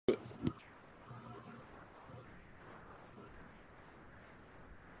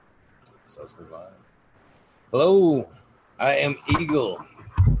Let's move on. Hello, I am Eagle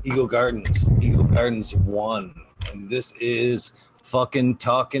Gardens 1, and this is fucking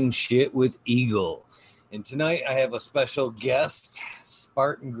talking shit with Eagle. And tonight I have a special guest,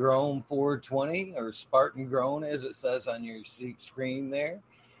 Spartan Grown 420, or Spartan Grown as it says on your screen there.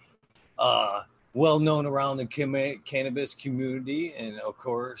 Well known around the cannabis community, and of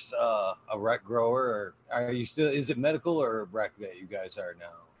course, a rec grower. Or are you still? Is it medical or rec that you guys are now?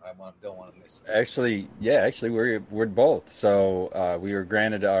 Don't want to miss. Actually, we're both. So we were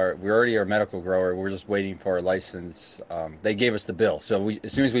granted we're already our medical grower. We're just waiting for our license. They gave us the bill, so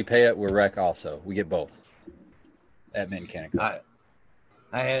as soon as we pay it, we're rec also. We get both at Mechanical.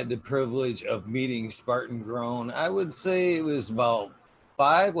 I had the privilege of meeting Spartan Grown. I would say it was about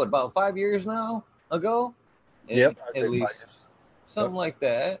 5 years now ago? Yep, at least something like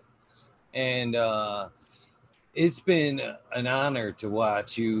that. And it's been an honor to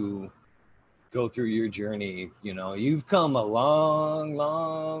watch you go through your journey. You know, you've come a long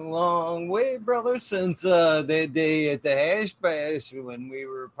way, brother, since that day at the Hash Bash when we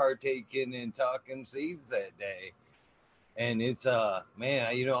were partaking and talking seeds that day. And it's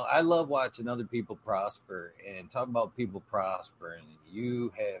man, you know, I love watching other people prosper and talk about people prospering.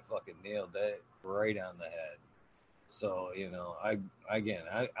 You have fucking nailed that right on the head. So, you know, I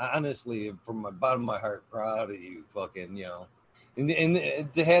honestly, from my bottom of my heart, proud of you, fucking, you know,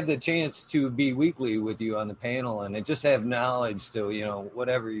 and to have the chance to be weekly with you on the panel and just have knowledge to, you know,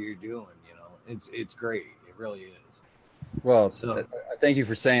 whatever you're doing, you know, it's great. It really is. Well, so thank you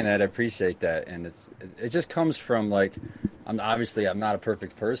for saying that. I appreciate that. And it just comes from like, I'm not a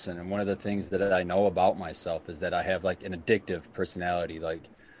perfect person. And one of the things that I know about myself is that I have like an addictive personality. Like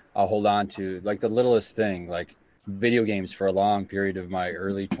I'll hold on to like the littlest thing, like video games for a long period of my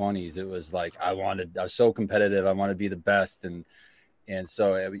early 20s. It was like, I was so competitive. I wanted to be the best. And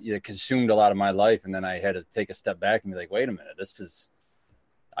so it consumed a lot of my life. And then I had to take a step back and be like, wait a minute,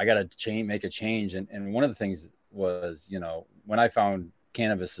 I got to make a change. And one of the things was, you know, when I found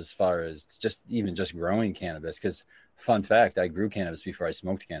cannabis, as far as just growing cannabis, because fun fact, I grew cannabis before I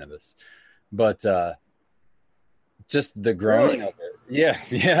smoked cannabis, but just the growing of it.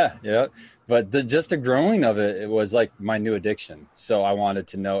 Yeah. But just the growing of it was like my new addiction. So I wanted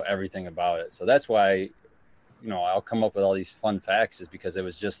to know everything about it. So that's why, you know, I'll come up with all these fun facts, is because it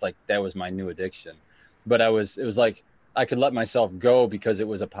was just like, that was my new addiction. But it was like, I could let myself go because it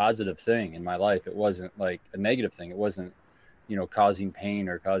was a positive thing in my life. It wasn't like a negative thing. It wasn't, you know, causing pain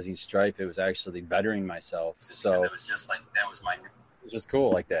or causing strife. It was actually bettering myself. So it was just like, it was just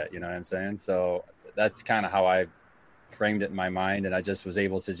cool like that. You know what I'm saying? So that's kind of how I framed it in my mind. And I just was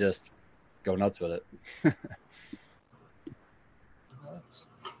able to just go nuts with it.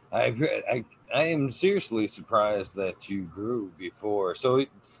 I am seriously surprised that you grew before. So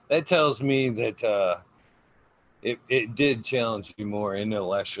that tells me that it did challenge you more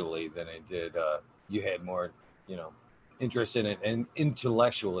intellectually than it did. You had more, you know, interest in it and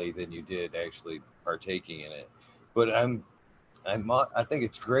intellectually than you did actually partaking in it. But I think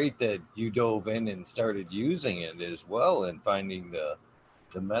it's great that you dove in and started using it as well and finding the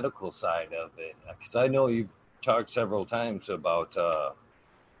medical side of it. Because I know you've talked several times about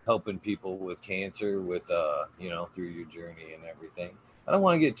helping people with cancer, with you know, through your journey and everything. I don't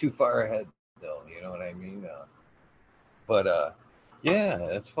want to get too far ahead though. You know what I mean? But yeah,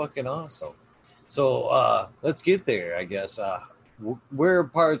 that's fucking awesome. So let's get there, I guess. Where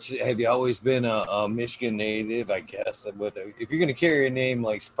parts have you always been a Michigan native? I guess if you're going to carry a name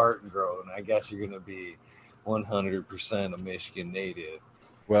like Spartan Grown, I guess you're going to be 100% a Michigan native.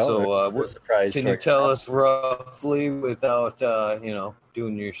 Well, so can you tell us roughly, without you know,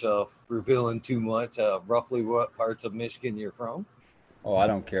 doing yourself revealing too much, roughly what parts of Michigan you're from? Oh, I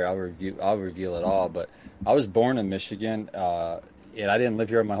don't care. I'll reveal it all. But I was born in Michigan, and I didn't live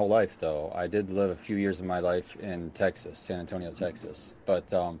here my whole life, though. I did live a few years of my life in Texas, San Antonio, Texas.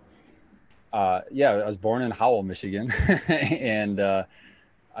 But yeah, I was born in Howell, Michigan, and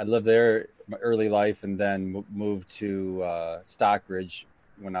I lived there my early life, and then moved to Stockbridge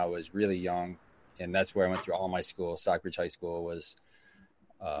when I was really young, and that's where I went through all my school. Stockbridge High School was,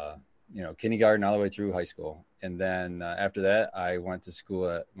 you know, kindergarten all the way through high school. And then after that, I went to school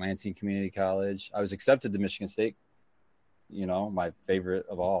at Lansing Community College. I was accepted to Michigan State, you know, my favorite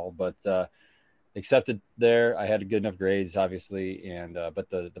of all, but accepted there. I had good enough grades, obviously, and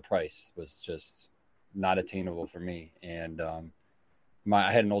but the price was just not attainable for me. And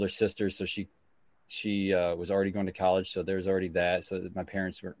I had an older sister, so she was already going to college, so there's already that. So my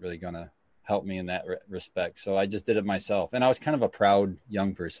parents weren't really going to help me in that respect. So I just did it myself. And I was kind of a proud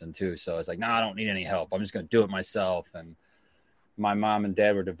young person too. So I was like, no, I don't need any help. I'm just going to do it myself. And my mom and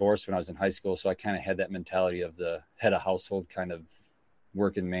dad were divorced when I was in high school. So I kind of had that mentality of the head of household kind of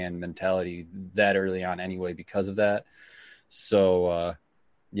working man mentality that early on anyway, because of that. So,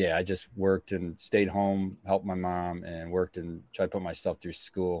 yeah, I just worked and stayed home, helped my mom, and worked and tried to put myself through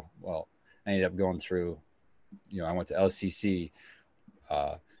school. Well, I ended up going through, I went to LCC,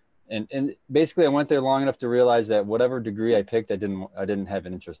 and basically I went there long enough to realize that whatever degree I picked, I didn't have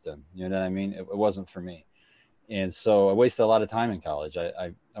an interest in. You know what I mean? It wasn't for me. And so I wasted a lot of time in college.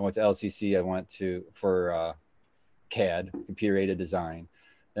 I went to LCC. I went for CAD, computer aided design.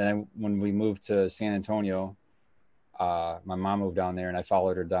 Then when we moved to San Antonio, my mom moved down there, and I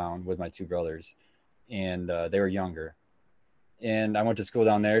followed her down with my two brothers, and they were younger. And I went to school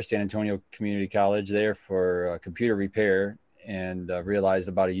down there, San Antonio Community College, there for computer repair, and realized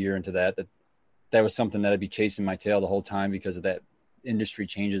about a year into that was something that I'd be chasing my tail the whole time, because of that industry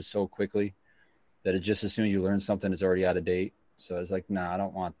changes so quickly that it just, as soon as you learn something, it's already out of date. So I was like, nah, I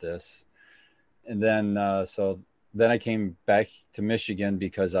don't want this. And then then I came back to Michigan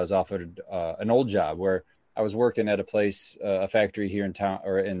because I was offered an old job where I was working at a place, a factory here in town,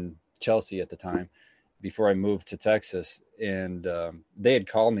 or in Chelsea at the time, before I moved to Texas. And they had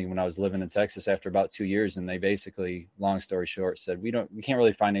called me when I was living in Texas after about 2 years. And they basically, long story short, said, we can't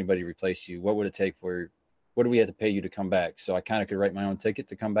really find anybody to replace you. What would it take what do we have to pay you to come back? So I kind of could write my own ticket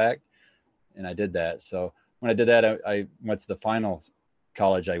to come back. And I did that. So when I did that, I went to the final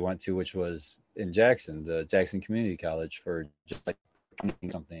college I went to, which was in Jackson, the Jackson Community College, for just like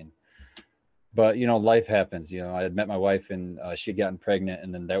something. But, life happens. I had met my wife, and she had gotten pregnant,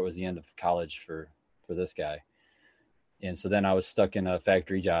 and then that was the end of college for this guy. And so then I was stuck in a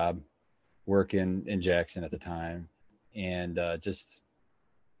factory job working in Jackson at the time, and just,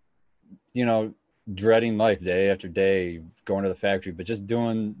 dreading life day after day, going to the factory, but just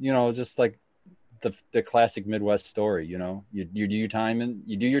doing, just like the classic Midwest story. You do your time in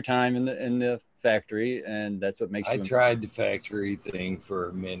the factory, and that's what makes I tried the factory thing for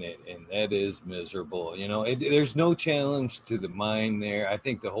a minute, and that is miserable. There's no challenge to the mind there. I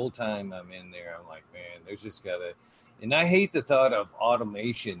think the whole time I'm in there, I'm like, man, there's just gotta, and I hate the thought of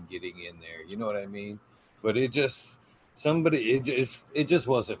automation getting in there. You know what I mean? But it just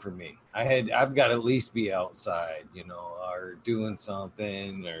wasn't for me. I've got to at least be outside, or doing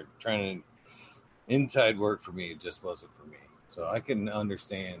something, or trying to inside work. For me, it just wasn't for me. So I can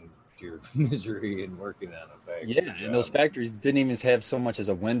understand your misery in working on a factory job. And those factories didn't even have so much as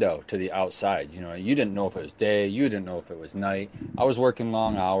a window to the outside. You didn't know if it was day, you didn't know if it was night. I was working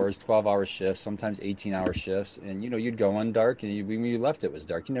long hours, 12-hour shifts, sometimes 18-hour shifts, and you'd go in dark, and when you left it was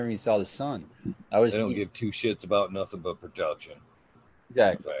dark. You never even saw the sun. They don't give two shits about nothing but production.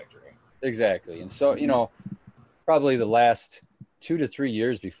 Exactly. Factory. Exactly. And so, probably the last 2 to 3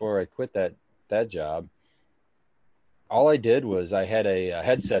 years before I quit that job, all I did was I had a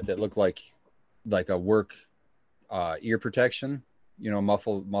headset that looked like a work ear protection,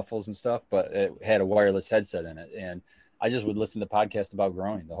 muffles and stuff, but it had a wireless headset in it. And I just would listen to podcasts about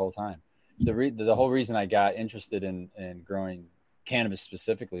growing the whole time. The whole reason I got interested in growing cannabis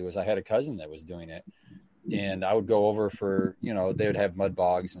specifically was I had a cousin that was doing it. And I would go over for, they would have mud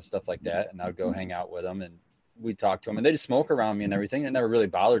bogs and stuff like that. And I would go hang out with them, and we'd talk to them, and they'd just smoke around me and everything. It never really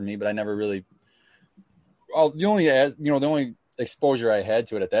bothered me, but I never really, the only exposure I had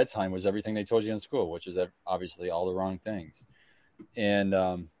to it at that time was everything they told you in school, which is obviously all the wrong things. And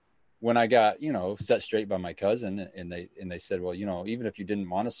when I got, set straight by my cousin, and they said, well, even if you didn't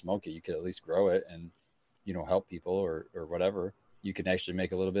want to smoke it, you could at least grow it and, help people or whatever. You can actually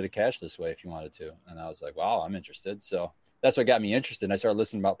make a little bit of cash this way if you wanted to. And I was like, wow, I'm interested. So that's what got me interested. I started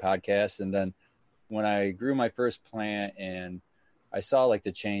listening about podcasts. And then when I grew my first plant and I saw like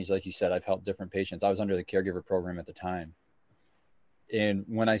the change, like you said, I've helped different patients. I was under the caregiver program at the time. And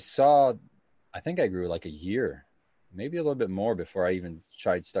when I think I grew like a year, maybe a little bit more before I even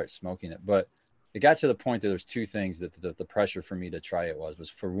tried to start smoking it. But it got to the point that there's two things that the pressure for me to try it was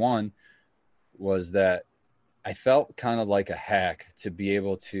for one, was that I felt kind of like a hack to be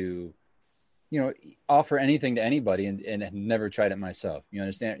able to, offer anything to anybody and never tried it myself. You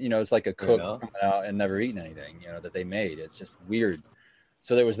understand? It's like a cook coming out and never eaten anything, that they made. It's just weird.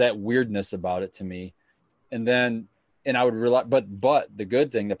 So there was that weirdness about it to me. And then, and I would rely, but the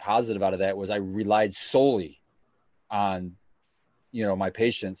good thing, the positive out of that was I relied solely on, my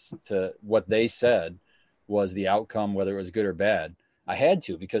patients to what they said was the outcome, whether it was good or bad. I had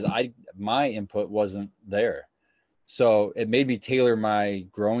to, because my input wasn't there. So it made me tailor my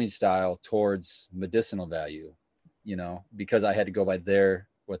growing style towards medicinal value, because I had to go by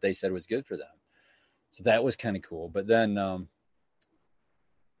what they said was good for them. So that was kind of cool. But then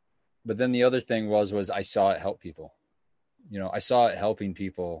the other thing was I saw it help people. I saw it helping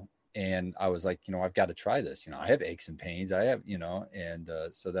people, and I was like, I've got to try this. I have aches and pains. I have, and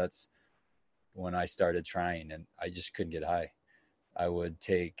so that's when I started trying, and I just couldn't get high. I would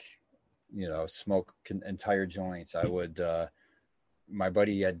take, smoke entire joints. I would, my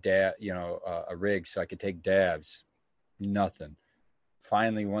buddy had a rig, so I could take dabs. Nothing.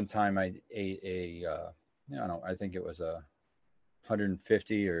 Finally, one time I ate I think it was a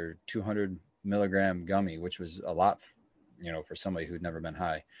 150 or 200 milligram gummy, which was a lot, for somebody who'd never been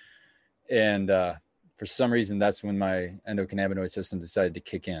high. And for some reason, that's when my endocannabinoid system decided to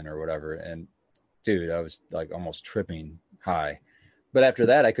kick in or whatever. And dude, I was like almost tripping high. But after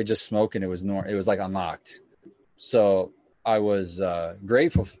that, I could just smoke, and it was like unlocked. So I was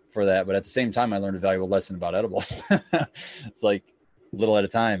grateful for that. But at the same time, I learned a valuable lesson about edibles. It's like a little at a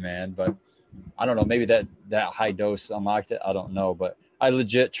time, man. But I don't know, maybe that high dose unlocked it. I don't know. But I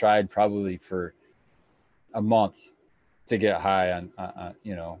legit tried probably for a month to get high on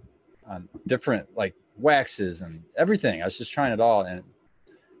different like waxes and everything. I was just trying it all.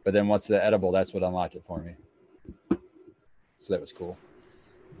 But then once the edible, that's what unlocked it for me. So that was cool.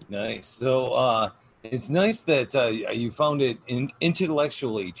 Nice. So it's nice that you found it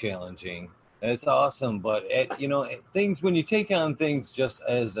intellectually challenging. That's awesome. But things, when you take on things just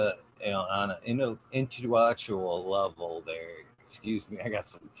as on an intellectual level, there. Excuse me, I got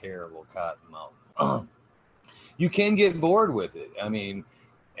some terrible cotton mouth. You can get bored with it. I mean,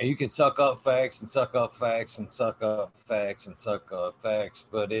 and you can suck up facts and suck up facts and suck up facts and suck up facts,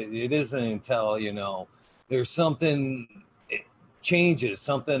 but it isn't until there's something, it changes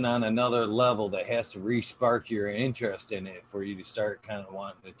something on another level that has to re-spark your interest in it for you to start kind of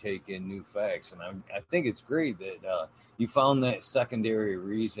wanting to take in new facts. And I think it's great that you found that secondary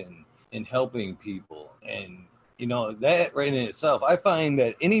reason in helping people. And that right in itself, I find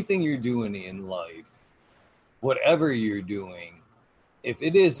that anything you're doing in life, whatever you're doing, if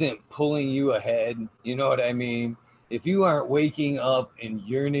it isn't pulling you ahead, you know what I mean? If you aren't waking up and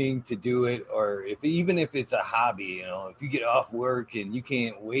yearning to do it, or even if it's a hobby, if you get off work and you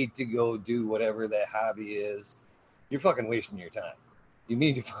can't wait to go do whatever that hobby is, you're fucking wasting your time. You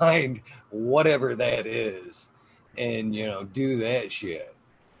need to find whatever that is and, do that shit.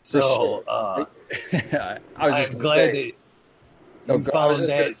 So I was just I'm glad that you found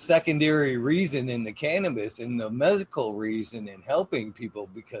that secondary reason in the cannabis and the medical reason in helping people,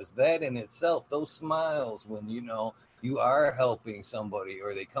 because that in itself, those smiles when you are helping somebody,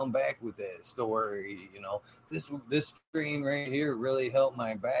 or they come back with that story, this screen right here really helped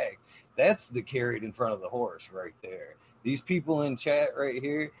my back. That's the carrot in front of the horse right there. These people in chat right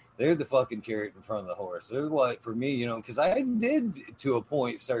here, they're the fucking carrot in front of the horse. They're what, for me, because I did to a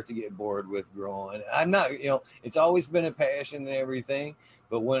point start to get bored with growing. I'm not, it's always been a passion and everything.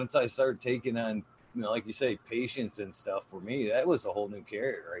 But once I started taking on, like you say, patience and stuff, for me, that was a whole new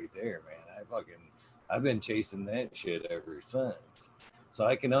carrot right there, man. I've been chasing that shit ever since. So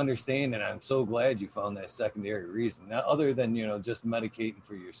I can understand, and I'm so glad you found that secondary reason. Now, other than, just medicating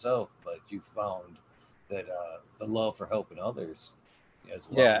for yourself, but you found that the love for helping others as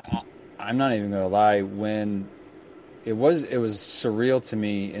well. Yeah, I'm not even gonna lie. When it was surreal to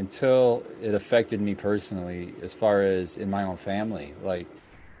me until it affected me personally, as far as in my own family. Like,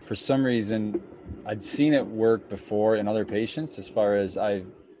 for some reason, I'd seen it work before in other patients. As far as I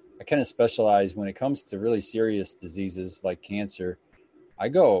kind of specialize when it comes to really serious diseases like cancer.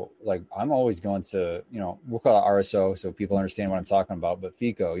 I'm always going to, we'll call it RSO so people understand what I'm talking about, but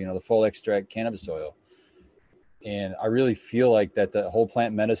FECO, the full extract cannabis oil. And I really feel like that the whole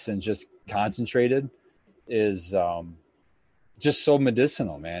plant medicine just concentrated is just so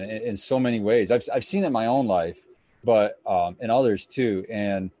medicinal, man, in so many ways. I've seen it in my own life, but in others too.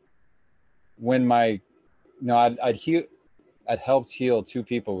 And when I'd helped heal two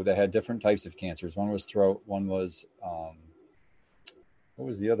people that had different types of cancers. One was throat, one was, what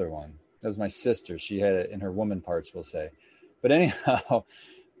was the other one? That was my sister. She had it in her woman parts, we'll say. But anyhow,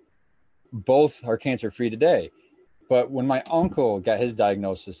 both are cancer free today. But when my uncle got his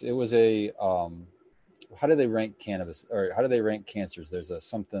diagnosis, it was a, how do they rank cannabis, or how do they rank cancers? There's a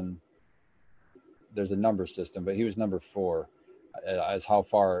number system, but he was number 4 as how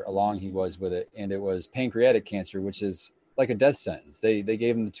far along he was with it. And it was pancreatic cancer, which is like a death sentence. They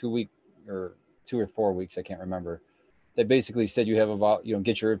gave him the 2 week or 2 or 4 weeks. I can't remember. They basically said you have about,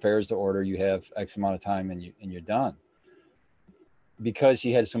 get your affairs to order. You have X amount of time and you're done. Because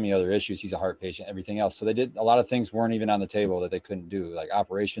he had so many other issues, he's a heart patient, everything else. So they did a lot of things weren't even on the table that they couldn't do, like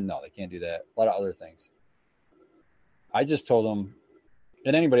operation. No, they can't do that. A lot of other things. I just told them,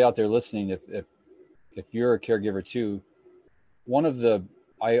 and anybody out there listening, if you're a caregiver too,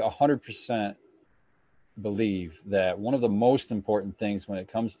 I 100% believe that one of the most important things when it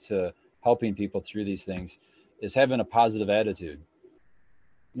comes to helping people through these things is having a positive attitude.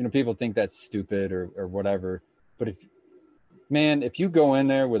 You know, people think that's stupid or whatever, but if you go in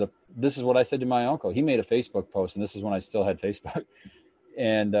there with this is what I said to my uncle. He made a Facebook post, and this is when I still had Facebook.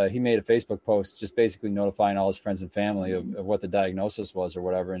 And he made a Facebook post just basically notifying all his friends and family of what the diagnosis was or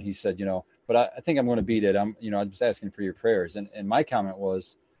whatever. And he said, but I think I'm going to beat it. I'm just asking for your prayers. And my comment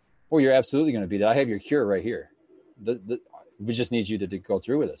was, well, you're absolutely going to beat it. I have your cure right here. We just need you to go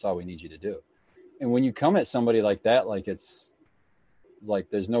through with it. That's all we need you to do. And when you come at somebody like that, like it's like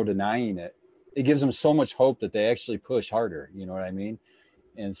there's no denying it, it gives them so much hope that they actually push harder. You know what I mean?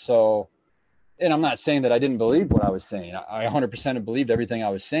 And so, and I'm not saying that I didn't believe what I was saying. I 100% believed everything I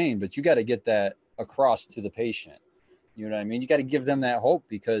was saying, but you got to get that across to the patient. You know what I mean? You got to give them that hope,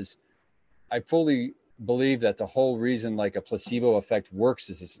 because I fully believe that the whole reason like a placebo effect works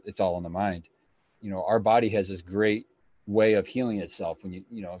is it's all in the mind. Our body has this great way of healing itself. When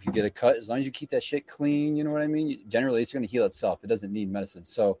if you get a cut, as long as you keep that shit clean, you know what I mean? Generally, it's going to heal itself. It doesn't need medicine.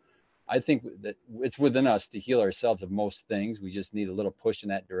 So I think that it's within us to heal ourselves of most things. We just need a little push in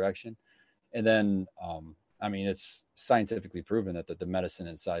that direction. And then, it's scientifically proven that the medicine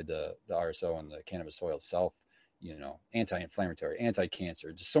inside the RSO and the cannabis oil itself, anti-inflammatory,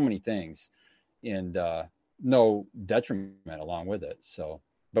 anti-cancer, just so many things, and no detriment along with it. So,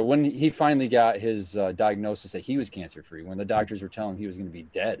 but when he finally got his diagnosis that he was cancer-free, when the doctors were telling him he was going to be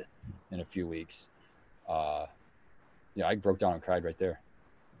dead in a few weeks, I broke down and cried right there.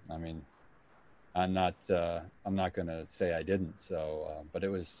 I mean, I'm not going to say I didn't. So, but it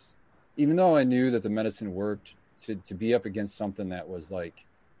was, even though I knew that the medicine worked, to be up against something that was like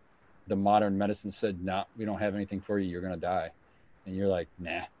the modern medicine said, nah, we don't have anything for you. You're going to die. And you're like,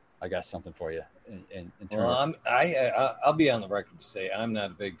 nah, I got something for you. I'll be on the record to say I'm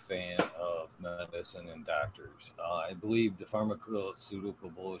not a big fan of medicine and doctors. I believe the pharmaceutical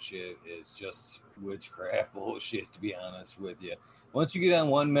bullshit is just witchcraft bullshit, to be honest with you. Once you get on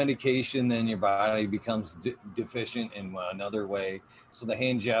one medication, then your body becomes deficient in another way. So they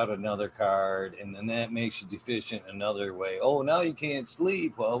hand you out another card, and then that makes you deficient another way. Oh, now you can't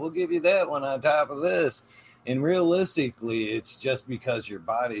sleep. Well, we'll give you that one on top of this. And realistically, it's just because your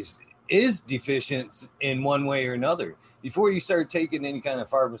body's is deficient in one way or another. Before you start taking any kind of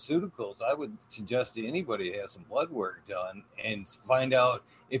pharmaceuticals, I would suggest to anybody to have some blood work done and find out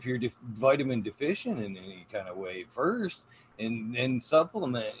if you're vitamin deficient in any kind of way first, and then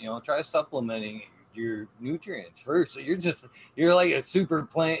supplement, try supplementing your nutrients first. So you're like a super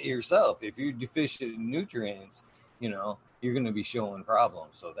plant yourself. If you're deficient in nutrients, you're going to be showing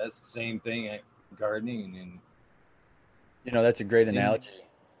problems. So that's the same thing at gardening. And that's a great analogy.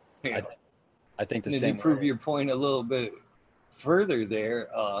 I think the same. To prove your point a little bit further there,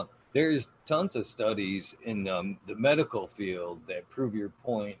 there's tons of studies in the medical field that prove your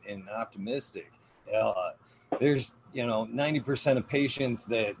point and optimistic. There's 90% of patients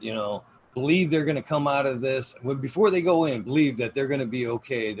that believe they're going to come out of this before they go in, believe that they're going to be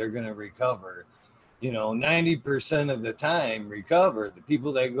okay, they're going to recover. 90% of the time recover. The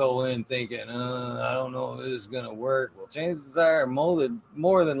people that go in thinking, I don't know if this is going to work. Well, chances are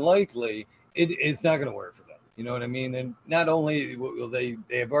more than likely it's not going to work for them. You know what I mean? And not only will they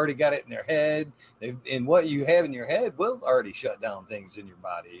have already got it in their head, and what you have in your head will already shut down things in your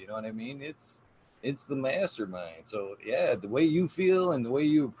body. You know what I mean? It's the mastermind. So yeah, the way you feel and the way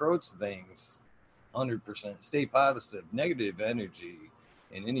you approach things, 100%. Stay positive. Negative energy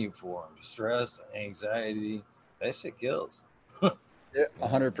in any form, stress, anxiety, that shit kills. Yeah,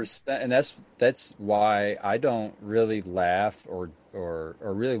 100%. And that's why I don't really laugh or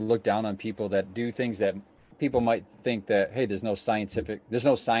really look down on people that do things that people might think that, hey, there's no science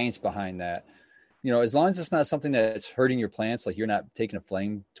behind that. As long as it's not something that's hurting your plants, like you're not taking a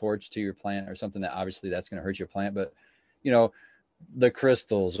flame torch to your plant or something that obviously that's going to hurt your plant. But, the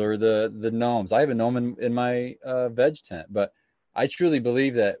crystals or the gnomes, I have a gnome in my veg tent, but I truly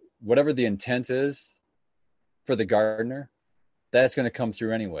believe that whatever the intent is for the gardener, that's going to come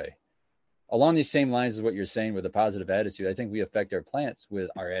through anyway. Along these same lines as what you're saying with a positive attitude, I think we affect our plants with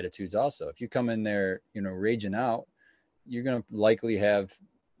our attitudes also. If you come in there, raging out, you're going to likely have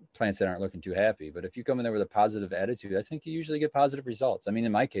plants that aren't looking too happy. But if you come in there with a positive attitude, I think you usually get positive results. I mean,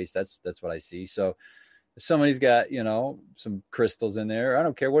 in my case, that's what I see. So if somebody's got, some crystals in there, I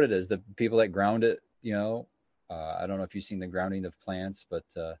don't care what it is, the people that ground it, I don't know if you've seen the grounding of plants, but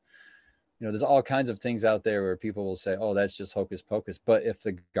there's all kinds of things out there where people will say, oh, that's just hocus pocus. But if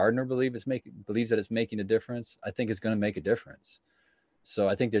the gardener believes that it's making a difference, I think it's going to make a difference. So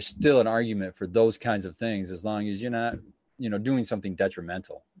I think there's still an argument for those kinds of things, as long as you're not, doing something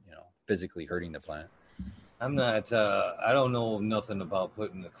detrimental, physically hurting the plant. I'm not. I don't know nothing about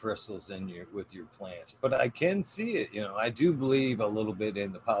putting the crystals in with your plants, but I can see it. You know, I do believe a little bit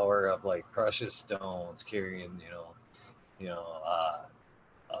in the power of like precious stones carrying. You know.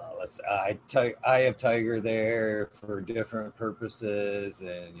 I have tiger there for different purposes,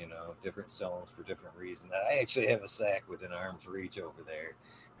 and different stones for different reasons. I actually have a sack within arm's reach over there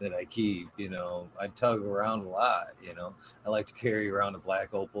that I keep. I tug around a lot. I like to carry around a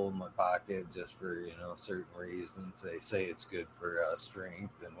black opal in my pocket just for certain reasons. They say it's good for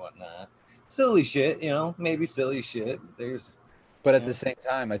strength and whatnot. Silly shit, maybe silly shit. But at the same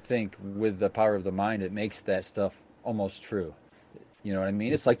time, I think with the power of the mind, it makes that stuff almost true. You know what I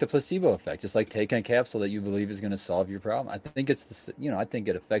mean? It's like the placebo effect. It's like taking a capsule that you believe is going to solve your problem. I think I think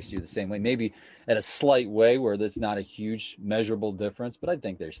it affects you the same way, maybe at a slight way where there's not a huge measurable difference, but I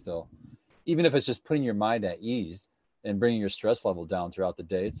think there's still, even if it's just putting your mind at ease and bringing your stress level down throughout the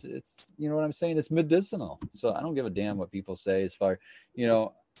day, it's you know what I'm saying? It's medicinal. So I don't give a damn what people say as far,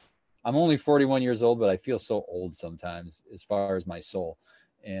 I'm only 41 years old, but I feel so old sometimes as far as my soul.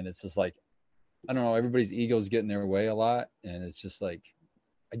 And it's just like, I don't know, everybody's egos get in their way a lot. And it's just like,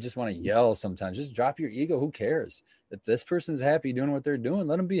 I just want to yell sometimes. Just drop your ego. Who cares? If this person's happy doing what they're doing,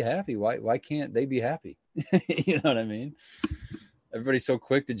 let them be happy. Why can't they be happy? You know what I mean? Everybody's so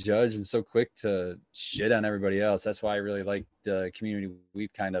quick to judge and so quick to shit on everybody else. That's why I really like the community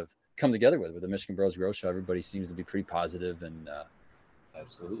we've kind of come together with the Michigan Bros Grow Show. Everybody seems to be pretty positive, and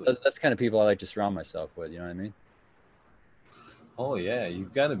absolutely, that's the kind of people I like to surround myself with. You know what I mean? Oh yeah,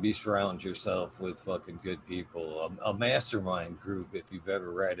 you've got to surround yourself with fucking good people. A mastermind group, if you've ever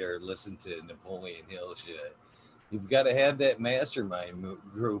read or listened to Napoleon Hill shit, you've got to have that mastermind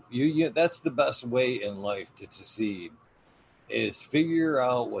group. That's the best way in life to succeed. Is figure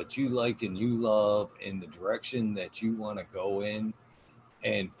out what you like and you love in the direction that you want to go in,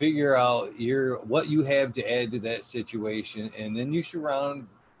 and figure out what you have to add to that situation, and then you surround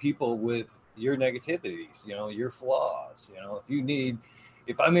people with your negativities, your flaws.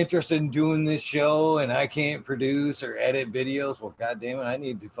 If I'm interested in doing this show and I can't produce or edit videos, well, God damn it, I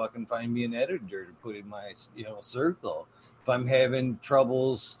need to fucking find me an editor to put in my, circle. If I'm having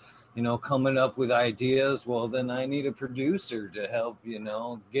troubles, coming up with ideas, well, then I need a producer to help,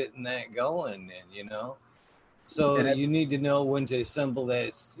 getting that going. And, so you need to know when to assemble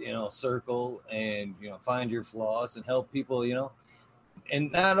that, circle, and, find your flaws and help people,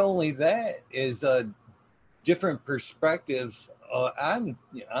 and not only that is different perspectives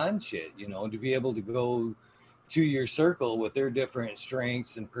on shit, to be able to go to your circle with their different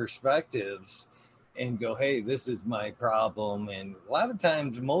strengths and perspectives and go, hey, this is my problem. And a lot of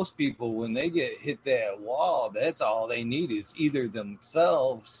times, most people, when they get hit that wall, that's all they need is either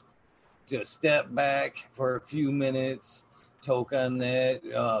themselves to step back for a few minutes, toke on that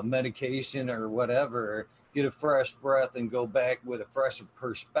medication or whatever, get a fresh breath and go back with a fresh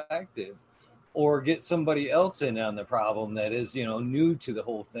perspective, or get somebody else in on the problem that is, new to the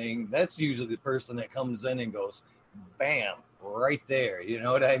whole thing. That's usually the person that comes in and goes, bam, right there. You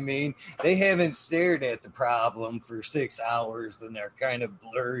know what I mean? They haven't stared at the problem for 6 hours and they're kind of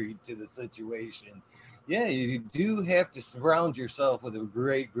blurry to the situation. Yeah, you do have to surround yourself with a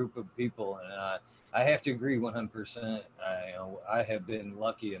great group of people. And I have to agree 100%. I have been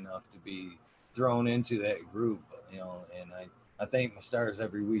lucky enough to be thrown into that group, and I thank my stars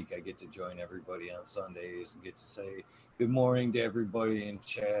every week. I get to join everybody on Sundays and get to say good morning to everybody in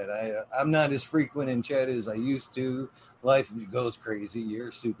chat. I'm not as frequent in chat as I used to. Life goes crazy. You're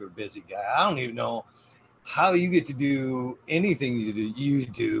a super busy guy. I don't even know how you get to do anything you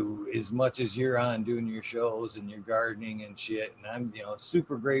do as much as you're on doing your shows and your gardening and shit. And I'm,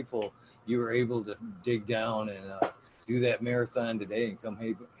 super grateful you were able to dig down and do that marathon today and come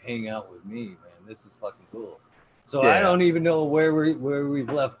hang out with me, man. This is fucking cool. So yeah. I don't even know where we've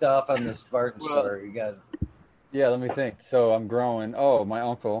left off on the Spartan story, you guys. Yeah, let me think. So I'm growing. Oh, my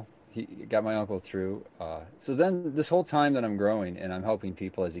uncle. He got my uncle through. So then this whole time that I'm growing and I'm helping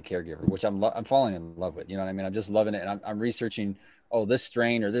people as a caregiver, which I'm falling in love with. You know what I mean? I'm just loving it. And I'm researching, oh, this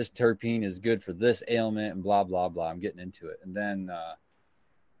strain or this terpene is good for this ailment and blah, blah, blah. I'm getting into it. And then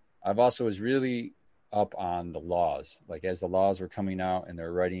I've also was really up on the laws. Like as the laws were coming out and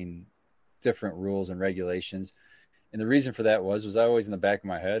they're writing different rules and regulations. And the reason for that was I always in the back of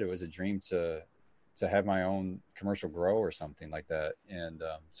my head, it was a dream to have my own commercial grow or something like that. And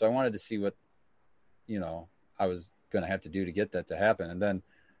so I wanted to see what, I was going to have to do to get that to happen. And then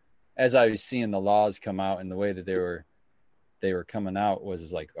as I was seeing the laws come out and the way that they were coming out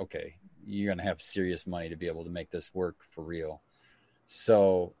was like, okay, you're going to have serious money to be able to make this work for real.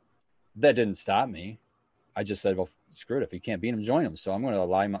 So that didn't stop me. I just said, well, screw it. If you can't beat them, join them. So I'm going to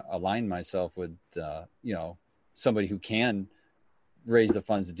align myself with, somebody who can raise the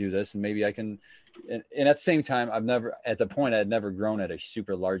funds to do this. And maybe I can, and at the same time, I had never grown at a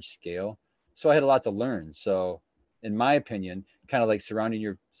super large scale. So I had a lot to learn. So in my opinion, kind of like surrounding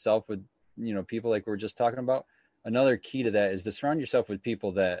yourself with, people like we we're just talking about. Another key to that is to surround yourself with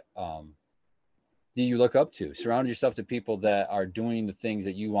people that you look up to. Surround yourself to people that are doing the things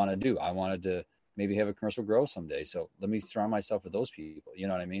that you want to do. I wanted to maybe have a commercial grow someday. So let me surround myself with those people. You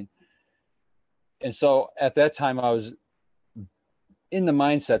know what I mean? And so at that time I was in the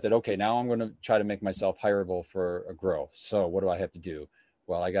mindset that, okay, now I'm going to try to make myself hireable for a grow. So what do I have to do?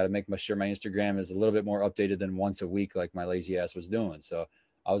 Well, I got to make sure my Instagram is a little bit more updated than once a week, like my lazy ass was doing. So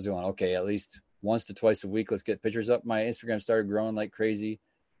I was doing, okay, at least once to twice a week, let's get pictures up. My Instagram started growing like crazy.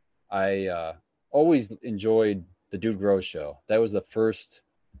 I always enjoyed the Dude Grows show. That was the first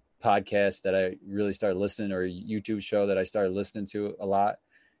podcast that I really started listening, or a YouTube show that I started listening to a lot.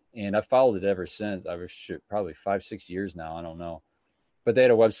 And I followed it ever since. I was probably 5-6 years now. I don't know. But they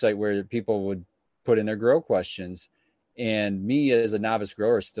had a website where people would put in their grow questions. And me as a novice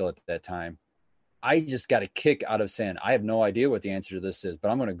grower still at that time, I just got a kick out of saying, I have no idea what the answer to this is, but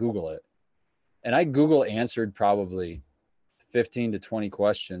I'm going to Google it. And I Google answered probably 15 to 20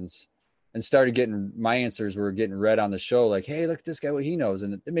 questions and started getting, my answers were getting read on the show. Like, hey, look at this guy, what he knows.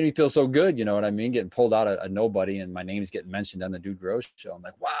 And it made me feel so good. You know what I mean? Getting pulled out of nobody and my name's getting mentioned on the Dude Grows show. I'm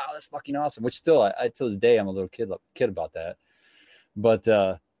like, wow, that's fucking awesome. Which still, I till this day, I'm a little kid about that. But,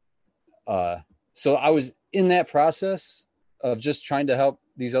 so I was in that process of just trying to help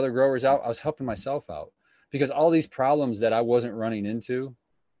these other growers out. I was helping myself out because all these problems that I wasn't running into,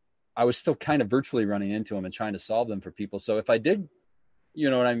 I was still kind of virtually running into them and trying to solve them for people. So if I did, you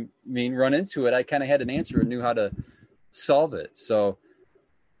know what I mean, run into it, I kind of had an answer and knew how to solve it. So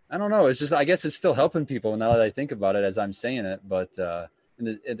I don't know. It's just, I guess it's still helping people now that I think about it as I'm saying it, but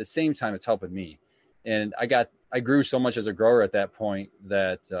at the same time, it's helping me. And I grew so much as a grower at that point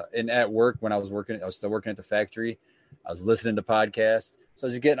that, and at work, when I was still working at the factory, I was listening to podcasts. So I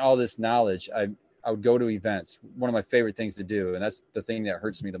was getting all this knowledge. I would go to events. One of my favorite things to do. And that's the thing that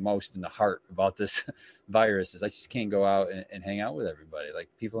hurts me the most in the heart about this virus is I just can't go out and hang out with everybody, like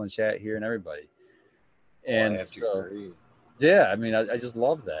people in chat here and everybody. And yeah, I mean, I just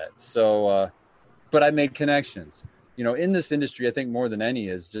love that. So, but I made connections, in this industry. I think more than any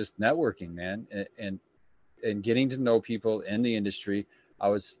is just networking, man. And getting to know people in the industry. I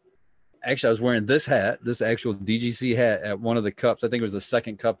was wearing this hat, this actual DGC hat at one of the cups. I think it was the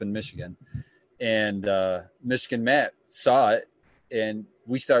second cup in Michigan. And Michigan Matt saw it and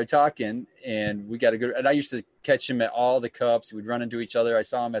we started talking and we got a good, and I used to catch him at all the cups. We'd run into each other. I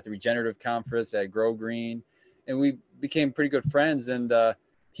saw him at the regenerative conference at Grow Green and we became pretty good friends. And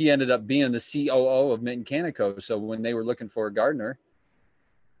he ended up being the COO of Mitten Canico. So when they were looking for a gardener,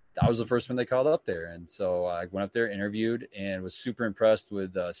 I was the first one they called up there. And so I went up there, interviewed, and was super impressed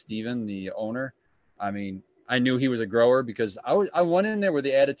with Steven, the owner. I mean, I knew he was a grower because I went in there with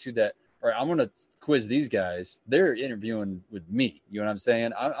the attitude that, all right, I'm going to quiz these guys. They're interviewing with me. You know what I'm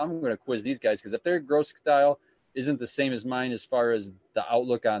saying? I'm going to quiz these guys because if their growth style isn't the same as mine as far as the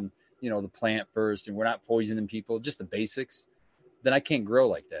outlook on, the plant first, and we're not poisoning people, just the basics, then I can't grow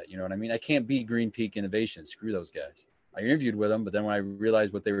like that. You know what I mean? I can't be Green Peak Innovation. Screw those guys. I interviewed with them, but then when I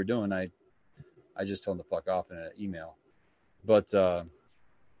realized what they were doing, I just told them to fuck off in an email. But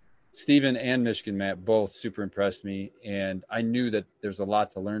Steven and Michigan Matt both super impressed me, and I knew that there's a lot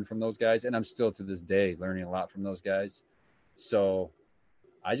to learn from those guys, and I'm still to this day learning a lot from those guys. So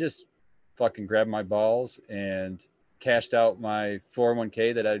I just fucking grabbed my balls and cashed out my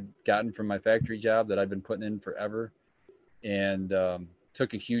 401k that I'd gotten from my factory job that I've been putting in forever, and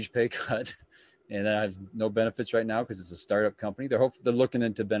took a huge pay cut. And I have no benefits right now because it's a startup company. They're looking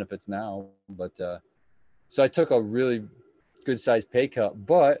into benefits now, but so I took a really good sized pay cut.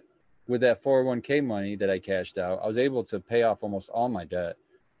 But with that 401k money that I cashed out, I was able to pay off almost all my debt.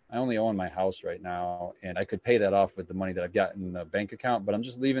 I only own my house right now, and I could pay that off with the money that I've got in the bank account. But I'm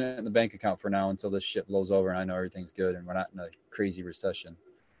just leaving it in the bank account for now until this shit blows over and I know everything's good and we're not in a crazy recession.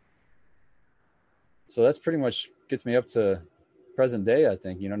 So that's pretty much gets me up to present day. I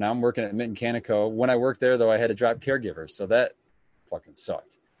think, now I'm working at Mitten Canico. When I worked there, though, I had to drop caregivers. So that fucking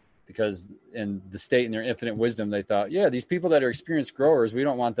sucked because in the state, in their infinite wisdom, they thought, yeah, these people that are experienced growers, we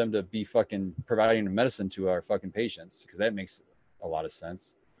don't want them to be fucking providing medicine to our fucking patients because that makes a lot of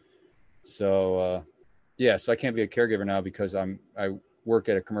sense. So, so I can't be a caregiver now because I work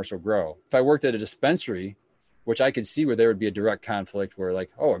at a commercial grow. If I worked at a dispensary, which I could see where there would be a direct conflict where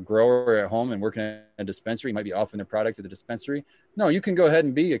like, oh, a grower at home and working at a dispensary might be offering the product at the dispensary. No, you can go ahead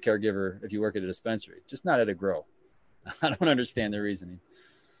and be a caregiver if you work at a dispensary, just not at a grow. I don't understand the reasoning.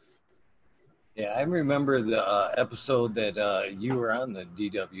 Yeah, I remember the episode that you were on the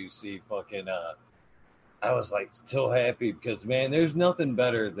DWC fucking I was like so happy because man, there's nothing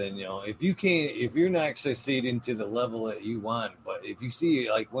better than if you're not succeeding to the level that you want, but if you see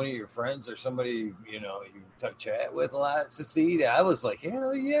like one of your friends or somebody you chat with a lot succeed, I was like,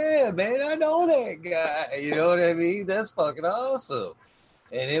 hell yeah, man, I know that guy. You know what I mean? That's fucking awesome.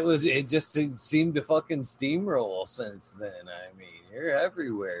 And it just seemed to fucking steamroll since then. I mean, you're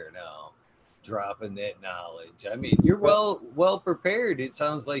everywhere now, dropping that knowledge. I mean, you're well prepared. It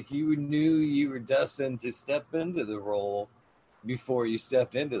sounds like you knew you were destined to step into the role before you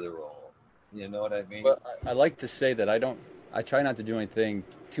stepped into the role. You know what I mean? Well, I like to say that I try not to do anything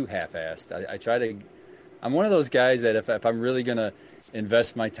too half-assed. I'm one of those guys that if I'm really going to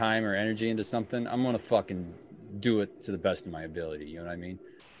invest my time or energy into something, I'm going to fucking do it to the best of my ability. You know what I mean?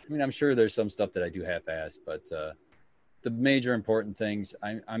 I mean, I'm sure there's some stuff that I do half-assed, but the major important things,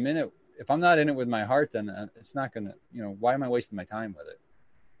 I'm in it. If I'm not in it with my heart, then it's not going to, why am I wasting my time with it?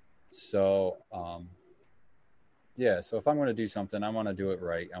 So, yeah. So if I'm going to do something, I want to do it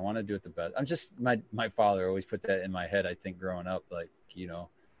right. I want to do it the best. I'm just, my father always put that in my head. I think growing up, like,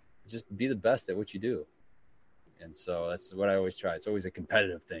 just be the best at what you do. And so that's what I always try. It's always a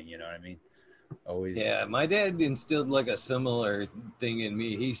competitive thing. You know what I mean? Always. Yeah. My dad instilled like a similar thing in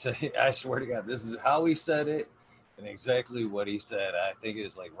me. He said, I swear to God, this is how he said it. And exactly what he said, I think it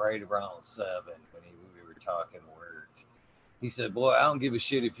was like right around 7 when we were talking work. He said, boy, I don't give a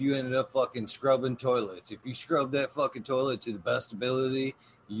shit if you ended up fucking scrubbing toilets. If you scrub that fucking toilet to the best ability,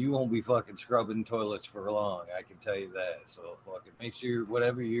 you won't be fucking scrubbing toilets for long. I can tell you that. So fucking make sure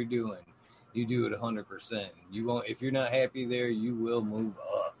whatever you're doing, you do it 100%. You won't, if you're not happy there, you will move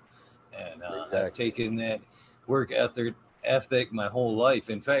up. And exactly. I've taken that work ethic my whole life.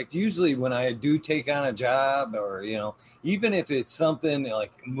 In fact, usually when I do take on a job or, even if it's something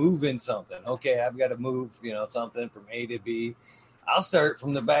like moving something, okay, I've got to move, something from A to B. I'll start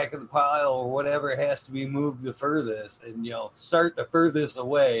from the back of the pile or whatever has to be moved the furthest and, start the furthest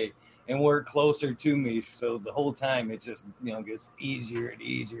away and work closer to me. So the whole time it just, gets easier and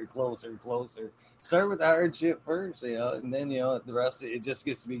easier, closer and closer. Start with the hard shit first, and then, the rest of it just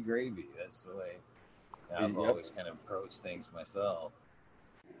gets to be gravy. That's the way I've always kind of approached things myself.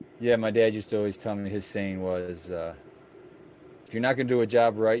 Yeah, my dad used to always tell me his saying was, if you're not going to do a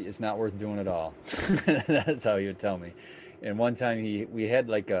job right, it's not worth doing at all. That's how he would tell me. And one time we had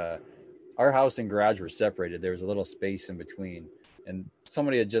like our house and garage were separated. There was a little space in between. And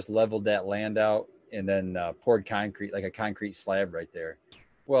somebody had just leveled that land out and then poured concrete, like a concrete slab right there.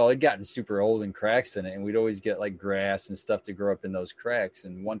 Well, it'd gotten super old and cracks in it. And we'd always get like grass and stuff to grow up in those cracks.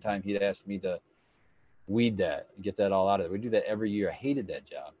 And one time he'd asked me to weed that, get that all out of it. We do that every year. I hated that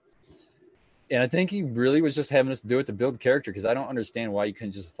job. And I think he really was just having us do it to build character because I don't understand why you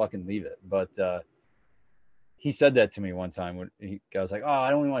couldn't just fucking leave it. But he said that to me one time when I was like, oh, I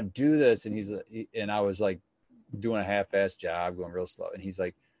don't even want to do this. And I was like doing a half-assed job, going real slow. And he's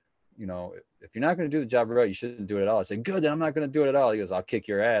like, if you're not going to do the job right, you shouldn't do it at all. I said, good, then I'm not going to do it at all. He goes, I'll kick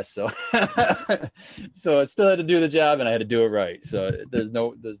your ass. So, so I still had to do the job and I had to do it right. So there's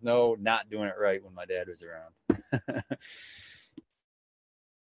no not doing it right when my dad was around.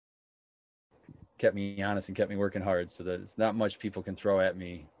 Kept me honest and kept me working hard so that it's not much people can throw at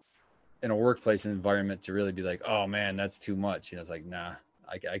me in a workplace environment to really be like, oh man, that's too much. It's like, nah,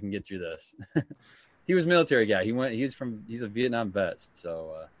 I can get through this. He was a military guy. He's a Vietnam vet.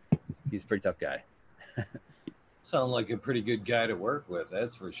 So, he's a pretty tough guy. Sound like a pretty good guy to work with.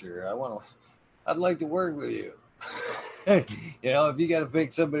 That's for sure. I'd like to work with you. If you got to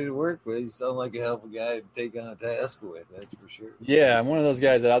pick somebody to work with, you sound like a helpful guy to take on a task with. That's for sure. Yeah, I'm one of those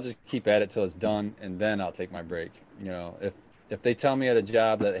guys that I'll just keep at it till it's done, and then I'll take my break. If they tell me at a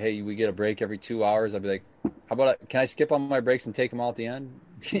job that, hey, we get a break every 2 hours, I'll be like, how about, can I skip on my breaks and take them all at the end?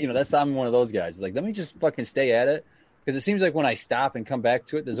 I'm one of those guys. Like, let me just fucking stay at it. Because it seems like when I stop and come back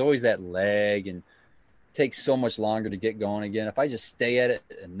to it, there's always that lag and it takes so much longer to get going again. If I just stay at it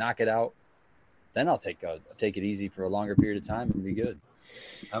and knock it out, then I'll take it easy for a longer period of time and be good.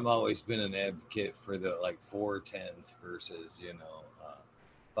 I've always been an advocate for the 4-10s versus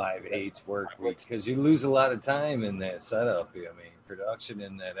 5-8s work weeks because you lose a lot of time in that setup. I mean, production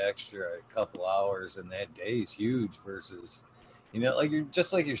in that extra couple hours in that day is huge versus,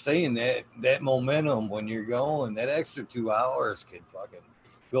 you're saying that momentum when you're going, that extra 2 hours could fucking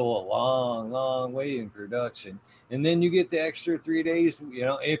go a long way in production. And then you get the extra 3 days,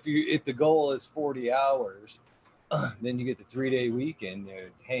 if the goal is 40 hours, then you get the 3-day weekend to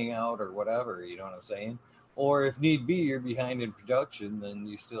hang out or whatever, you know what I'm saying? Or if need be, you're behind in production, then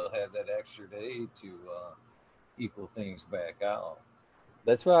you still have that extra day to equal things back out.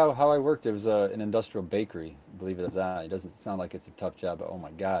 That's how I worked. It was an industrial bakery, believe it or not. It doesn't sound like it's a tough job, but oh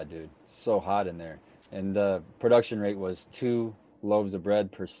my God, dude, it's so hot in there. And the production rate was 2 loaves of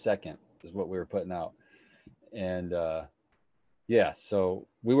bread per second is what we were putting out. And yeah, so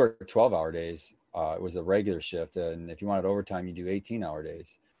we worked 12-hour days. It was a regular shift. And if you wanted overtime, you do 18-hour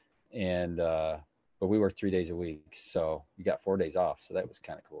days. And, but we worked 3 days a week. So you got 4 days off. So that was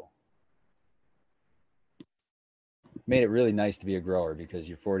kind of cool. Made it really nice to be a grower because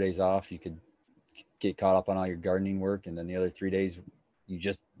your 4 days off, you could get caught up on all your gardening work, and then the other 3 days you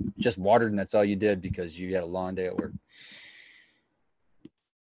just watered, and that's all you did because you had a long day at work.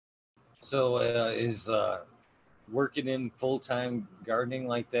 So is working in full-time gardening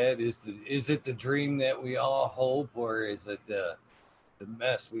like that, is it the dream that we all hope, or is it the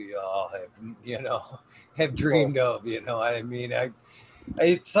mess we all have dreamed of? I mean,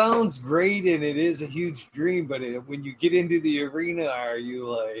 it sounds great and it is a huge dream, but when you get into the arena, are you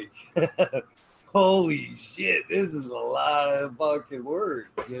like, holy shit, this is a lot of fucking work?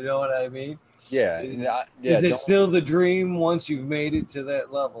 You know what I mean? Yeah. Is it still the dream once you've made it to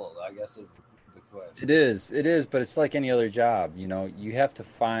that level? I guess is the question. It is, but it's like any other job. You have to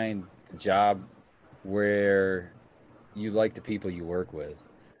find a job where you like the people you work with.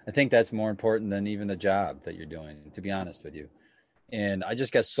 I think that's more important than even the job that you're doing, to be honest with you. And I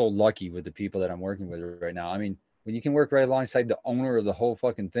just got so lucky with the people that I'm working with right now. I mean, when you can work right alongside the owner of the whole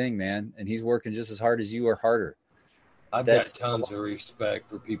fucking thing, man, and he's working just as hard as you or harder. I've got tons of respect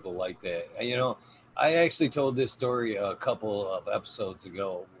for people like that. I actually told this story a couple of episodes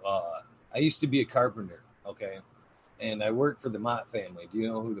ago. I used to be a carpenter, okay? And I worked for the Mott family. Do you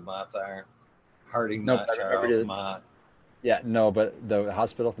know who the Motts are? Harding Mott, Charles Mott. Yeah, no, but the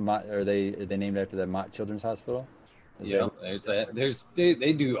hospital, the Mott, are they named after the Mott Children's Hospital? There's that.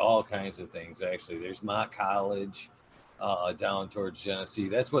 They do all kinds of things. Actually, there's Mott College down towards Genesee.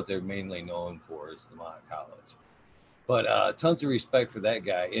 That's what they're mainly known for, is the Mott College. But tons of respect for that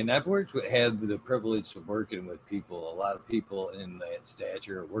guy. And I've had the privilege of working with people, a lot of people in that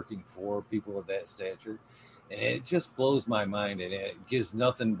stature, working for people of that stature, and it just blows my mind. And it gives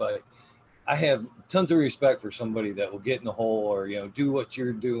nothing but. I have tons of respect for somebody that will get in the hole or do what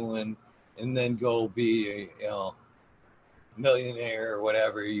you're doing, and then go be a millionaire or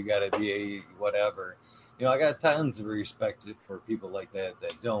whatever. You got to be a whatever. I got tons of respect for people like that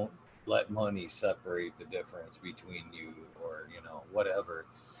don't let money separate the difference between you or whatever.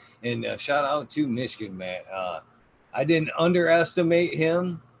 And shout out to Michigan Matt. I didn't underestimate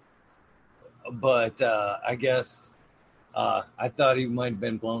him, but I guess I thought he might have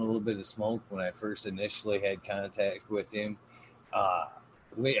been blowing a little bit of smoke when I first initially had contact with him. I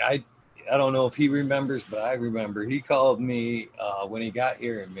don't know if he remembers, but I remember he called me when he got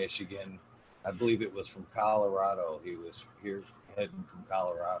here in Michigan. I believe it was from Colorado. He was here heading from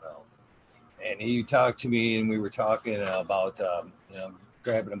Colorado. And he talked to me, and we were talking about,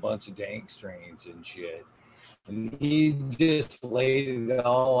 grabbing a bunch of dank strains and shit. And he just laid it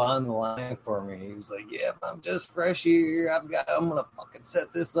all on the line for me. He was like, "Yeah, I'm just fresh here. I'm gonna fucking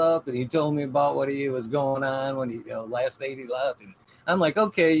set this up." And he told me about what he was going on when he, last night he left. And I'm like,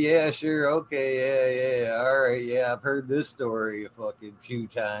 "Okay, yeah, sure, okay, yeah, all right, yeah, I've heard this story a fucking few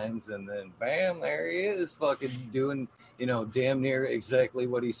times." And then, bam, there he is, fucking doing, damn near exactly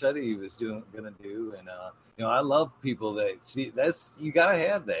what he said he was gonna do. And I love people that see that's, you gotta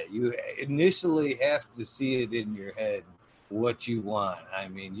have that. You initially have to see it in your head what you want. I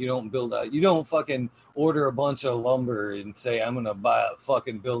mean, you don't fucking order a bunch of lumber and say, "I'm gonna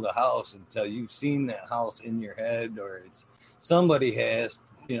build a house," until you've seen that house in your head, or it's somebody has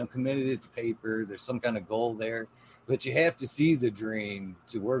committed it to paper. There's some kind of goal there, but you have to see the dream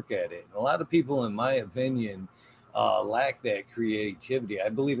to work at it. And a lot of people, in my opinion, lack that creativity. I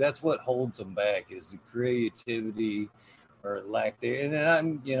believe that's what holds them back, is the creativity or lack there. And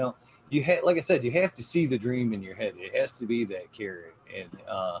I'm, like I said, you have to see the dream in your head. It has to be that carrot. And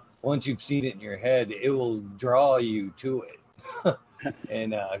once you've seen it in your head, it will draw you to it.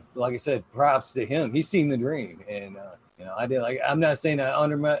 And like I said, props to him. He's seen the dream. And, I'm not saying I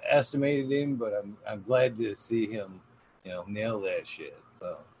underestimated him, but I'm glad to see him, nail that shit.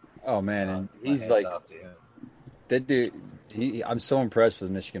 So, oh man, and he's like, off to him. That dude, I'm so impressed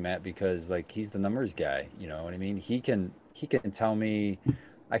with Michigan Matt, because like, he's the numbers guy. You know what I mean? He can tell me,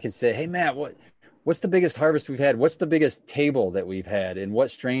 I can say, "Hey Matt, what what's the biggest harvest we've had? What's the biggest table that we've had? And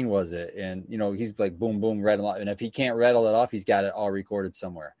what strain was it? And, you know, he's like, boom, boom, rattle off. And if he can't rattle it off, he's got it all recorded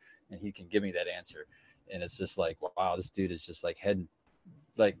somewhere and he can give me that answer. And it's just like, wow, this dude is just like head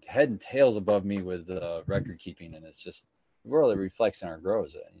and tails above me with record keeping. And it's just the world that reflects in our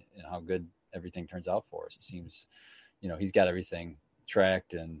grows and how good everything turns out for us. It seems, you know, he's got everything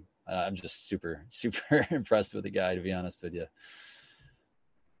tracked, and I'm just super, super impressed with the guy, to be honest with you.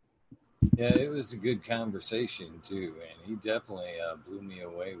 Yeah, it was a good conversation too, and he definitely blew me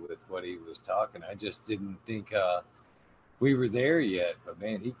away with what he was talking. I just didn't think we were there yet, but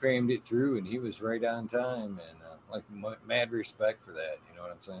man, he crammed it through, and he was right on time, and like mad respect for that. You know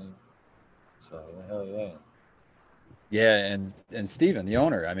what I'm saying? So hell yeah. Yeah, and Steven, the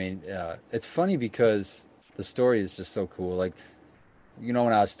owner. I mean, it's funny because the story is just so cool. Like, you know,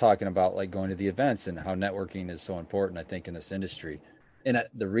 when I was talking about like going to the events and how networking is so important, I think in this industry, and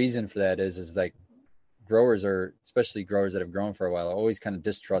the reason for that is like growers are, especially growers that have grown for a while, are always kind of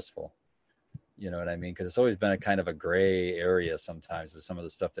distrustful. You know what I mean? Because it's always been a kind of a gray area sometimes with some of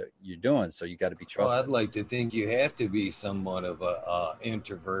the stuff that you're doing. So you got to be trusted. Well, I'd like to think you have to be somewhat of a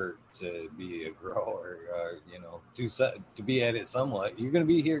introvert to be a grower, you know, to be at it somewhat. You're going to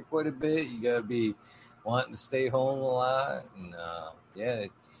be here quite a bit. You got to be wanting to stay home a lot, and yeah,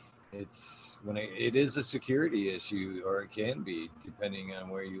 it's when it is a security issue, or it can be depending on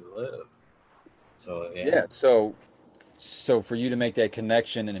where you live. So Yeah. So for you to make that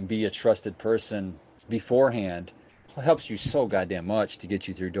connection and be a trusted person beforehand helps you so goddamn much to get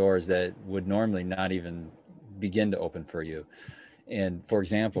you through doors that would normally not even begin to open for you. And for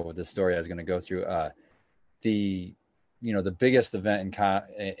example, with the story I was going to go through, the the biggest event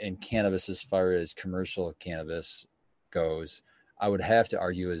in cannabis as far as commercial cannabis goes, I would have to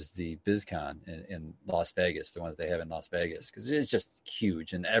argue is the BizCon in Las Vegas, the one that they have in Las Vegas, because it's just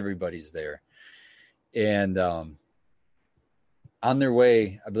huge and everybody's there. And on their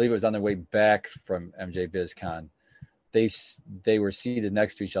way, I believe it was on their way back from MJ BizCon, they were seated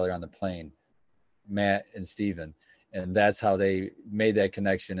next to each other on the plane, Matt and Steven. And that's how they made that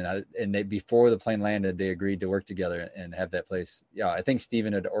connection. And they, before the plane landed, they agreed to work together and have that place. Yeah, I think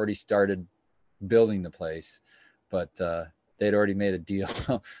Steven had already started building the place, but they'd already made a deal,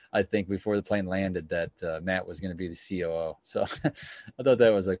 I think, before the plane landed that Matt was going to be the COO. So I thought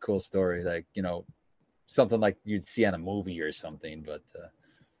that was a cool story. Like, you know, something like you'd see on a movie or something, but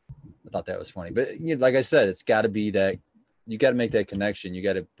I thought that was funny. But you know, like I said, it's got to be that you got to make that connection. You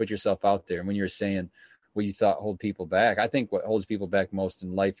got to put yourself out there. And when you're saying what you thought hold people back, I think what holds people back most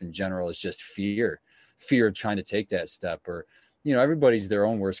in life in general is just fear of trying to take that step. Or, you know, everybody's their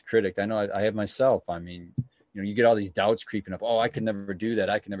own worst critic. I know I have myself. I mean, you know, you get all these doubts creeping up. Oh, I can never do that.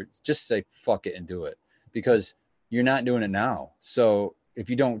 I can never. Just say fuck it and do it, because you're not doing it now. So if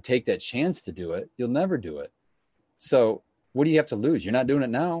you don't take that chance to do it, you'll never do it. So what do you have to lose? You're not doing it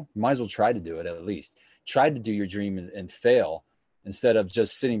now. You might as well try to do it. At least try to do your dream and fail, instead of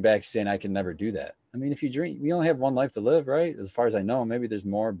just sitting back saying, I can never do that. I mean, if you dream, we only have one life to live, right? As far as I know, maybe there's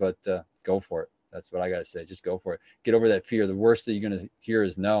more, but go for it. That's what I got to say. Just go for it. Get over that fear. The worst that you're going to hear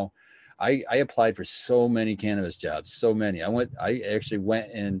is no. I applied for so many cannabis jobs, so many. I actually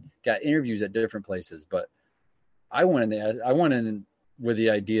went and got interviews at different places, but I went in with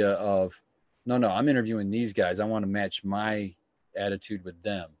the idea of, no, I'm interviewing these guys. I want to match my attitude with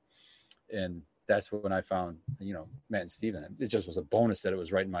them. And that's when I found, you know, Matt and Steven. It just was a bonus that it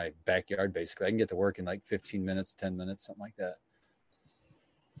was right in my backyard, basically. I can get to work in like 15 minutes, 10 minutes, something like that.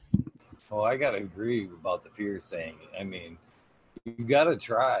 Oh, I got to agree about the fear thing. I mean, you got to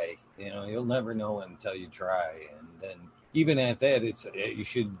try. You know, you'll never know until you try. And then even at that, you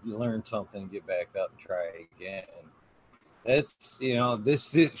should learn something, get back up and try again. That's, you know,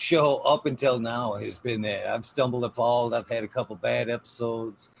 this show up until now has been that. I've stumbled and fallen. I've had a couple bad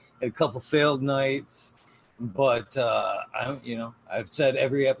episodes, had a couple failed nights, but I've said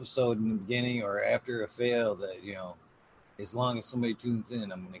every episode in the beginning or after a fail that, you know, as long as somebody tunes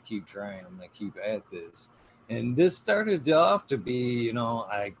in, I'm going to keep trying. I'm going to keep at this. And this started off to be, you know,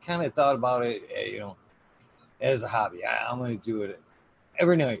 I kind of thought about it, you know, as a hobby. I'm going to do it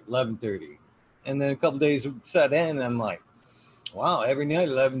every night, 11:30. And then a couple days set in, and I'm like, wow, every night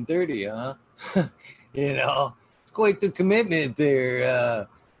 11:30, huh? You know, it's quite the commitment there.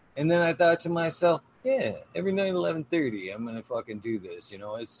 And then I thought to myself, yeah, every night 11:30, I'm gonna fucking do this. You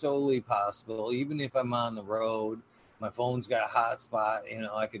know, it's totally possible. Even if I'm on the road, my phone's got a hotspot. You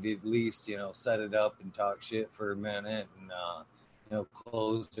know, I could at least, you know, set it up and talk shit for a minute and you know,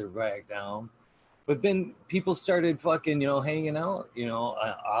 close it back down. But then people started fucking, you know, hanging out. You know,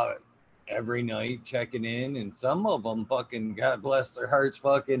 every night checking in, and some of them fucking, God bless their hearts,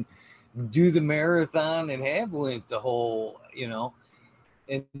 fucking do the marathon and have went the whole, you know,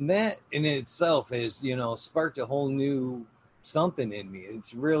 and that in itself has, you know, sparked a whole new something in me.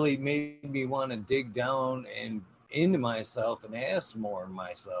 It's really made me want to dig down and into myself and ask more of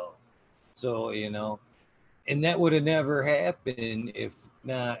myself. So, you know, and that would have never happened if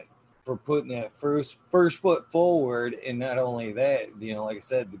not for putting that first foot forward. And not only that, you know, like I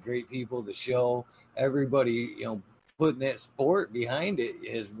said, the great people, the show, everybody, you know, putting that sport behind it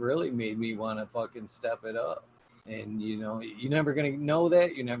has really made me want to fucking step it up. And you know, you're never gonna know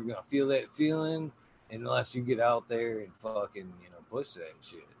that, you're never gonna feel that feeling unless you get out there and fucking, you know, push that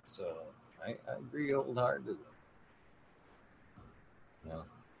shit. So I agree wholeheartedly. You know,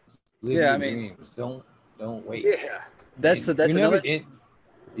 live Yeah, your I mean, dreams. Don't wait. yeah, that's You're never another.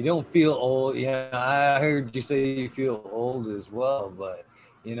 you don't feel old. Yeah, I heard you say you feel old as well, but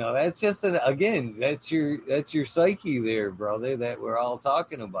you know that's just again that's your psyche there, brother. That we're all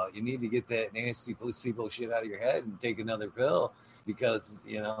talking about. You need to get that nasty placebo shit out of your head and take another pill because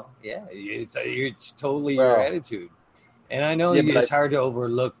you know, yeah, it's totally your Well, attitude. And I know yeah, but it's hard to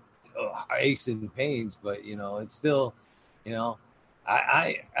overlook aches and pains, but you know it's still, you know,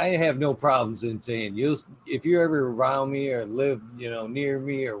 I have no problems in saying you'll if you're ever around me or live, you know, near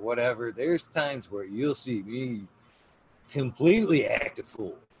me or whatever, there's times where you'll see me completely act a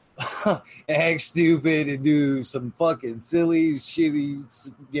fool. Act stupid and do some fucking silly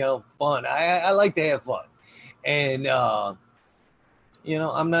shitty, you know, fun. I like to have fun. And you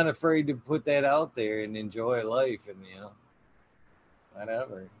know, I'm not afraid to put that out there and enjoy life and you know,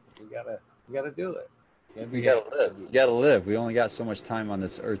 whatever. You gotta do it. we gotta live. You gotta live. We only got so much time on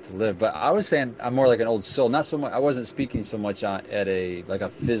this earth to live. But I was saying I'm more like an old soul. Not so much. I wasn't speaking so much on at a like a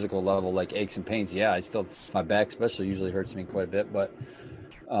physical level, like aches and pains. Yeah, I still my back especially usually hurts me quite a bit. But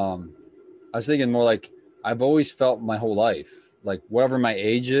um, I was thinking more like I've always felt my whole life, like whatever my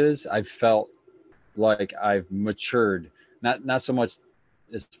age is, I've felt like I've matured. Not so much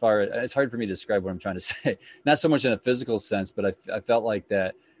as far as it's hard for me to describe what I'm trying to say. Not so much in a physical sense, but I felt like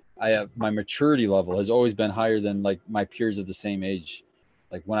that I have my maturity level has always been higher than like my peers of the same age.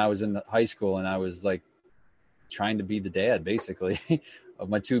 Like when I was in high school and I was like trying to be the dad basically of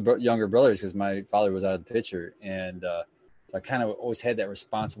my two younger brothers because my father was out of the picture, and so I kind of always had that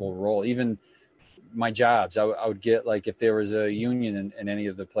responsible role. Even my jobs, I would get like if there was a union in any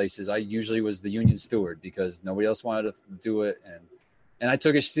of the places, I usually was the union steward because nobody else wanted to do it, and I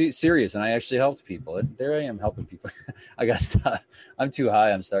took it serious and I actually helped people. And there I am helping people. I gotta stop. I'm too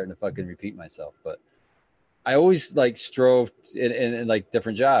high. I'm starting to fucking repeat myself. But I always like strove in like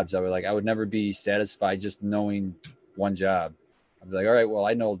different jobs. I would never be satisfied just knowing one job. I'd be like, all right, well,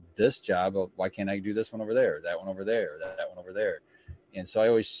 I know this job. But why can't I do this one over there, that one over there, that one over there? And so I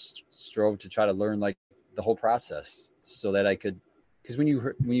always strove to try to learn like the whole process so that I could, because when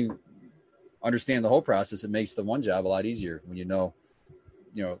you understand the whole process, it makes the one job a lot easier when you know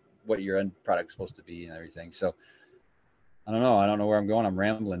what your end product's supposed to be and everything. So I don't know. I don't know where I'm going. I'm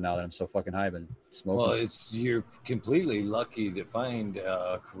rambling now that I'm so fucking high. I've been smoking. Well, it's you're completely lucky to find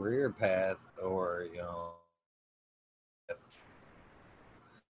a career path or you know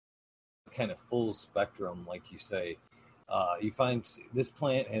kind of full spectrum, like you say. You find this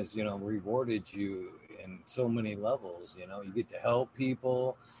plant has you know rewarded you in so many levels. You know, you get to help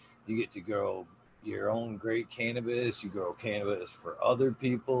people, you get to grow your own great cannabis. You grow cannabis for other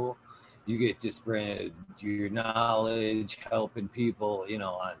people. You get to spread your knowledge, helping people, you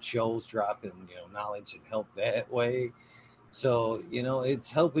know, on shows, dropping, you know, knowledge and help that way. So, you know,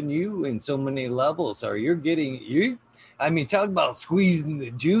 it's helping you in so many levels. Or you're getting you I mean, talk about squeezing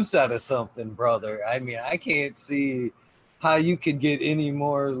the juice out of something, brother. I mean, I can't see how you could get any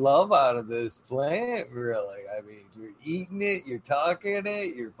more love out of this plant, really. I mean, you're eating it, you're talking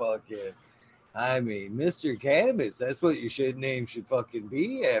it, you're fucking I mean, Mr. Cannabis, that's what your name should fucking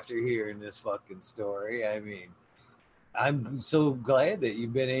be after hearing this fucking story. I mean, I'm so glad that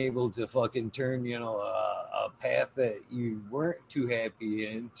you've been able to fucking turn, you know, a path that you weren't too happy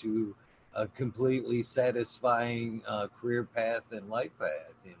in to a completely satisfying career path and life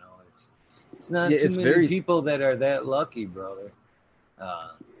path. You know, it's not Yeah, too it's many very. people that are that lucky, brother.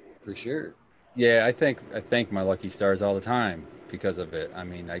 For sure. Yeah, I thank my lucky stars all the time because of it. I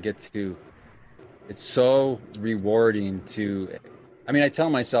mean, I get to. It's so rewarding to. I mean, I tell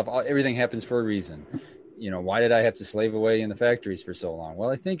myself everything happens for a reason. Why did I have to slave away in the factories for so long? Well,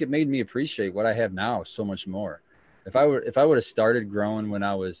 I think it made me appreciate what I have now so much more. If I would have started growing when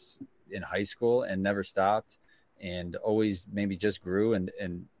I was in high school and never stopped and always maybe just grew and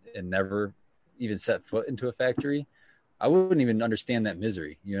never even set foot into a factory, I wouldn't even understand that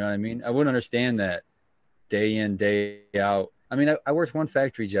misery. You know what I mean? I wouldn't understand that day in, day out. I mean, I worked one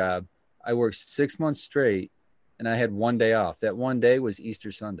factory job I worked 6 months straight and I had one day off. That one day was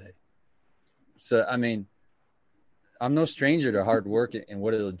Easter Sunday. So, I mean, I'm no stranger to hard work and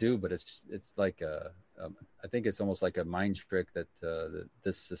what it'll do, but it's like I think it's almost like a mind trick that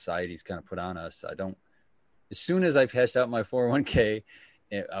this society's kind of put on us. As soon as I cashed out my 401k,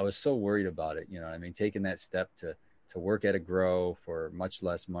 I was so worried about it. You know what I mean? Taking that step to work at a grow for much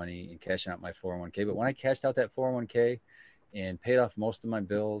less money and cashing out my 401k. But when I cashed out that 401k and paid off most of my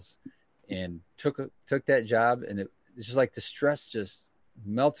bills and took that job, and it's just like the stress just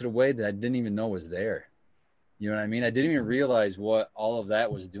melted away that I didn't even know was there. You know what I mean? I didn't even realize what all of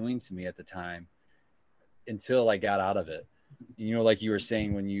that was doing to me at the time until I got out of it. You know, like you were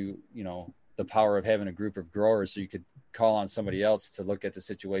saying, when you know, the power of having a group of growers so you could call on somebody else to look at the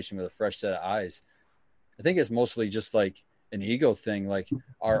situation with a fresh set of eyes. I think it's mostly just like an ego thing. Like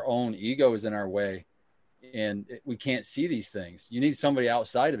our own ego is in our way and we can't see these things. You need somebody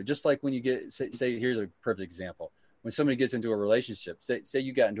outside of it. Just like when you get, say here's a perfect example. When somebody gets into a relationship, say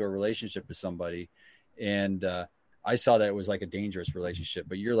you got into a relationship with somebody and I saw that it was like a dangerous relationship,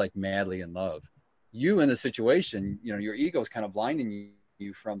 but you're like madly in love. You in the situation, you know, your ego is kind of blinding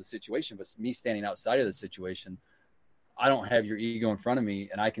you from the situation, but me standing outside of the situation, I don't have your ego in front of me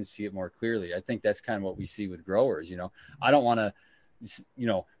and I can see it more clearly. I think that's kind of what we see with growers. You know, I don't want to, you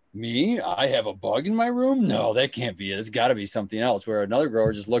know, I have a bug in my room. No, that can't be it. It's got to be something else, where another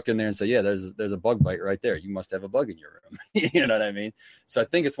grower just look in there and say, yeah, there's a bug bite right there. You must have a bug in your room. You know what I mean? So I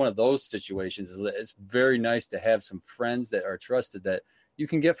think it's one of those situations. It's very nice to have some friends that are trusted that you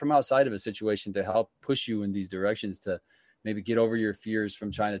can get from outside of a situation to help push you in these directions to maybe get over your fears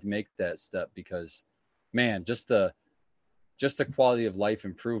from trying to make that step. Because man, just the quality of life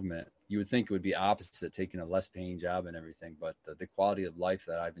improvement, you would think it would be opposite, taking a less paying job and everything. But the quality of life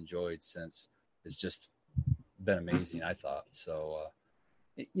that I've enjoyed since has just been amazing, I thought. So,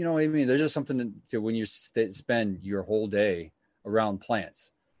 you know what I mean? There's just something to when you spend your whole day around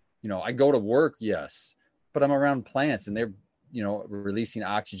plants. You know, I go to work, yes, but I'm around plants and they're, you know, releasing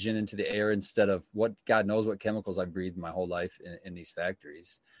oxygen into the air instead of what God knows what chemicals I breathed my whole life in these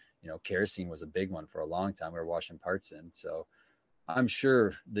factories. You know, kerosene was a big one for a long time. We were washing parts in. So I'm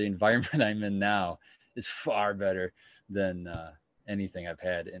sure the environment I'm in now is far better than anything I've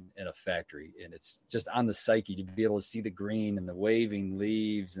had in a factory. And it's just on the psyche to be able to see the green and the waving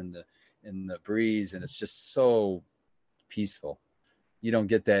leaves and the breeze. And it's just so peaceful. You don't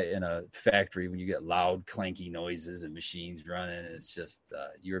get that in a factory when you get loud, clanky noises and machines running. It's just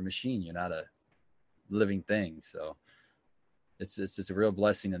you're a machine. You're not a living thing. So it's a real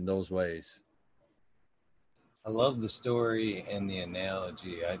blessing in those ways. I love the story and the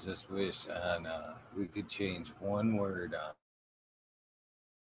analogy. I just wish we could change one word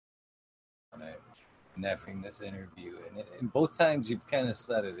on it. Neffing this interview, and both times you've kind of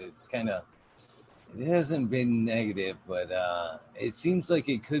said it. It hasn't been negative, but it seems like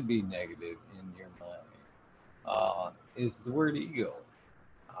it could be negative in your mind. Is the word ego?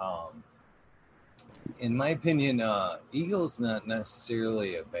 In my opinion, ego is not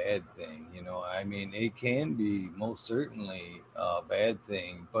necessarily a bad thing. You know, I mean, it can be most certainly a bad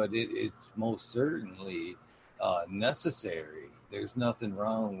thing, but it's most certainly necessary. There's nothing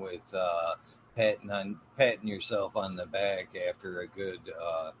wrong with patting yourself on the back after a good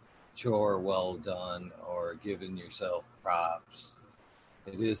chore well done, or giving yourself props.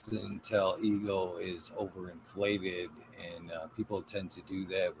 It isn't until ego is overinflated, and people tend to do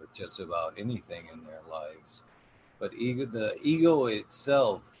that with just about anything in their lives. But the ego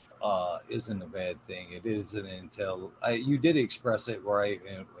itself isn't a bad thing. It isn't until you did express it right,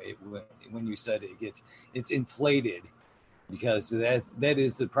 and when you said it's inflated, because that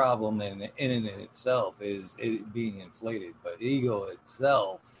is the problem in itself, is it being inflated. But ego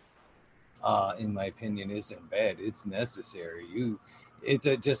itself, in my opinion, isn't bad. It's necessary. It's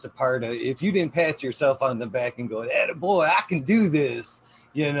just a part of, if you didn't pat yourself on the back and go, boy, I can do this,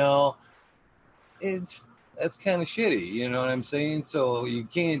 you know, that's kind of shitty, you know what I'm saying? So you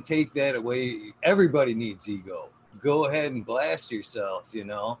can't take that away. Everybody needs ego. Go ahead and blast yourself, you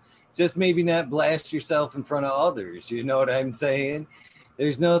know, just maybe not blast yourself in front of others. You know what I'm saying?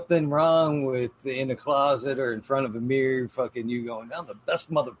 There's nothing wrong with in a closet or in front of a mirror, fucking you going, I'm the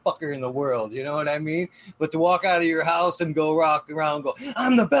best motherfucker in the world. You know what I mean? But to walk out of your house and go rock around and go,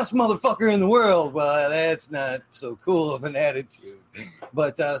 I'm the best motherfucker in the world. Well, that's not so cool of an attitude.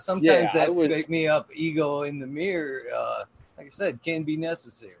 But sometimes that wake me up, ego in the mirror, like I said, can be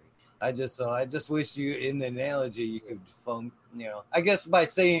necessary. I just wish you, in the analogy, you could, you know, I guess by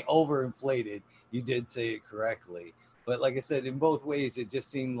saying overinflated, you did say it correctly. But like I said, in both ways, it just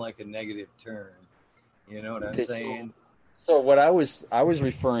seemed like a negative turn. You know what I'm saying? So what I was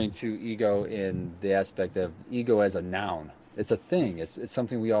referring to ego in the aspect of ego as a noun. It's a thing. It's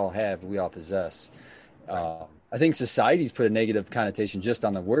something we all have, we all possess. Right. I think society's put a negative connotation just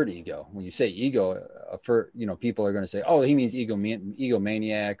on the word ego. When you say ego, for people are going to say, "Oh, he means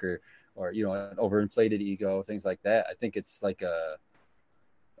egomaniac or an overinflated ego," things like that. I think it's like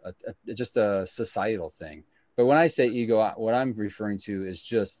just a societal thing. But when I say ego, what I'm referring to is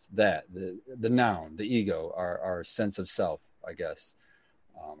just that the noun, the ego, our sense of self, I guess,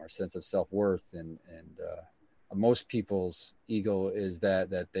 our sense of self worth, and most people's ego is that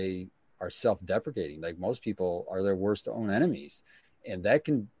they are self deprecating. Like most people are their worst own enemies, and that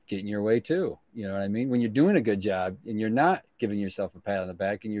can get in your way too. You know what I mean? When you're doing a good job and you're not giving yourself a pat on the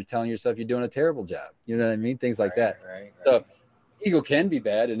back, and you're telling yourself you're doing a terrible job. You know what I mean? Things like that. Right. So ego can be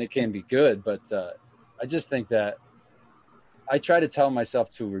bad and it can be good, but I just think that I try to tell myself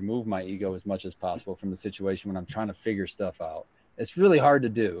to remove my ego as much as possible from the situation when I'm trying to figure stuff out. It's really hard to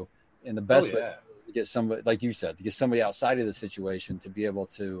do, and the best way to get somebody, like you said, to get somebody outside of the situation to be able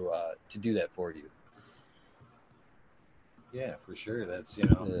to do that for you. Yeah, for sure. That's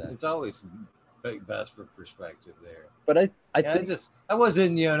it's always best for perspective there. But I think I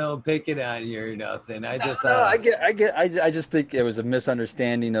wasn't picking on you or nothing. I just I just think it was a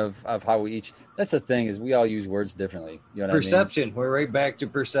misunderstanding of how we each. That's the thing, is we all use words differently. You know perception. What I mean? We're right back to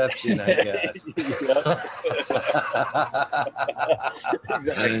perception, I guess.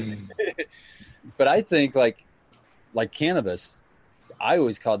 Exactly. But I think like cannabis, I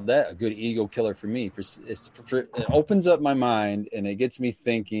always called that a good ego killer for me. It opens up my mind and it gets me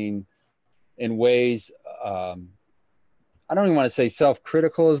thinking in ways. I don't even want to say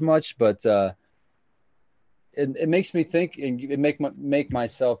self-critical as much, but it makes me think and it make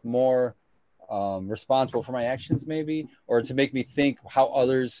myself more responsible for my actions, maybe, or to make me think how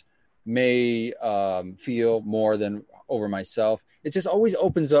others may feel more than over myself. It just always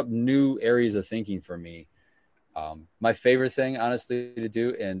opens up new areas of thinking for me. My favorite thing, honestly, to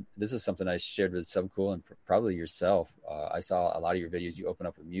do, and this is something I shared with Subcool and probably yourself. I saw a lot of your videos. You open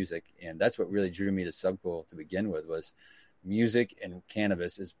up with music, and that's what really drew me to Subcool to begin with. Was music and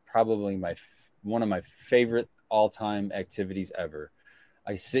cannabis is probably one of my favorite all-time activities ever.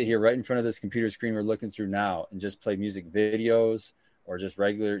 I sit here right in front of this computer screen we're looking through now and just play music videos or just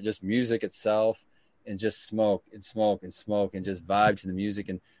music itself, and just smoke and smoke and smoke and just vibe to the music.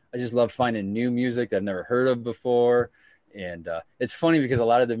 And I just love finding new music that I've never heard of before. And it's funny because a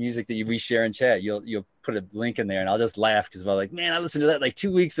lot of the music that we share in chat, you'll put a link in there and I'll just laugh because I'm like, man, I listened to that like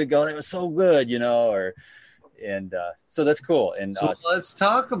 2 weeks ago. That was so good, so that's cool. And so let's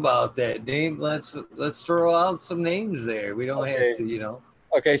talk about that, Nate. Let's throw out some names there. We don't have to,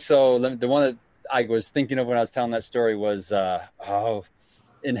 Okay, so the one that I was thinking of when I was telling that story was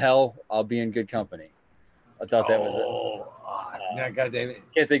In Hell, I'll Be in Good Company. I thought that was it. God damn it.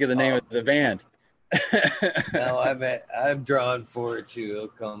 Can't think of the name of the band. No, I'm drawn for it too. It'll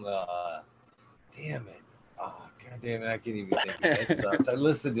come. Damn it. Oh, God damn it. I can't even think of it. That sucks. I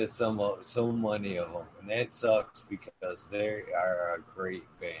listened to so many of them, and that sucks because they are a great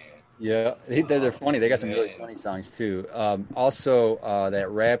band. Yeah, they're funny. They got some really funny songs too. Also, that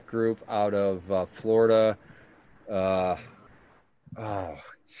rap group out of Florida.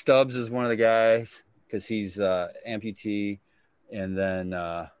 Stubbs is one of the guys because he's amputee, and then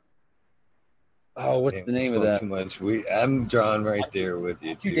what's the name of that? Too much. I'm drawn right there with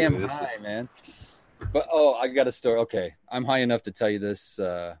you too. Too damn high, man. But I got a story. Okay, I'm high enough to tell you this.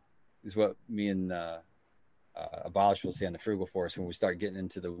 Is what me and Abolish will see on the Frugal Force when we start getting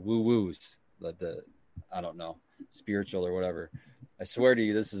into the woo-woos, the I don't know, spiritual or whatever. I swear to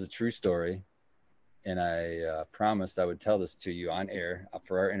you, this is a true story, and I promised I would tell this to you on air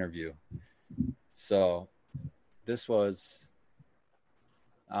for our interview. So this was,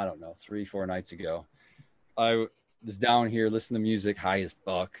 I don't know, 3-4 nights ago. I was down here listening to music, high as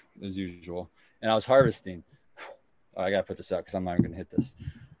fuck, as usual, and I was harvesting. I got to put this out because I'm not even going to hit this.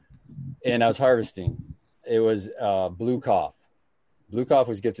 And I was harvesting. It was Blue Cough. Blue Cough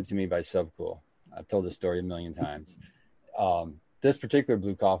was gifted to me by Subcool. I've told this story a million times. This particular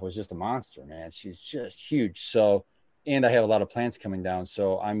Blue Cough was just a monster, man. She's just huge. So, and I have a lot of plants coming down.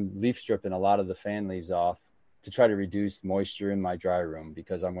 So I'm leaf stripping a lot of the fan leaves off to try to reduce moisture in my dry room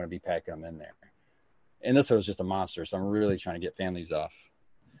because I'm going to be packing them in there. And this was just a monster. So I'm really trying to get fan leaves off.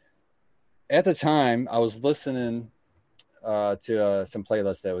 At the time, I was listening to some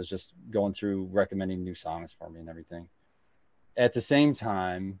playlist that was just going through recommending new songs for me and everything. At the same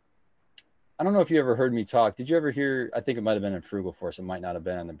time, I don't know if you ever heard me talk. Did you ever hear, I think it might have been in Frugal Force. It might not have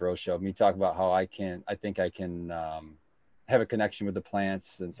been on the Bro Show. Me talk about how I think I can have a connection with the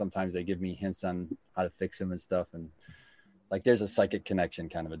plants. And sometimes they give me hints on how to fix them and stuff. And Like there's a psychic connection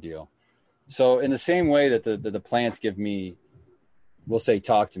kind of a deal. So in the same way that the plants give me, we'll say,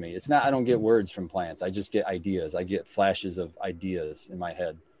 talk to me. It's not, I don't get words from plants. I just get ideas. I get flashes of ideas in my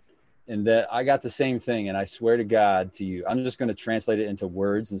head. And that I got the same thing. And I swear to God to you, I'm just going to translate it into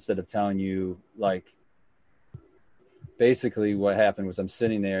words instead of telling you, like, basically what happened was I'm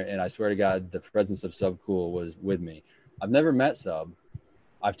sitting there and I swear to God, the presence of Sub Cool was with me. I've never met Sub.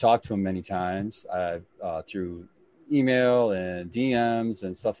 I've talked to him many times. I've through email and DMs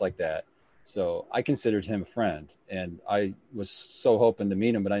and stuff like that. So I considered him a friend, and I was so hoping to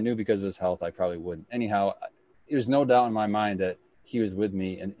meet him, but I knew because of his health, I probably wouldn't. Anyhow, there's no doubt in my mind that he was with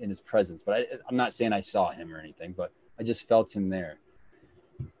me in his presence, but I'm not saying I saw him or anything, but I just felt him there.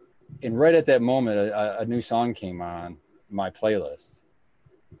 And right at that moment, a new song came on my playlist.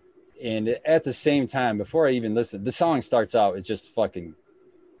 And at the same time, before I even listened, the song starts out, it just fucking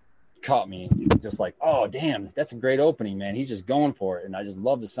caught me, just like, oh damn, that's a great opening, man. He's just going for it, and I just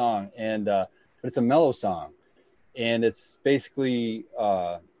love the song. And but it's a mellow song, and it's basically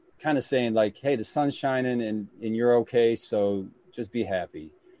kind of saying like, hey, the sun's shining and you're okay, so just be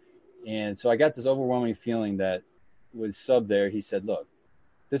happy. And so I got this overwhelming feeling that with Sub there, he said, look,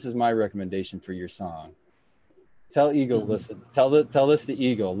 this is my recommendation for your song. Tell Eagle, listen, tell this to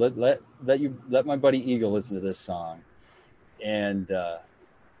Eagle, let my buddy Eagle listen to this song, and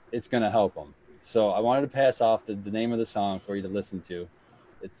it's going to help them. So I wanted to pass off the name of the song for you to listen to.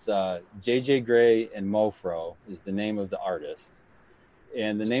 It's JJ Grey and Mofro is the name of the artist.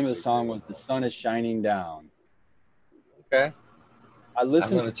 And the name of the song was The Sun is Shining Down. Okay. I'm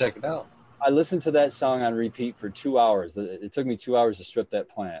going to check it out. I listened to that song on repeat for 2 hours. It took me 2 hours to strip that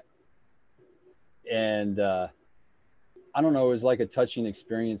plant. And I don't know, it was like a touching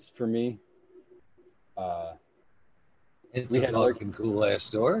experience for me. It's a fucking cool ass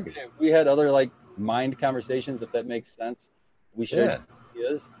story. We had other like mind conversations, if that makes sense. We shared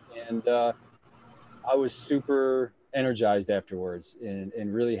ideas, and I was super energized afterwards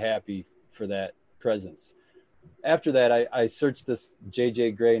and really happy for that presence. After that, I searched this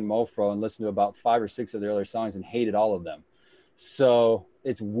JJ Grey and Mofro and listened to about 5 or 6 of their other songs and hated all of them. So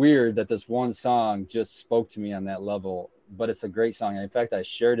it's weird that this one song just spoke to me on that level, but it's a great song. In fact, I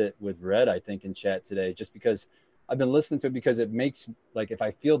shared it with Red, I think, in chat today, just because I've been listening to it, because it makes, like, if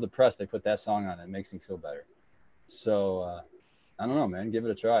I feel depressed, I put that song on, it makes me feel better. So I don't know, man, give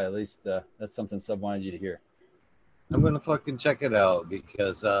it a try. At least that's something Sub wanted you to hear. I'm going to fucking check it out,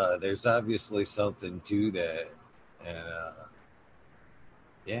 because there's obviously something to that. And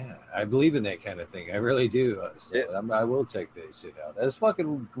yeah, I believe in that kind of thing. I really do. So yeah. I will check that shit out. That's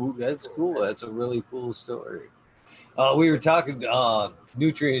fucking cool. That's cool. That's a really cool story. We were talking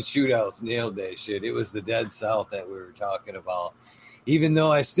nutrient shootouts, nailed that shit. It was the Dead South that we were talking about. Even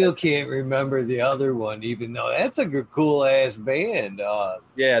though I still can't remember the other one, even though that's a good, cool ass band.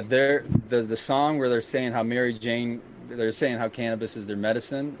 Yeah, they're the song where they're saying how Mary Jane, they're saying how cannabis is their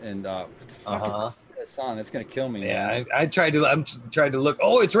medicine, and that song, that's gonna kill me. Yeah, I'm trying to look.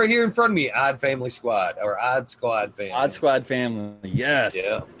 Oh, it's right here in front of me. Odd Family Squad, or Odd Squad Family. Odd Squad Family. Yes.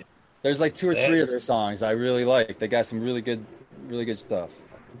 Yeah. There's like 2 or 3 of their songs I really like. They got some really good stuff.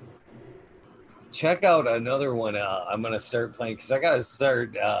 Check out another one. I'm gonna start playing, because I gotta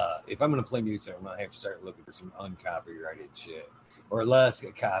start. If I'm gonna play music, I'm gonna have to start looking for some uncopyrighted shit, or less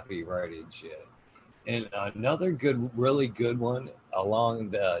copyrighted shit. And another really good one along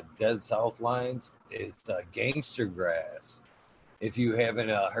the Dead South lines is Gangster Grass. If you haven't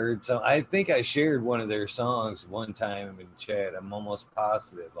heard some, I think I shared one of their songs one time in chat. I'm almost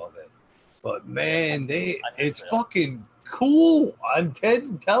positive of it. But man, it's fucking cool. I'm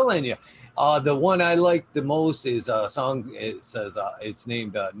telling you. The one I like the most is a song. It says it's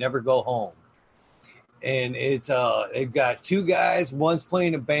named "Never Go Home," and it's they've got 2 guys. One's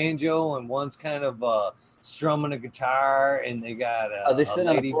playing a banjo and one's kind of strumming a guitar. And they got are they sitting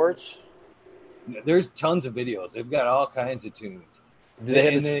on a porch? There's tons of videos. They've got all kinds of tunes. Do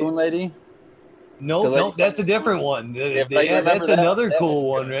they have the spoon lady? No, that's a different one. That's another cool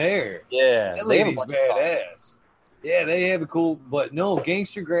one there. Yeah, that lady's badass. Yeah, they have a cool, but no,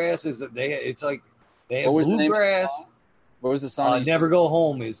 Gangster Grass is it's like they have bluegrass. What was the song? Never Go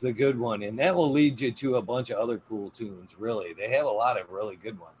Home is the good one, and that will lead you to a bunch of other cool tunes. Really, they have a lot of really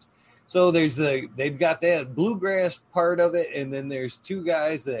good ones. So they've got that bluegrass part of it, and then there's 2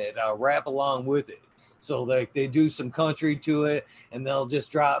 guys that rap along with it. So they do some country to it, and they'll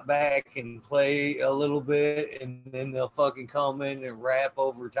just drop back and play a little bit, and then they'll fucking come in and rap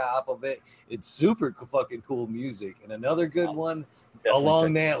over top of it. It's super fucking cool music. And another good one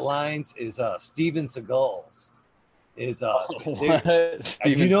along that lines is Steven Seagal's. Do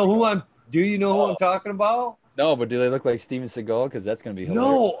you know who I'm talking about? No, but do they look like Steven Seagal? Because that's going to be hilarious.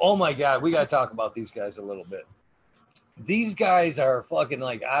 No, oh my God, we got to talk about these guys a little bit. These guys are fucking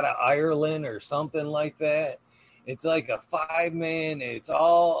like out of Ireland or something like that. It's like a 5-man. It's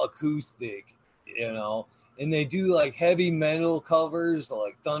all acoustic, you know. And they do like heavy metal covers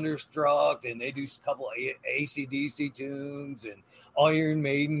like Thunderstruck, and they do a couple of AC/DC tunes and Iron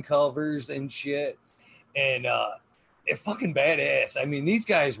Maiden covers and shit. And they're fucking badass. I mean, these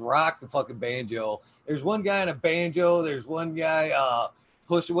guys rock the fucking banjo. There's one guy on a banjo. There's one guy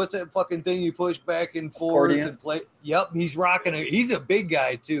push. What's that fucking thing you push back and forth and play? Yep, he's rocking it. He's a big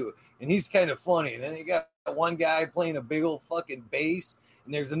guy too, and he's kind of funny. And then you got one guy playing a big old fucking bass.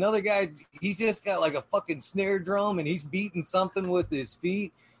 And there's another guy, he's just got like a fucking snare drum and he's beating something with his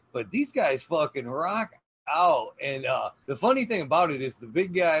feet. But these guys fucking rock out. And the funny thing about it is the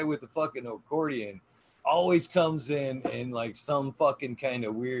big guy with the fucking accordion always comes in like some fucking kind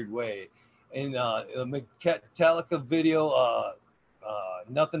of weird way. And the Metallica video,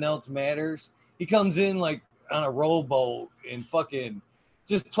 Nothing Else Matters, he comes in like on a rowboat and fucking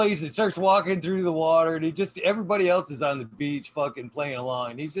just plays it, starts walking through the water, and everybody else is on the beach fucking playing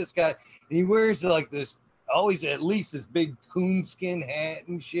along. And he wears like this, always at least this big coonskin hat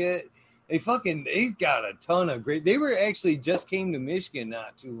and shit. They've got a ton of great, they were actually just came to Michigan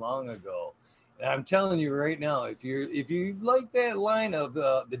not too long ago. And I'm telling you right now, if you like that line of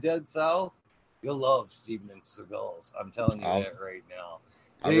the Dead South, you'll love Steven Seagal's. I'm telling you that right now.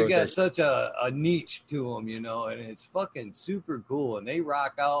 They got such a niche to them, you know, and it's fucking super cool. And they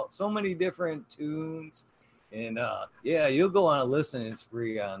rock out so many different tunes. And yeah, you'll go on a listening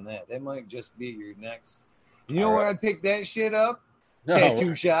spree on that. That might just be your next. You know where I picked that shit up? No.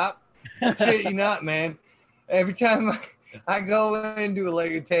 Tattoo shop. Shit, you not, man. Every time I go into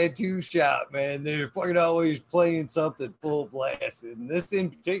like a tattoo shop, man, they're fucking always playing something full blast. And this in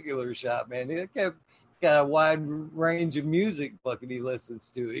particular shop, man, they got a wide range of music fucking he listens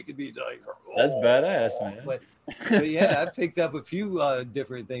to. It could be like, that's badass, man. But yeah, I picked up a few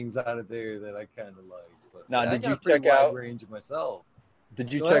different things out of there that I kind of like. But now, did you check out range of myself?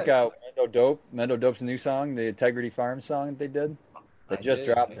 Did you check out Mendo Dope? Mendo Dope's new song, the Integrity Farm song that they did. They just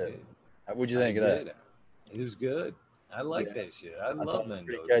dropped it. What'd you think of that? It was good. I like that shit. I love Mendo.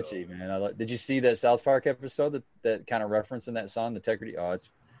 Pretty catchy, man. Did you see that South Park episode that kind of referencing that song, the Integrity? Oh,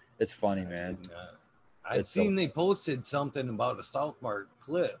 it's funny, man. I'd seen they posted something about a South Park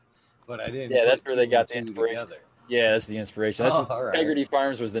clip, but I didn't. Yeah, that's where they got the inspiration. Together. Yeah, that's the inspiration. Integrity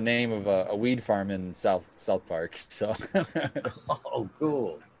Farms was the name of a weed farm in South Park. So. Oh,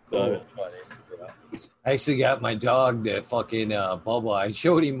 cool. That funny. I actually got my dog that fucking Bubba. I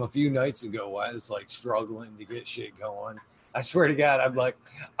showed him a few nights ago while I was like struggling to get shit going. I swear to God, I'm like,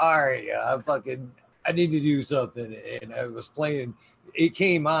 all right, I need to do something. And I was playing. It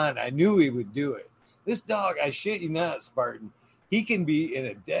came on. I knew he would do it. This dog, I shit you not, Spartan, he can be in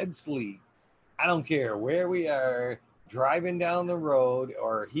a dead sleep. I don't care where we are, driving down the road,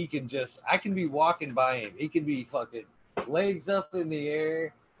 or I can be walking by him. He can be fucking legs up in the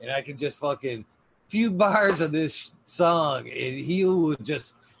air, and I can just fucking few bars of this song, and he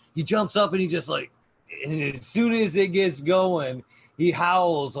jumps up and he just like, and as soon as it gets going, he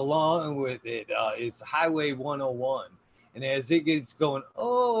howls along with it. It's Highway 101. And as it gets going,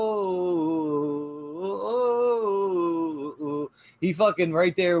 he fucking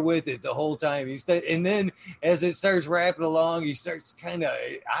right there with it the whole time. And then as it starts rapping along, he starts kind of,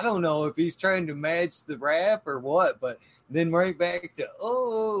 I don't know if he's trying to match the rap or what, but then right back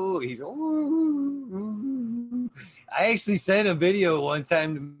to, he's, I actually sent a video one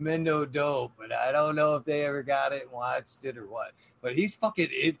time to Mendo Dope, but I don't know if they ever got it and watched it or what. But he's fucking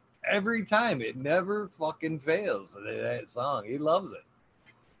it. Every time, it never fucking fails. That song, he loves it.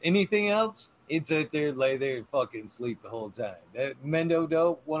 Anything else? He'd sit there, lay there, and fucking sleep the whole time. That Mendo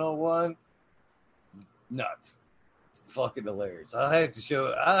Dope 101, nuts. It's fucking hilarious. I'll have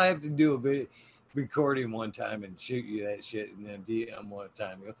to do a video, record him one time and shoot you that shit, and then DM one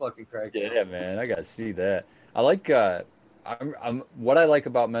time. You'll fucking crack it. Yeah, man, I gotta see that. I like. What I like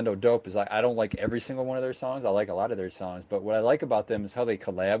about Mendo Dope is I don't like every single one of their songs. I like a lot of their songs, but what I like about them is how they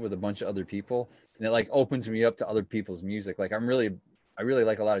collab with a bunch of other people, and it like opens me up to other people's music. Like I really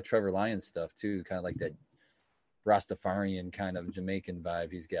like a lot of Trevor Lyons stuff too, kind of like that Rastafarian kind of Jamaican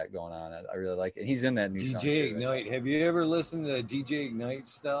vibe he's got going on. I really like it. And he's in that new DJ song too. Ignite. Have you ever listened to DJ Ignite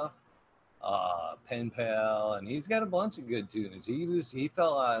stuff? Pen Pal, and he's got a bunch of good tunes. He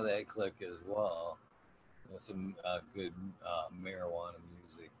fell out of that clique as well. Some good marijuana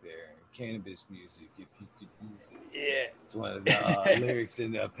music there, cannabis music, if you could use it. Yeah, it's one of the lyrics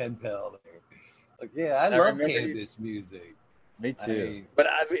in Pen Pal there. Like, yeah, I love cannabis music. Me too. But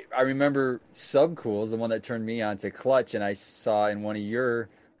I remember Subcool is the one that turned me on to Clutch, and I saw in one of your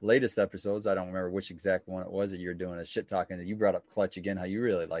latest episodes, I don't remember which exact one it was that you were doing a shit talking, that you brought up Clutch again, how you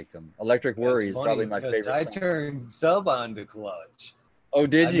really liked him. Electric Worry is probably my favorite I song. turned Sub on to Clutch. Oh,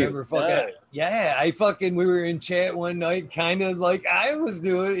 did you? Remember we were in chat one night, kind of like I was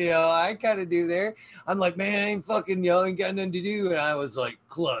doing, I kind of do there. I'm like, man, I ain't fucking young, ain't got nothing to do. And I was like,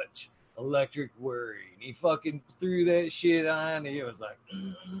 Clutch, Electric Worry. And he fucking threw that shit on. And he was like,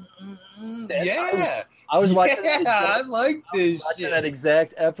 yeah. I was watching I like this shit. That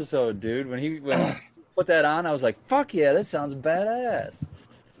exact episode, dude. When he put that on, I was like, fuck yeah, that sounds badass.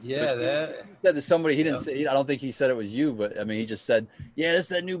 Yeah, so that said to somebody, he didn't say, I don't think he said it was you, but I mean, he just said, yeah, this is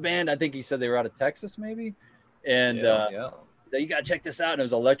that new band. I think he said they were out of Texas, maybe. And so you gotta check this out. And it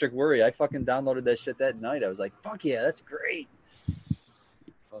was Electric Worry. I fucking downloaded that shit that night. I was like, fuck yeah, that's great.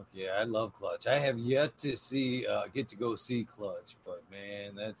 Fuck yeah, I love Clutch. I have yet to get to go see Clutch, but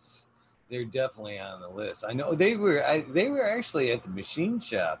man, they're definitely on the list. I know they were actually at the Machine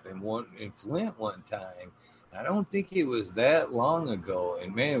Shop in Flint one time. I don't think it was that long ago,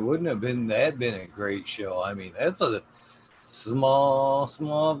 and man, wouldn't have been a great show. I mean, that's a small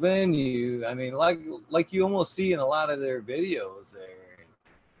venue. I mean, like you almost see in a lot of their videos there.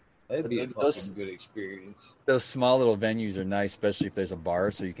 That'd be a fucking good experience. Those small little venues are nice, especially if there's a bar,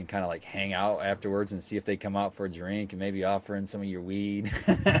 so you can kind of like hang out afterwards and see if they come out for a drink and maybe offer in some of your weed.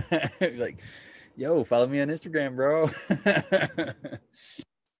 Like, yo, follow me on Instagram, bro.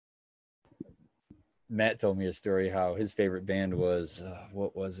 Matt told me a story how his favorite band was,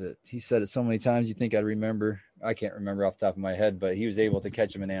 what was it? He said it so many times you think I'd remember. I can't remember off the top of my head, but he was able to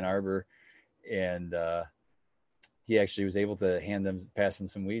catch him in Ann Arbor, and he actually was able to pass him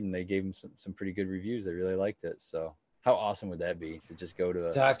some weed, and they gave him some pretty good reviews. They really liked it. So how awesome would that be to just go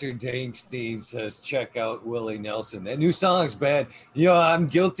to Dr. Dankstein says, check out Willie Nelson. That new song's bad. I'm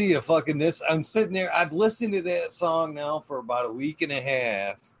guilty of fucking this. I'm sitting there. I've listened to that song now for about a week and a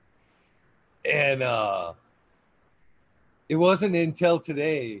half. And it wasn't until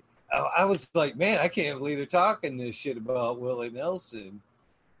today I was like, man, I can't believe they're talking this shit about Willie Nelson.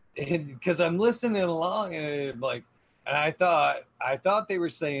 And because I'm listening along, and I'm like, and I thought they were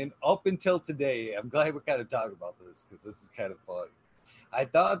saying up until today. I'm glad we kind of talk about this because this is kind of funny. I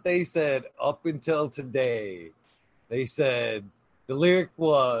thought they said up until today. They said the lyric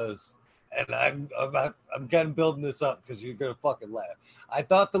was, and I'm kind of building this up because you're gonna fucking laugh. I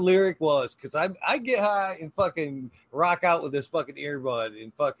thought the lyric was, because I get high and fucking rock out with this fucking earbud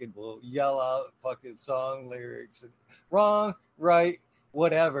and fucking will yell out fucking song lyrics and wrong, right,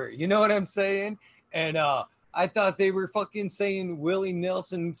 whatever. You know what I'm saying? And I thought they were fucking saying Willie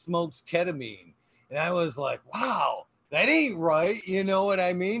Nelson smokes ketamine, and I was like, wow, that ain't right. You know what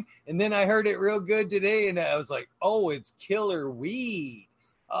I mean? And then I heard it real good today, and I was like, oh, it's killer weed.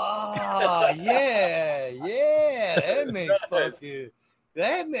 Oh, yeah, that makes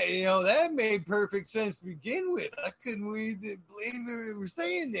that made perfect sense to begin with. I couldn't believe they were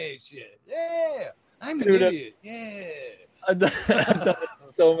saying that shit. Yeah, I'm an idiot. Yeah. I've done it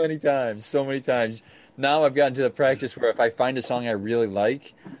so many times. Now I've gotten to the practice where if I find a song I really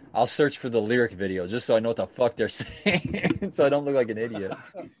like, I'll search for the lyric video just so I know what the fuck they're saying, so I don't look like an idiot.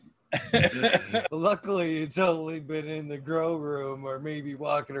 Luckily, it's only been in the grow room or maybe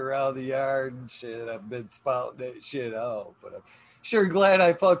walking around the yard and shit. I've been spouting that shit out, but I'm sure glad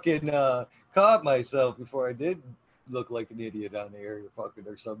I fucking caught myself before I did look like an idiot on the air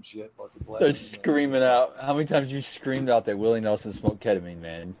or some shit. They're screaming out. How many times you screamed out that Willie Nelson smoked ketamine,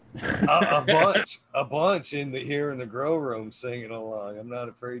 man? a bunch in the grow room singing along. I'm not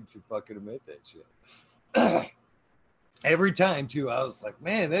afraid to fucking admit that shit. Every time too, I was like,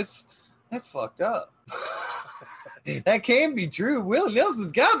 man, that's fucked up. That can't be true. Willie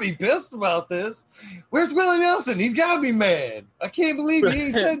Nelson's got to be pissed about this. Where's Willie Nelson? He's got to be mad. I can't believe he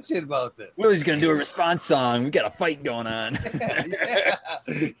ain't said shit about this. Willie's going to do a response song. We got a fight going on.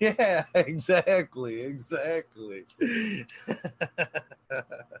 Yeah, exactly.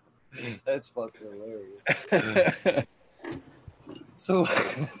 That's fucking hilarious. So,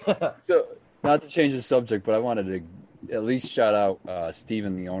 not to change the subject, but I wanted to at least shout out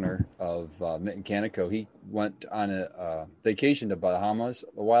Steven, the owner of Mitten Canico. He went on a vacation to Bahamas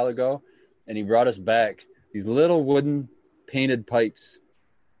a while ago, and he brought us back these little wooden painted pipes.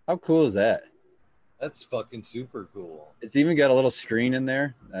 How cool is that? That's fucking super cool. It's even got a little screen in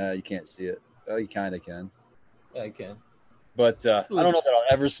there. You can't see it. Oh, you kind of can. Yeah, I can. But I don't know that I'll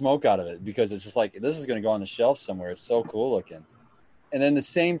ever smoke out of it because it's just like, this is going to go on the shelf somewhere. It's so cool looking. And then the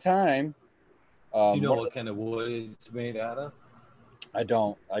same time, do you know what kind of wood it's made out of? I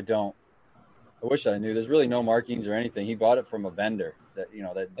don't. I wish I knew. There's really no markings or anything. He bought it from a vendor that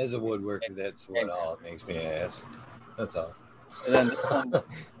that. As a woodworker, that's what all it makes me ask. That's all. And then this one,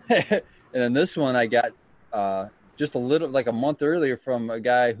 and then this one I got just a little like a month earlier from a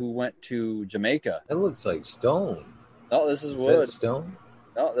guy who went to Jamaica. It looks like stone. No, this is wood. Stone?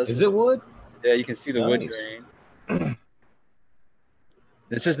 No, this is it wood? Yeah, you can see the wood grain.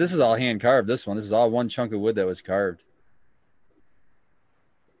 This is all hand carved. This is all one chunk of wood that was carved.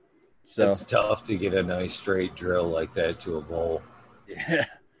 So it's tough to get a nice straight drill like that to a bowl. Yeah.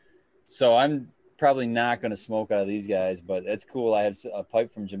 So I'm probably not going to smoke out of these guys, but it's cool. I have a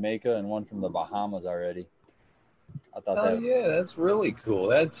pipe from Jamaica and one from the Bahamas already. I thought yeah, that's really cool.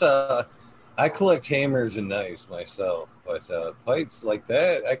 That's I collect hammers and knives myself, but pipes like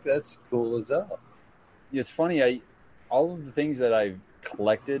that's cool as hell. It's funny. All of the things that I've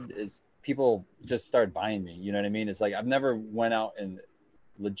collected is people just started buying me. You know what I mean? It's like I've never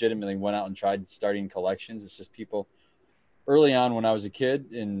legitimately went out and tried starting collections. It's just people. Early on when I was a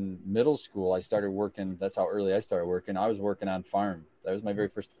kid in middle school, I started working. That's how early I started working. I was working on farm. That was my very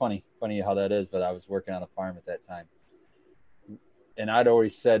first funny how that is, but I was working on a farm at that time. And I'd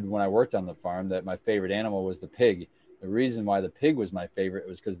always said when I worked on the farm that my favorite animal was the pig. The reason why the pig was my favorite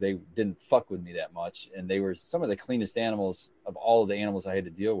was because they didn't fuck with me that much. And they were some of the cleanest animals of all of the animals I had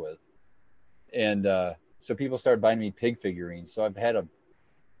to deal with. And so people started buying me pig figurines. So I've had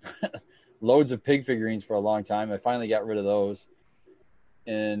loads of pig figurines for a long time. I finally got rid of those.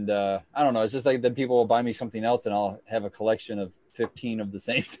 And I don't know. It's just like then people will buy me something else and I'll have a collection of 15 of the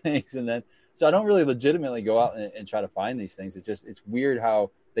same things. And then, so I don't really legitimately go out and try to find these things. It's weird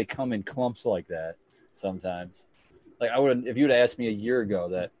how they come in clumps like that sometimes. Like if you would have asked me a year ago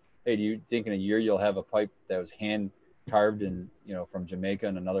that, hey, do you think in a year you'll have a pipe that was hand carved in, from Jamaica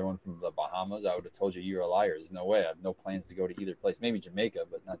and another one from the Bahamas, I would have told you you're a liar. There's no way. I have no plans to go to either place. Maybe Jamaica,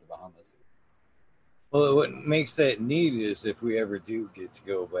 but not the Bahamas. Well, what makes that neat is if we ever do get to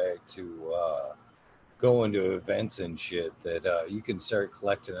go back to going to events and shit, that you can start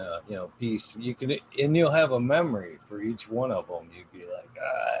collecting a piece. You can, and you'll have a memory for each one of them. You'd be like,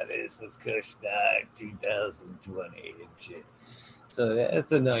 this was Kushnak 2020 and shit. So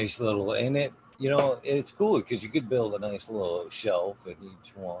that's a nice little, and it's cool because you could build a nice little shelf in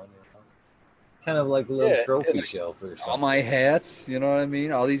each one. Kind of like a little trophy shelf or something. All my hats, you know what I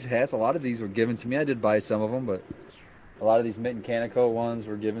mean? All these hats, a lot of these were given to me. I did buy some of them, but a lot of these Mitten Canico ones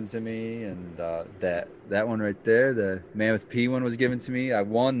were given to me. And that one right there, the Mammoth P one was given to me. I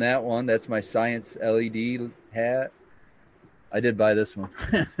won that one. That's my Science LED hat. I did buy this one.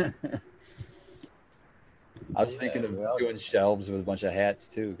 I was thinking of doing shelves with a bunch of hats,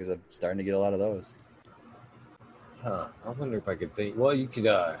 too, because I'm starting to get a lot of those. I wonder if I could think. Well, you could...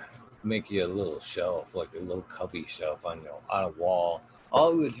 make you a little shelf, like a little cubby shelf on a wall.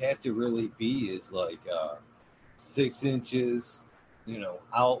 All it would have to really be is like 6 inches,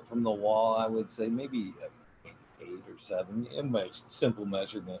 out from the wall. I would say maybe 8 or 7, simple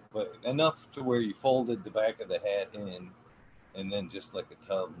measurement, but enough to where you folded the back of the hat in, and then just like a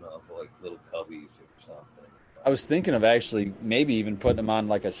tub of like little cubbies or something. I was thinking of actually maybe even putting them on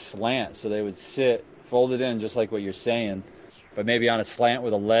like a slant so they would sit folded in just like what you're saying. But maybe on a slant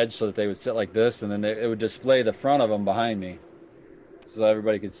with a ledge so that they would sit like this, and then it would display the front of them behind me. So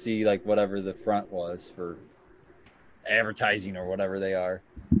everybody could see like whatever the front was for advertising or whatever they are.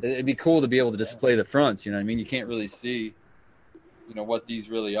 It'd be cool to be able to display the fronts, you know what I mean? You can't really see, what these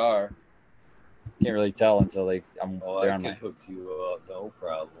really are. Can't really tell until they're on my... hook you up, no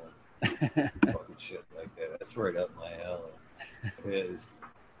problem. Fucking shit like that. That's right up my alley. It is.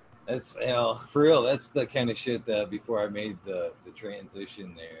 That's for real. That's the kind of shit that before I made the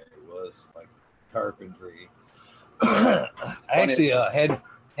transition there, it was like carpentry. I actually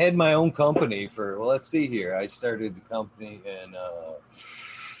had my own company let's see here. I started the company in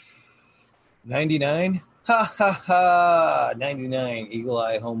 99. 99 Eagle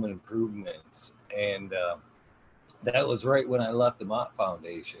Eye Home Improvements, and that was right when I left the Mott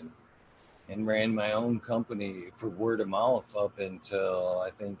Foundation. And ran my own company for word of mouth up until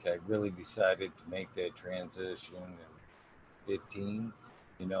I think I really decided to make that transition in 15,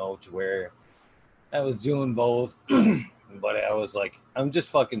 to where I was doing both. But I was like, I'm just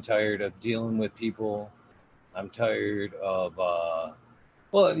fucking tired of dealing with people. I'm tired of, I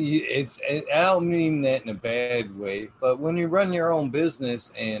don't mean that in a bad way, but when you run your own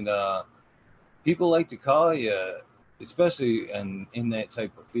business and people like to call you, especially in that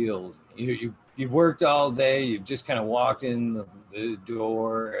type of field, you've worked all day, you've just kind of walked in the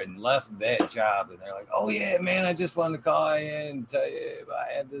door and left that job, and they're like, oh yeah, man, I just wanted to call you and tell you if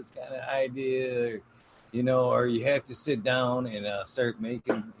I had this kind of idea, or you have to sit down and start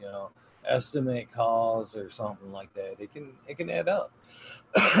making, estimate calls or something like that, it can add up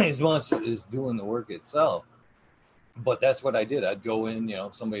as much as doing the work itself. But that's what I did. I'd go in, you know,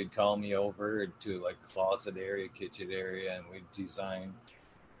 somebody would call me over to like closet area, kitchen area, and we'd design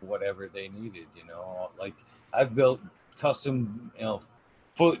whatever they needed, you know. Like I've built custom, you know,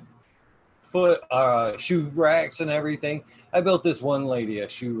 foot shoe racks and everything. I built this one lady a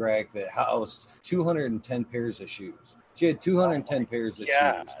shoe rack that housed 210 pairs of shoes. She had 210 pairs of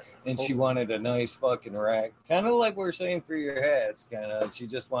shoes, and she wanted a nice fucking rack, kind of like we're saying for your hats. Kind of, she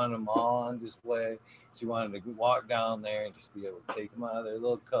just wanted them all on display. She wanted to walk down there and just be able to take them out of their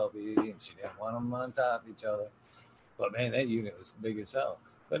little cubby, and she didn't want them on top of each other. But man, that unit was big as hell.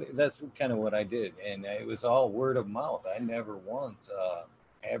 But that's kind of what I did, and it was all word of mouth. I never once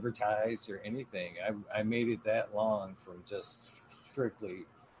advertised or anything. I made it that long from just strictly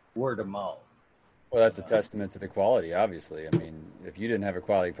word of mouth. Well, that's a testament to the quality, obviously. I mean, if you didn't have a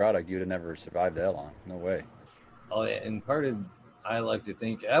quality product, you'd have never survived that long. No way. Oh, yeah, and part of I like to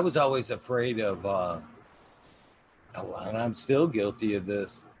think I was always afraid of, and I'm still guilty of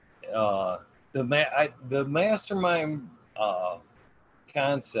this. The mastermind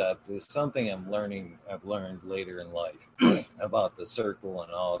concept is something I've learned later in life about the circle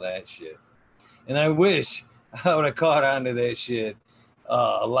and all that shit. And I wish I would have caught on to that shit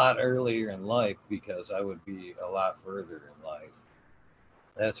a lot earlier in life, because I would be a lot further in life.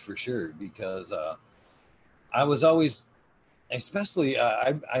 That's for sure. Because I was always, especially,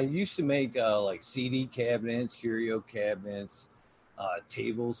 I used to make like CD cabinets, curio cabinets,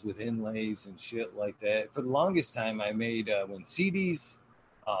 tables with inlays and shit like that. For the longest time, I made when CDs,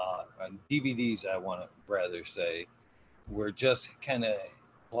 DVDs, I want to rather say, were just kind of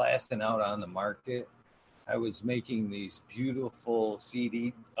blasting out on the market. I was making these beautiful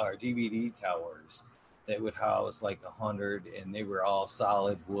CD or DVD towers that would house like 100, and they were all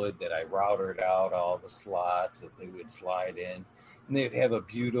solid wood that I routed out all the slots that they would slide in, and they'd have a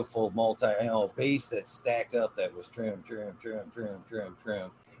beautiful base that stacked up that was trim,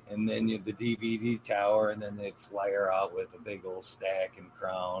 and then you had the DVD tower, and then they'd flare out with a big old stack and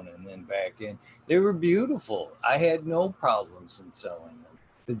crown, and then back in. They were beautiful. I had no problems in selling them.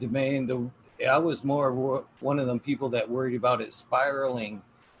 The demand, I was more one of them people that worried about it spiraling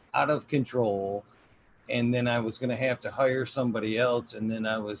out of control, and then I was going to have to hire somebody else, and then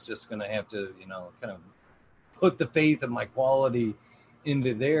I was just going to have to, you know, kind of put the faith of my quality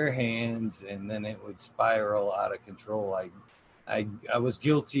into their hands, and then it would spiral out of control. I was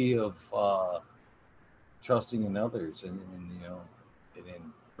guilty of trusting in others, and you know, and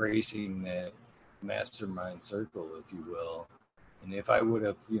embracing that mastermind circle, if you will. And if I would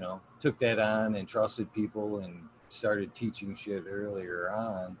have, you know, took that on and trusted people and started teaching shit earlier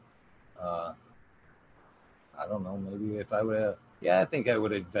on, I don't know, maybe if I would have, I think I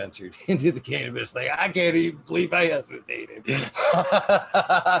would have ventured into the cannabis thing. I can't even believe I hesitated.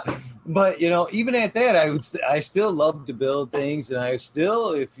 But, you know, even at that, I still love to build things. And I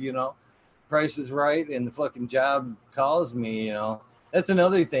still, if, you know, price is right and the fucking job calls me, you know, that's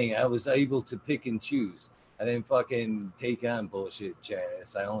another thing. I was able to pick and choose. I didn't fucking take on bullshit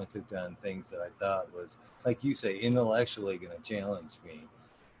chats. I only took on things that I thought was, like you say, intellectually going to challenge me.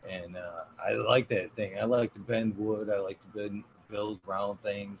 And I like that thing. I like to bend wood. I like to build round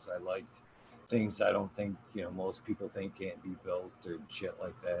things. I like things I don't think, you know, most people think can't be built or shit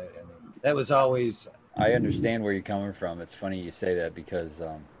like that. I mean, that was always. I understand where you're coming from. It's funny you say that because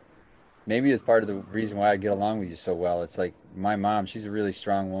maybe it's part of the reason why I get along with you so well. It's like my mom, she's a really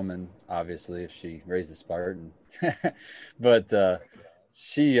strong woman, obviously, if she raised a Spartan. But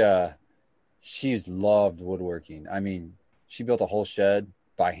she's loved woodworking. I mean, she built a whole shed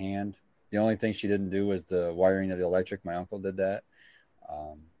by hand. The only thing she didn't do was the wiring of the electric. My uncle did that.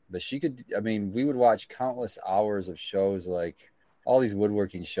 But she could, I mean, we would watch countless hours of shows, like all these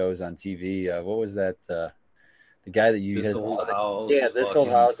woodworking shows on TV. What was that? The guy that used This Old House. Yeah, This Old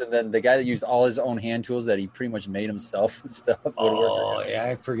House. And then the guy that used all his own hand tools that he pretty much made himself and stuff. Oh, yeah,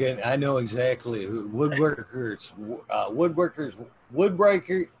 I forget. I know exactly who. Woodworkers.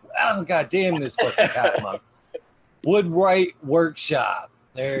 Woodbreaker. Oh, God damn this fucking cotton. Woodwright Workshop.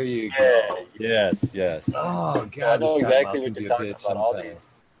 There you go. Yes. Oh, God. I know exactly what you're talking about.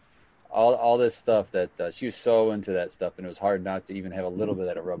 All this stuff that she was so into that stuff, and it was hard not to even have a little bit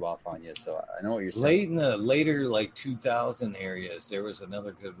of that rub off on you. So I know what you're saying. Later like 2000 areas, there was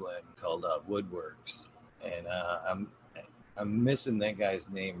another good one called Woodworks, and I'm missing that guy's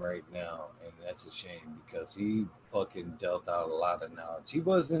name right now, and that's a shame because he fucking dealt out a lot of knowledge. He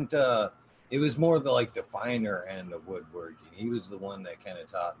wasn't. It was more the finer end of woodworking. He was the one that kind of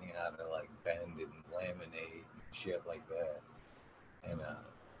taught me how to like bend and laminate and shit like that, and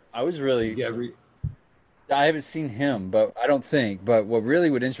I was really, You ever, I haven't seen him, but I don't think. But what really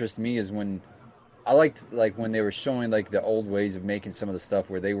would interest me is when I liked like when they were showing like the old ways of making some of the stuff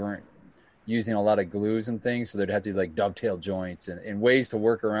where they weren't using a lot of glues and things, so they'd have to do like dovetail joints and ways to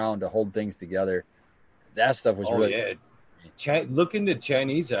work around to hold things together. That stuff was oh really yeah, look into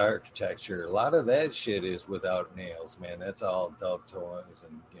Chinese architecture. A lot of that shit is without nails, man. That's all dovetails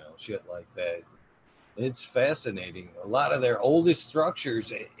and shit like that. It's fascinating. A lot of their oldest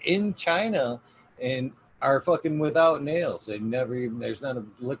structures in China and are fucking without nails. They never even there's not a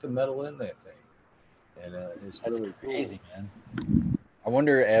lick of metal in that thing, and it's that's really crazy, cool. man. I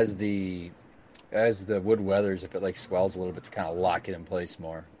wonder as the wood weathers if it like swells a little bit to kind of lock it in place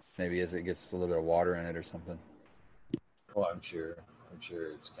more. Maybe as it gets a little bit of water in it or something. Oh, I'm sure. I'm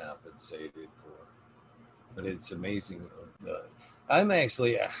sure it's compensated for, but it's amazing. I'm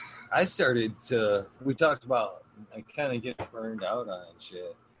actually, I started to. We talked about I kind of get burned out on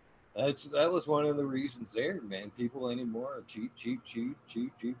shit. That was one of the reasons there, man. People anymore are cheap, cheap, cheap,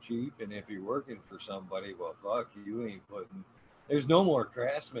 cheap, cheap, cheap. And if you're working for somebody, well, fuck, you ain't putting. There's no more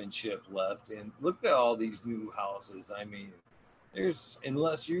craftsmanship left. And look at all these new houses. I mean, there's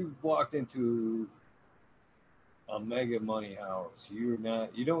unless you walked into a mega money house, you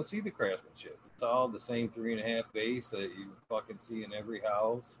don't see the craftsmanship. It's all the same 3.5 base that you fucking see in every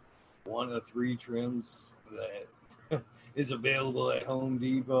house. One of 3 trims that is available at Home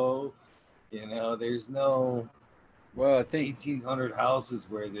Depot. There's no Well, I think 1,800 houses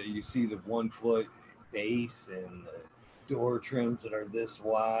where you see the 1 foot base and the door trims that are this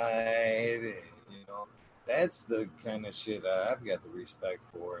wide. And, that's the kind of shit I've got the respect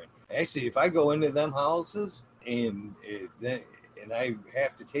for. And actually, if I go into them houses and I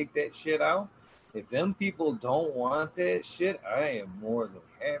have to take that shit out, if them people don't want that shit, I am more than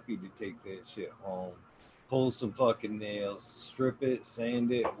happy to take that shit home, pull some fucking nails, strip it,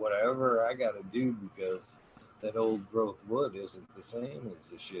 sand it, whatever I got to do, because that old growth wood isn't the same as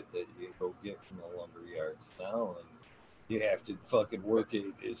the shit that you go get from the lumber yards now. And you have to fucking work it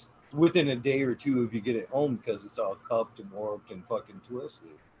is within a day or two if you get it home, because it's all cupped and warped and fucking twisted.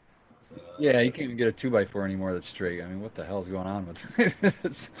 yeah, you can't even get a 2x4 anymore that's straight. I mean, what the hell's going on with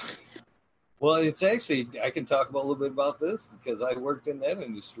it? Well, it's actually, I can talk about a little bit about this because I worked in that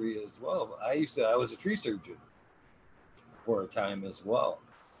industry as well. I was a tree surgeon for a time as well.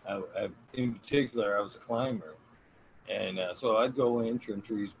 In particular, I was a climber. And so I'd go in, trim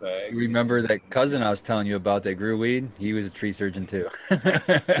trees back. You remember that cousin I was telling you about that grew weed? He was a tree surgeon too.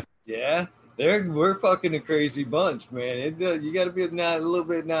 Yeah, we're fucking a crazy bunch, man. You got to be a little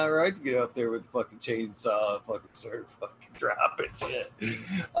bit not right to get up there with the fucking chainsaw, and fucking start fucking dropping shit.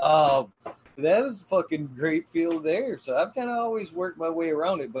 That was a fucking great field there. So I've kind of always worked my way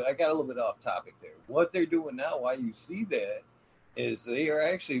around it, but I got a little bit off topic there. What they're doing now, why you see that, is they are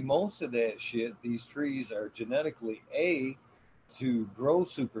actually most of that shit. These trees are genetically to grow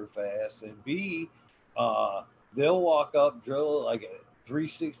super fast, and B, they'll walk up, drill like a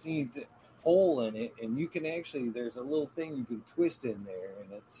 3/16 hole in it, and you can actually there's a little thing you can twist in there,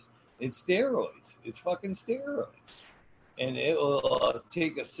 and it's steroids. It's fucking steroids. And it will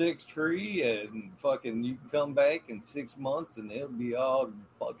take a 6 tree and fucking you can come back in 6 months and it'll be all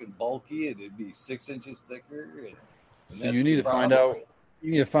fucking bulky and it'd be 6 inches thicker. And So you need to find out.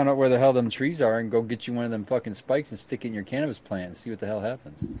 You need to find out where the hell them trees are and go get you one of them fucking spikes and stick it in your cannabis plant and see what the hell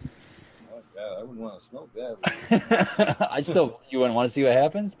happens. Oh God, I wouldn't want to smoke that. You wouldn't want to see what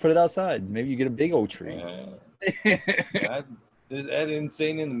happens? Put it outside. Maybe you get a big old tree. That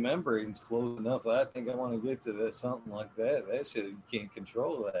insane in the membrane's close enough. I think I want to get to that something like that. That shit, you can't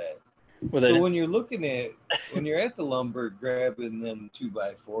control that. Well, so when you're at the lumber grabbing them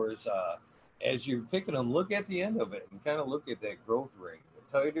 2x4s, as you're picking them, look at the end of it and kind of look at that growth ring.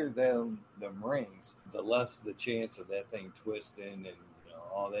 The tighter them rings, the less the chance of that thing twisting and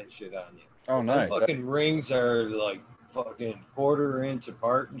all that shit on you. Oh, nice. Fucking rings are like fucking 1/4 inch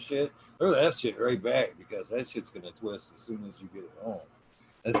apart and shit. Throw that shit right back because that shit's gonna twist as soon as you get it home.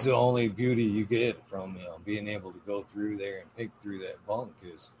 That's the only beauty you get from being able to go through there and pick through that bunk.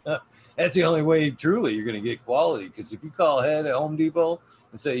 Is that's the only way truly you're gonna get quality. Because if you call ahead at Home Depot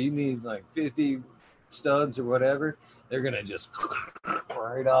and say you need like 50 studs or whatever, they're gonna just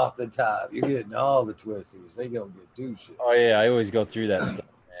right off the top. You're getting all the twisties. They don't get too shit. Oh yeah, I always go through that stuff,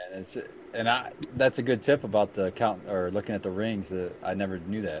 man. That's a good tip about the count or looking at the rings. That I never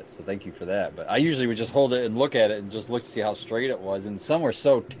knew that, so thank you for that. But I usually would just hold it and look at it and just look to see how straight it was. And some were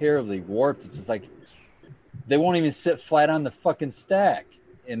so terribly warped, it's just like they won't even sit flat on the fucking stack.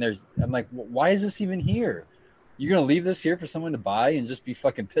 And I'm like, why is this even here? You're gonna leave this here for someone to buy and just be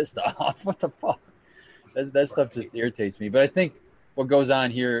fucking pissed off? What the fuck? That stuff just irritates me. But I think what goes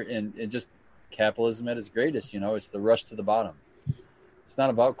on here in just capitalism at its greatest. You know, it's the rush to the bottom. It's not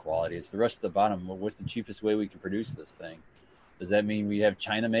about quality. It's the rush to the bottom. What's the cheapest way we can produce this thing? Does that mean we have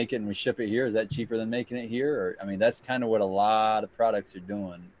China make it and we ship it here? Is that cheaper than making it here? Or, I mean, that's kind of what a lot of products are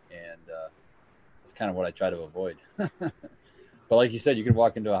doing. And that's kind of what I try to avoid. But like you said, you could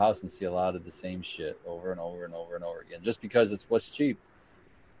walk into a house and see a lot of the same shit over and over and over and over again, just because it's what's cheap.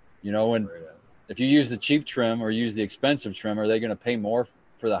 You know, when if you use the cheap trim or use the expensive trim, are they going to pay more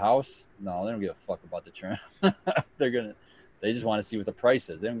for the house? No, they don't give a fuck about the trim. They just want to see what the price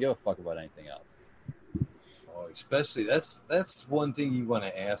is. They don't give a fuck about anything else. Oh, especially that's one thing you want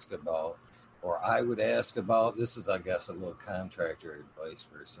to ask about, or I would ask about. This is, I guess, a little contractor advice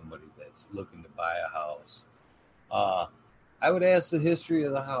for somebody that's looking to buy a house. I would ask the history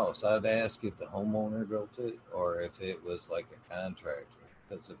of the house. I'd ask if the homeowner built it or if it was like a contractor.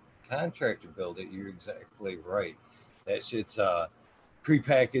 Because if a contractor built it, you're exactly right. That shit's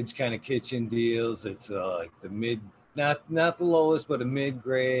prepackaged kind of kitchen deals. It's like the mid, not the lowest, but a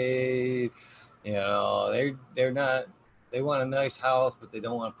mid-grade. You know, they're not. They want a nice house, but they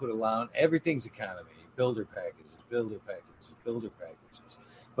don't want to put a lot. Everything's economy. Builder packages, builder packages, builder packages.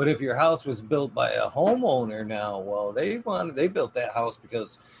 But if your house was built by a homeowner now, well, they built that house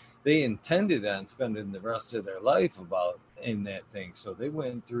because they intended on spending the rest of their life in that thing. So they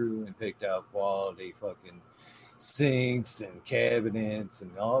went through and picked out quality fucking sinks and cabinets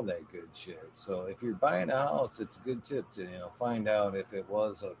and all that good shit. So if you're buying a house, it's a good tip to find out if it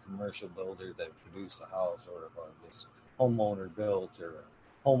was a commercial builder that produced a house or if it was homeowner built or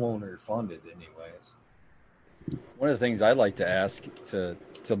homeowner funded anyways. One of the things I like to ask to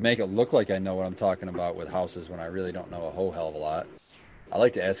make it look like I know what I'm talking about with houses when I really don't know a whole hell of a lot, I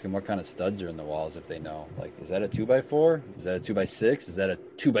like to ask them what kind of studs are in the walls if they know. Like, is that a 2x4? Is that a 2x6? Is that a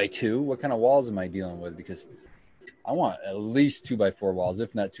 2x2? What kind of walls am I dealing with? Because I want at least 2x4 walls,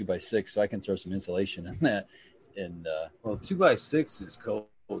 if not 2x6, so I can throw some insulation in that. And well, 2x6 is cold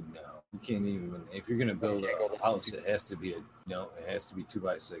now. You can't even, if you're going to build a house, it has to be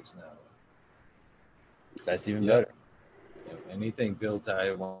 2x6 now. That's even better. Anything built,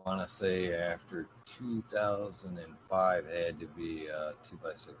 I want to say, after 2005 had to be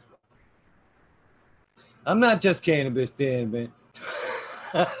 2x6. I'm not just cannabis, Dan, man.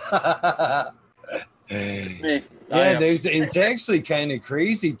 Yeah, it's actually kind of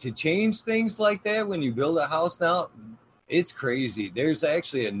crazy to change things like that when you build a house now. It's crazy. There's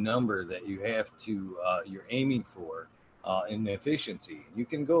actually a number that you have to you're aiming for in efficiency. You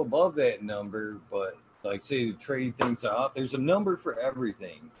can go above that number, but like say to trade things out, there's a number for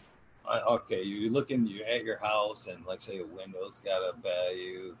everything. Okay, you're at your house and like say a window's got a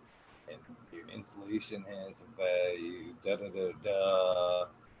value and your insulation has a value,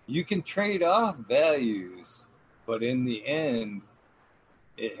 You can trade off values, but in the end,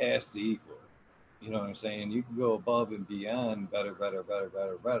 it has to equal. You know what I'm saying? You can go above and beyond better.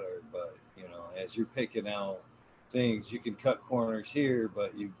 But, as you're picking out things, you can cut corners here,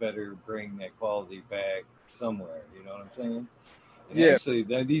 but you better bring that quality back somewhere. You know what I'm saying? And actually,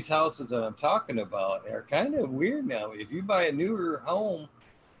 these houses that I'm talking about are kind of weird now. If you buy a newer home,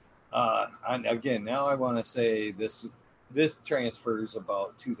 now I want to say this transfers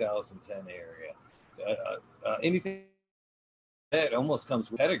about 2010 area. Anything that almost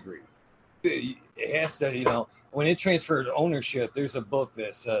comes with pedigree. It has to, when it transferred ownership, there's a book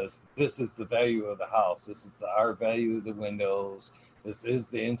that says this is the value of the house. This is our value of the windows. This is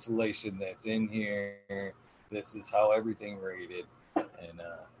the insulation that's in here. This is how everything rated. And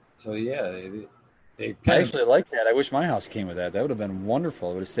I actually like that. I wish my house came with that. That would have been wonderful.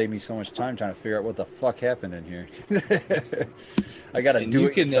 It would have saved me so much time trying to figure out what the fuck happened in here. I got to do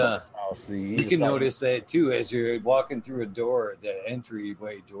it. You can notice that too as you're walking through a door, the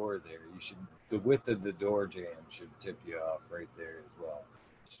entryway door there. The width of the door jamb should tip you off right there as well.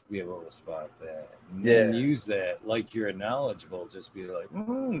 Just be able to spot that. And then use that like you're knowledgeable. Just be like,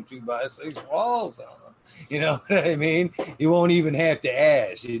 2x6 walls on them. You know what I mean? You won't even have to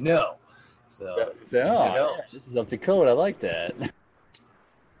ask. So this is up to code. I like that.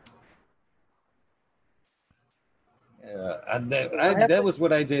 That was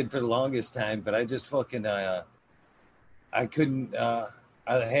what I did for the longest time, but I just fucking I couldn't.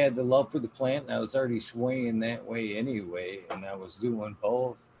 I had the love for the plant, and I was already swaying that way anyway, and I was doing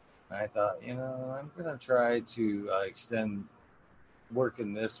both. And I thought, I'm gonna try to extend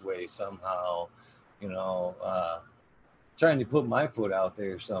working this way somehow. Trying to put my foot out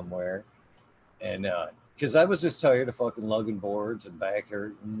there somewhere. And because I was just tired of fucking lugging boards and back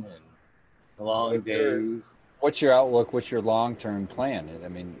hurting and long days. What's your outlook? What's your long-term plan? I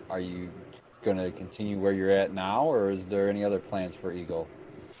mean, are you going to continue where you're at now, or is there any other plans for Eagle?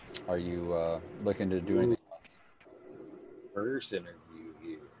 Are you looking to do anything else? First interview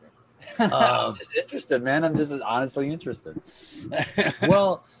here. I'm just interested, man. I'm just honestly interested.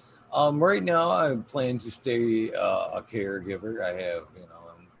 Well, right now I plan to stay a caregiver. I have,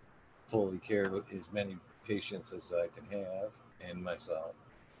 I'm fully care with as many patients as I can have and myself.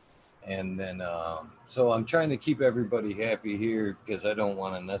 And then, so I'm trying to keep everybody happy here because I don't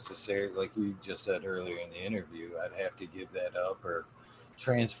want to necessarily, like you just said earlier in the interview, I'd have to give that up or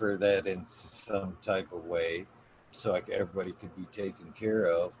transfer that in some type of way so everybody could be taken care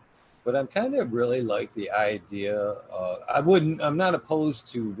of. But I'm kind of really like the idea. I'm not opposed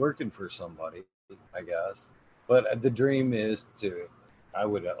to working for somebody, I guess. But the dream is I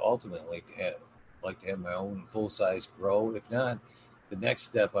would ultimately like to have my own full size grow. If not, the next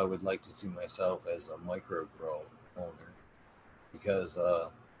step, I would like to see myself as a micro grow owner because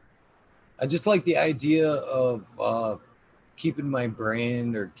I just like the idea of keeping my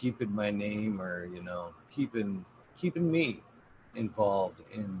brand or keeping my name or keeping me involved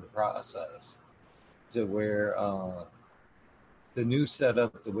in the process to where the new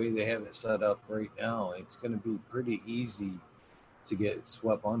setup, the way they have it set up right now, it's going to be pretty easy to get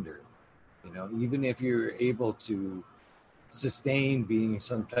swept under. Even if you're able to sustain being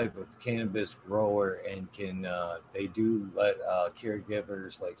some type of cannabis grower and can they do let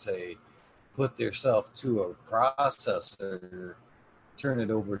caregivers, like, say, put their self to a processor, turn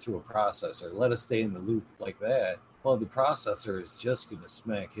it over to a processor, let us stay in the loop like that. Well, the processor is just going to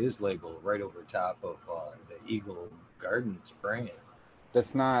smack his label right over top of the Eagle Gardens brand.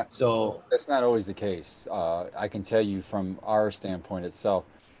 That's not always the case. I can tell you from our standpoint itself,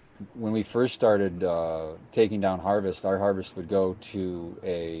 when we first started taking down harvest, our harvest would go to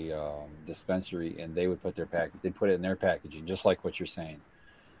a dispensary and they would put they'd put it in their packaging, just like what you're saying.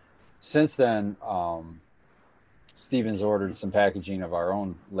 Since then, Steven's ordered some packaging of our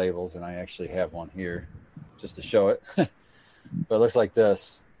own labels, and I actually have one here just to show it. But it looks like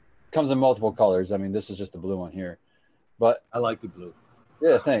this. Comes in multiple colors. I mean, this is just a blue one here. But I like the blue.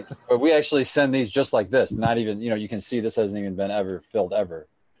 Yeah, thanks. But we actually send these just like this. Not even, you can see this hasn't even been ever filled ever.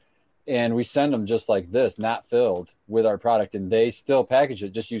 And we send them just like this, not filled with our product, and they still package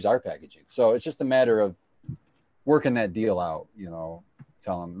it, just use our packaging. So it's just a matter of working that deal out,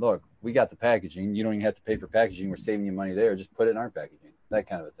 tell them, look, we got the packaging. You don't even have to pay for packaging. We're saving you money there. Just put it in our packaging, that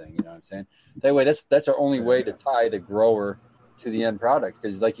kind of a thing. You know what I'm saying? That way, that's our only way to tie the grower to the end product.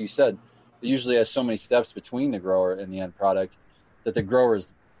 Because like you said, it usually has so many steps between the grower and the end product that the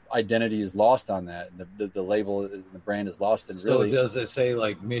grower's identity is lost on that. The label, the brand is lost. And so does it say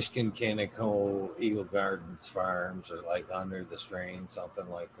like Michigan Canico Eagle Gardens Farms or like under the strain, something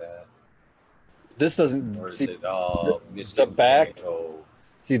like that? This doesn't. Or is it all the back? Canico?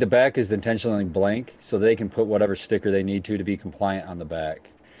 See, the back is intentionally blank, so they can put whatever sticker they need to be compliant on the back.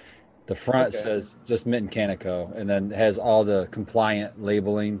 The front says just Mitten Canico, and then has all the compliant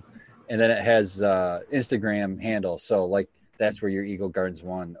labeling, and then it has Instagram handle. So like that's where your Eagle Gardens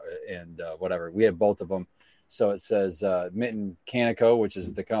one and whatever. We have both of them. So it says Mitten Canico, which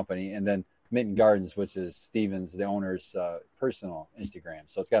is the company, and then Mitten Gardens, which is Steven's, the owner's personal Instagram.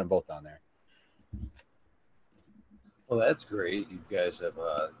 So it's got them both on there. Well, that's great. You guys have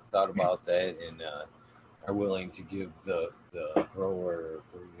thought about that and are willing to give the grower or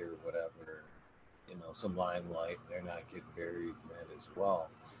breeder, whatever, some limelight. They're not getting buried in that as well.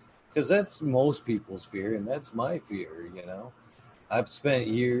 Because that's most people's fear, and that's my fear, I've spent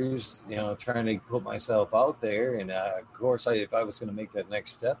years, trying to put myself out there. And of course, if I was going to make that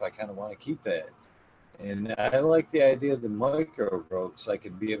next step, I kind of want to keep that. And I like the idea of the micro grow, so I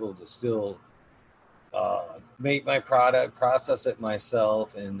could be able to still make my product, process it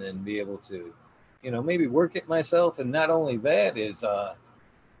myself, and then be able to, maybe work it myself. And not only that is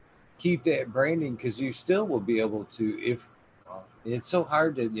keep that branding, because you still will be able to, if it's so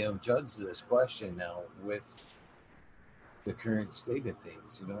hard to, judge this question now with the current state of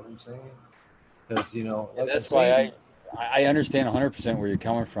things, you know what I'm saying? Because, like that's why I understand 100% where you're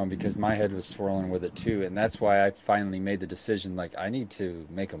coming from, because my head was swirling with it too. And that's why I finally made the decision, like, I need to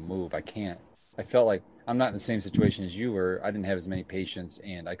make a move. I felt like I'm not in the same situation as you were. I didn't have as many patients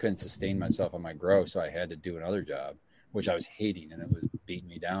and I couldn't sustain myself on my grow. So I had to do another job, which I was hating, and it was beating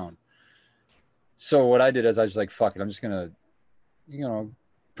me down. So what I did is I was like, fuck it. I'm just going to,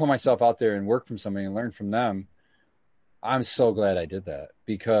 put myself out there and work from somebody and learn from them. I'm so glad I did that,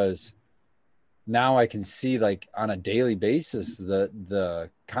 because now I can see, like, on a daily basis, the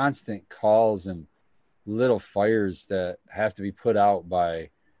constant calls and little fires that have to be put out by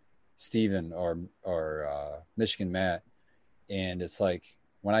Steven or Michigan Matt. And it's like,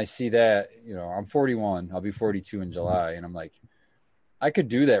 when I see that, you know, I'm 41, I'll be 42 in July, and I'm like, I could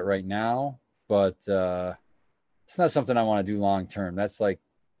do that right now, but it's not something I want to do long term. That's like,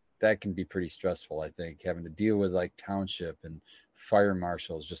 that can be pretty stressful, I think, having to deal with like township and fire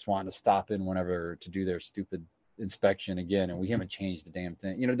marshals just wanting to stop in whenever to do their stupid inspection again, and we haven't changed the damn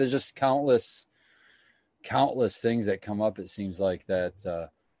thing. You know, there's just countless things that come up. It seems like that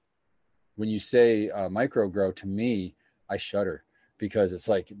when you say micro grow, to me, I shudder, because it's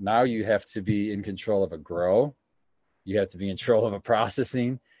like now you have to be in control of a grow, you have to be in control of a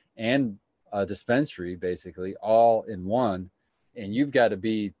processing and a dispensary, basically all in one, and you've got to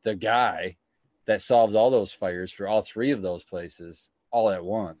be the guy that solves all those fires for all three of those places all at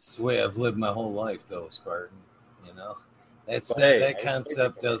once. It's the way I've lived my whole life, though, Spartan. You know, that's But not, hey, that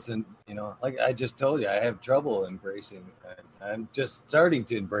concept doesn't. You know, like I just told you, I have trouble embracing. I'm just starting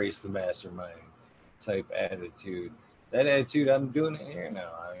to embrace the mastermind type attitude. That attitude, I'm doing it here now.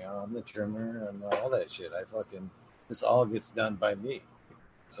 I'm the trimmer. I'm all that shit. This all gets done by me.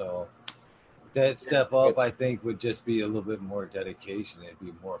 So that step up, I think, would just be a little bit more dedication. It'd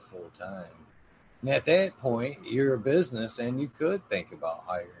be more full time. And at that point, you're a business, and you could think about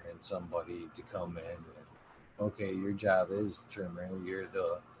hiring somebody to come in. And, okay, your job is trimmer. You're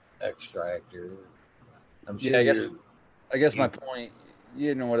the extractor. I'm sure. Yeah, I guess my point,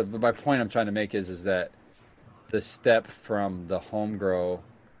 you know what? My point I'm trying to make is that the step from the home grow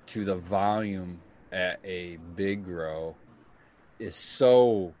to the volume at a big grow is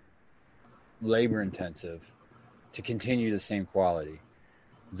so labor intensive to continue the same quality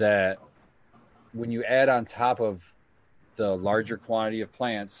that when you add on top of the larger quantity of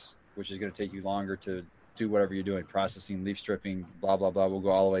plants, which is going to take you longer to do whatever you're doing, processing, leaf stripping, blah, blah, blah, we'll go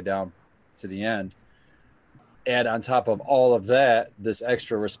all the way down to the end. Add on top of all of that, this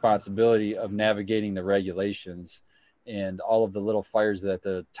extra responsibility of navigating the regulations and all of the little fires that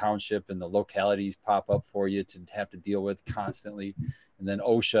the township and the localities pop up for you to have to deal with constantly. And then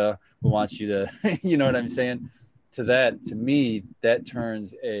OSHA, who wants you to, you know what I'm saying? To me, that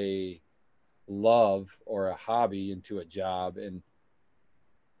turns a love or a hobby into a job. And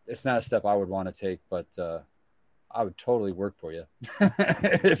it's not a step I would want to take, but I would totally work for you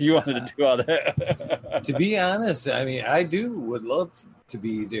if you wanted to do all that. To be honest, I mean, would love to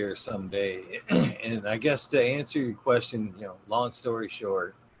be there someday. And I guess to answer your question, long story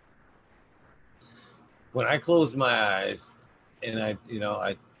short, when I close my eyes, and I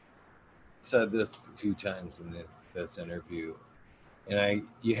said this a few times in this interview, and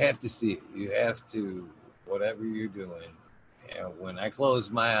you have to see it. You have to, whatever you're doing. When I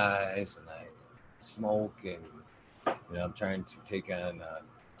close my eyes and I smoke, and I'm trying to take on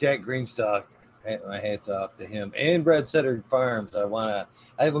Jack Greenstock. My hats off to him and Red Setter Farms.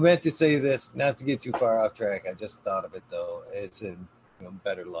 I meant to say this, not to get too far off track. I just thought of it though. It's in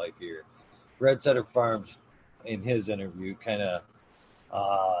better life here. Red Setter Farms, in his interview, kind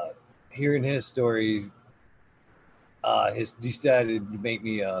of hearing his story, has decided to make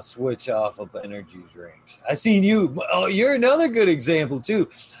me switch off of energy drinks. I seen you. Oh, you're another good example too.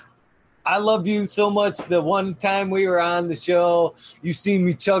 I love you so much. The one time we were on the show, you seen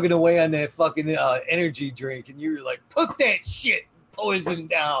me chugging away on that fucking energy drink, and you were like, "Put that shit poison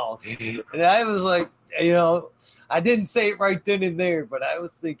down." And I was like, I didn't say it right then and there, but I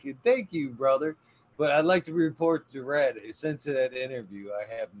was thinking, "Thank you, brother." But I'd like to report to Red, since that interview, I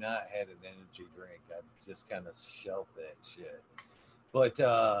have not had an energy drink. I've just kind of shelved that shit. But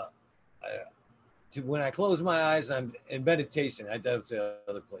when I close my eyes, I'm in meditation. That's the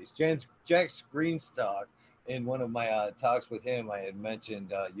other place. Jack Greenstock, in one of my talks with him, I had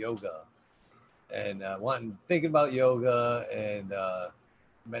mentioned yoga and thinking about yoga and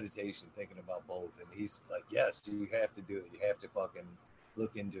meditation, thinking about both. And he's like, yes, you have to do it. You have to fucking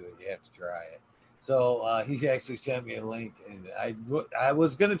look into it. You have to try it. So he's actually sent me a link, and I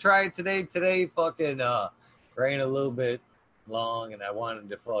was going to try it today. Today fucking ran a little bit long, and I wanted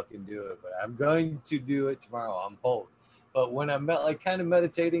to fucking do it, but I'm going to do it tomorrow on both. But when I'm kind of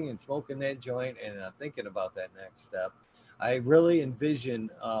meditating and smoking that joint, and I'm thinking about that next step, I really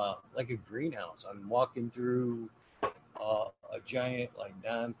envision like a greenhouse. I'm walking through a giant like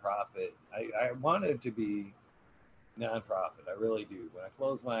nonprofit. I want it to be nonprofit. I really do. When I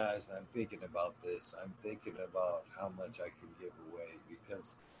close my eyes and I'm thinking about this, I'm thinking about how much I can give away,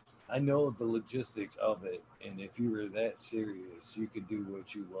 because I know the logistics of it. And if you were that serious, you could do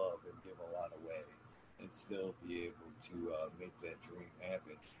what you love and give a lot away and still be able to make that dream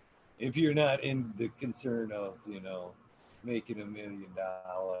happen. If you're not in the concern of, making $1 million,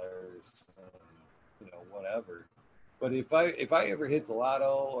 whatever. But if I ever hit the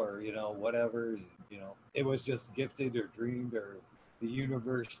lotto or, whatever, it was just gifted or dreamed or the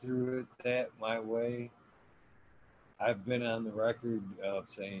universe threw it that my way. I've been on the record of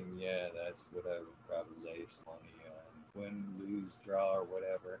saying, yeah, that's what I would probably lace money on. Win, lose, draw, or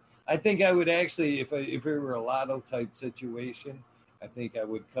whatever. I think I would actually, if it were a lotto type situation, I think I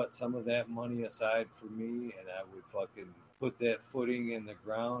would cut some of that money aside for me, and I would fucking put that footing in the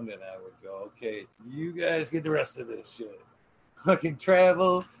ground, and I would go, okay, you guys get the rest of this shit. Fucking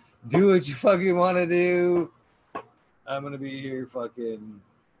travel, do what you fucking want to do. I'm gonna be here, fucking,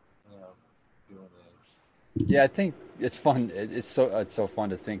 doing this. Yeah, I think it's fun. It's so fun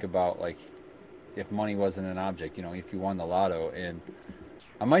to think about, like, if money wasn't an object, if you won the lotto. And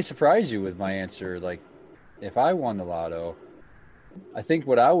I might surprise you with my answer. Like, if I won the lotto, I think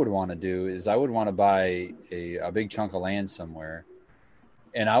what I would want to do is I would want to buy a big chunk of land somewhere,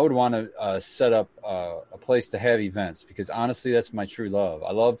 and I would want to set up a place to have events, because honestly, that's my true love.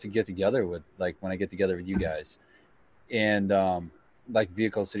 I love to get together with, like, when I get together with you guys, and like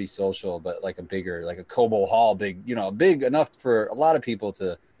Vehicle City Social, but like a bigger, like a Cobo Hall, big enough for a lot of people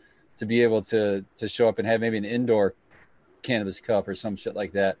to be able to show up and have maybe an indoor cannabis cup or some shit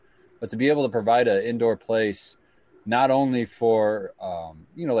like that, but to be able to provide an indoor place, not only for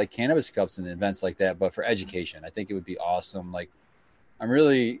like cannabis cups and events like that, but for education. I think it would be awesome. Like, I'm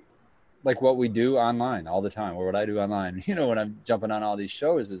really like what we do online all the time, or what I do online, when I'm jumping on all these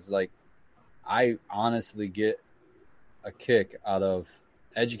shows, is like, I honestly get a kick out of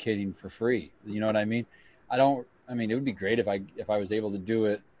educating for free. You know what I mean? It would be great if I was able to do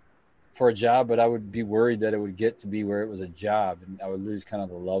it for a job, but I would be worried that it would get to be where it was a job and I would lose kind of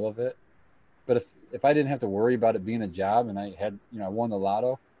the love of it. But if I didn't have to worry about it being a job, and I had, I won the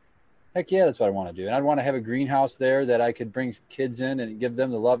lotto, heck yeah, that's what I want to do. And I'd want to have a greenhouse there that I could bring kids in and give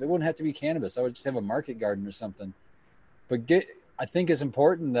them the love. It wouldn't have to be cannabis. I would just have a market garden or something. But I think it's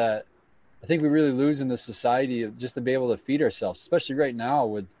important that I think we really lose in the society of just to be able to feed ourselves, especially right now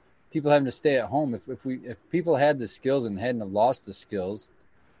with people having to stay at home. If people had the skills and hadn't have lost the skills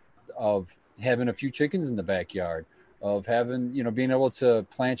of having a few chickens in the backyard, of having, being able to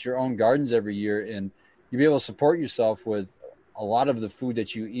plant your own gardens every year, and you'd be able to support yourself with a lot of the food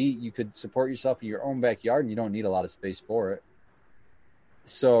that you eat. You could support yourself in your own backyard, and you don't need a lot of space for it.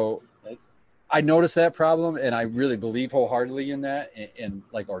 So I noticed that problem, and I really believe wholeheartedly in that. And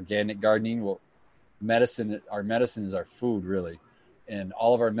like organic gardening, our medicine is our food, really. And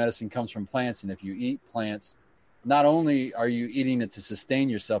all of our medicine comes from plants. And if you eat plants, not only are you eating it to sustain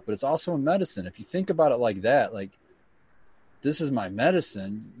yourself, but it's also a medicine. If you think about it like that, like, this is my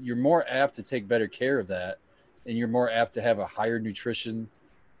medicine, you're more apt to take better care of that. And you're more apt to have a higher nutrition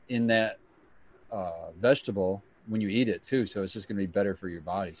in that vegetable when you eat it too. So it's just going to be better for your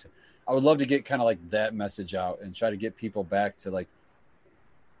body. So I would love to get kind of like that message out and try to get people back to like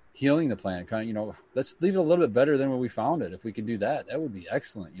healing the plant. Kind of, let's leave it a little bit better than when we found it. If we can do that, that would be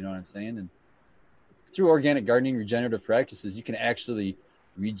excellent. You know what I'm saying? And through organic gardening, regenerative practices, you can actually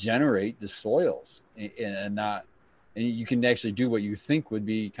regenerate the soils and you can actually do what you think would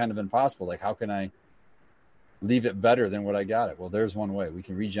be kind of impossible. Like, how can I leave it better than what I got it? Well, there's one way. We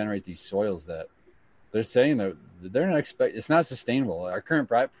can regenerate these soils that they're saying that they're not it's not sustainable. Our current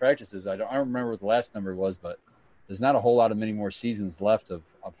practices, I don't remember what the last number was, but there's not a whole lot of many more seasons left of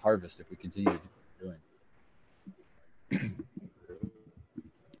harvest if we continue to do what we're doing.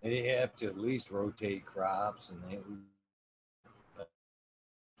 And you have to at least rotate crops, and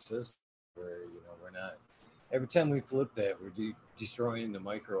system where we're not. Every time we flip that, we're destroying the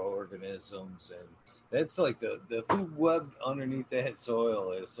microorganisms, and that's like the food web underneath that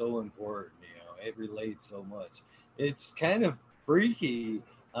soil is so important. It relates so much. It's kind of freaky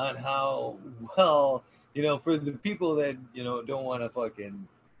on how well, for the people that don't want to fucking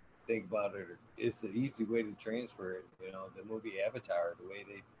think about it. It's an easy way to transfer it. The movie Avatar, the way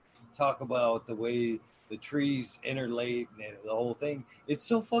they talk about the way the trees interlate and the whole thing. It's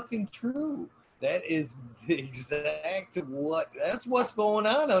so fucking true. That is the exact that's what's going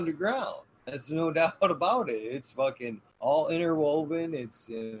on underground. There's no doubt about it. It's fucking all interwoven. It's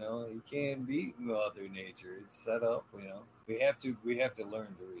you can't beat Mother Nature. It's set up. We have to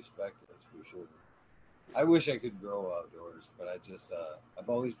learn to respect this for sure. I wish I could grow outdoors, but I've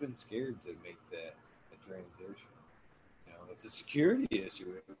always been scared to make that transition. It's a security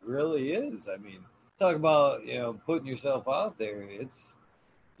issue. It really is. I mean, talk about putting yourself out there.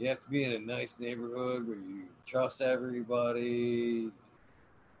 You have to be in a nice neighborhood where you trust everybody.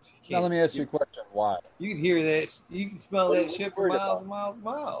 Now let me ask you a question. Why? You can hear that. You can smell that shit for miles and miles and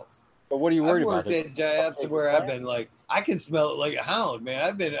miles. But what are you worried about? I've worked at jobs where I've been like, I can smell it like a hound,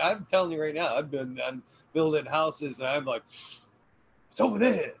 man. I'm telling you right now, I'm building houses, and I'm like, it's over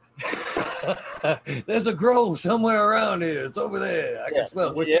there. There's a grove somewhere around here. It's over there. I can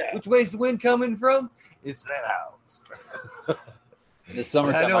smell it. Which way's the wind coming from? It's that house. This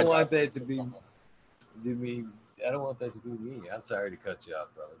summertime, I don't want that to be me. I don't want that to be me. I'm sorry to cut you off,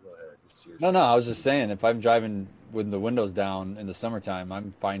 brother. Go ahead. No. I was just saying, if I'm driving with the windows down in the summertime,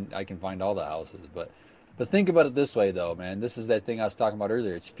 I'm fine. I can find all the houses. But think about it this way, though, man. This is that thing I was talking about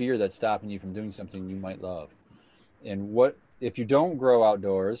earlier. It's fear that's stopping you from doing something you might love. And what if you don't grow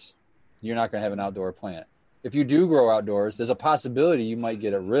outdoors? You're not going to have an outdoor plant. If you do grow outdoors, there's a possibility you might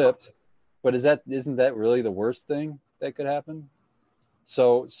get it ripped. But isn't that really the worst thing that could happen?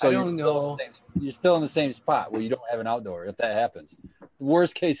 So I don't know. You're still in the same spot where you don't have an outdoor. If that happens, the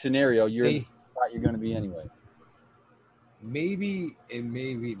worst case scenario, you're in the spot you're going to be anyway. Maybe and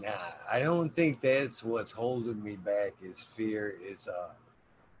maybe not. I don't think that's what's holding me back. Is fear. Is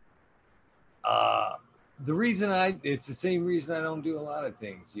the reason it's the same reason I don't do a lot of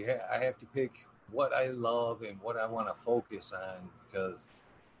things. I have to pick what I love and what I want to focus on, because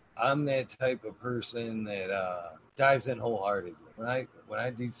I'm that type of person that dives in wholeheartedly. When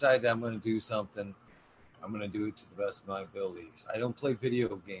I decide that I'm going to do something, I'm going to do it to the best of my abilities. I don't play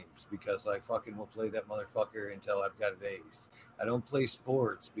video games because I fucking will play that motherfucker until I've got it aced. I don't play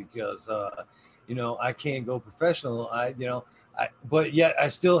sports because I can't go professional. But yet I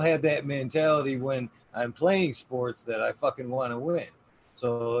still have that mentality when I'm playing sports that I fucking want to win.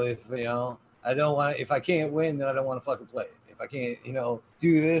 So if if I can't win, then I don't want to fucking play it. If I can't,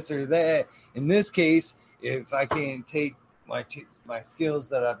 do this or that. In this case, if I can't take my skills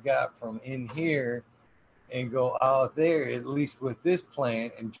that I've got from in here and go out there, at least with this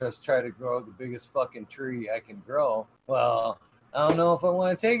plant, and just try to grow the biggest fucking tree I can grow. Well, I don't know if I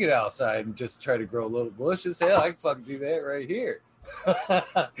want to take it outside and just try to grow little bushes. Hell, I can fucking do that right here.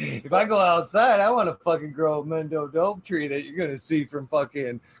 If I go outside, I want to fucking grow a Mendo dope tree that you're going to see from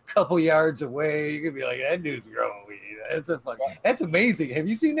fucking a couple yards away. You're going to be like, that dude's growing weed. That's amazing. Have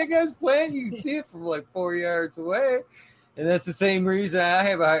you seen that guy's plant? You can see it from like 4 yards away. And that's the same reason I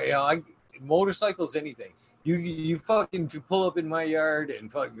have, motorcycles, anything. You fucking could pull up in my yard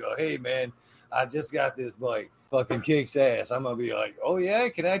and fucking go, hey man, I just got this bike. Fucking kicks ass. I'm gonna be like, oh yeah,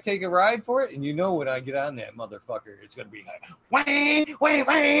 can I take a ride for it? And when I get on that motherfucker, it's gonna be like, wah,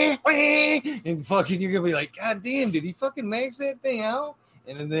 and fucking you're gonna be like, god damn, did he fucking max that thing out?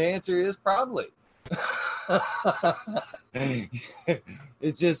 And then the answer is probably.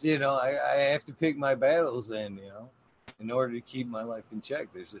 It's just, I have to pick my battles then, in order to keep my life in check.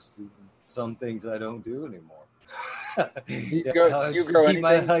 There's just some things I don't do anymore. Do you grow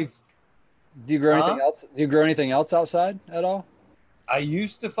anything? Do you grow anything else? Do you grow anything else outside at all? I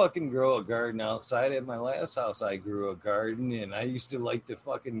used to fucking grow a garden outside. At my last house, I grew a garden, and I used to like to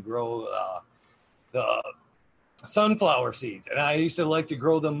fucking grow the sunflower seeds. And I used to like to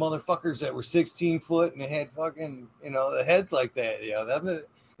grow them motherfuckers that were 16 foot and had fucking, the heads like that.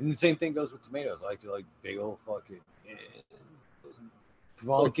 And the same thing goes with tomatoes. I like to like big old fucking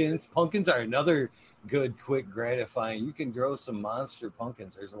pumpkins. Pumpkins are another good, quick, gratifying. You can grow some monster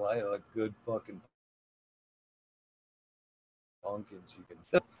pumpkins. There's a lot of like good fucking pumpkins you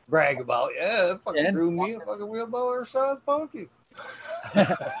can brag about. Yeah, that fucking grew me a fucking wheelbarrow size pumpkin.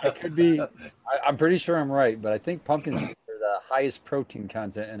 It could be. I'm pretty sure I'm right, but I think pumpkins are the highest protein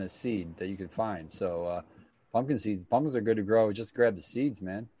content in a seed that you can find. So pumpkins are good to grow. Just grab the seeds,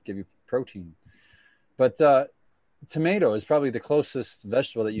 man. Give you protein. But tomato is probably the closest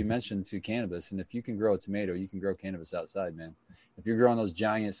vegetable that you mentioned to cannabis. And if you can grow a tomato, you can grow cannabis outside, man. If you're growing those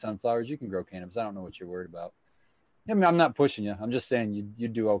giant sunflowers, you can grow cannabis. I don't know what you're worried about. I mean, I'm not pushing you. I'm just saying you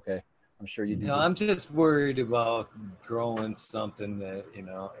do okay. I'm sure you do. No, I'm just worried about growing something that,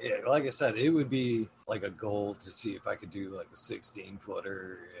 like I said, it would be like a goal to see if I could do like a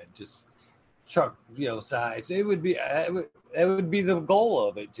 16-footer and just truck, size. It would be, that would be the goal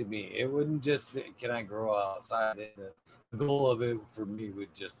of it to me. It wouldn't just, can I grow outside? The goal of it for me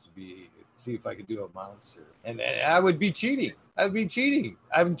would just be see if I could do a monster. And I would be cheating.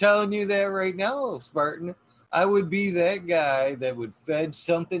 I'm telling you that right now, Spartan. I would be that guy that would fed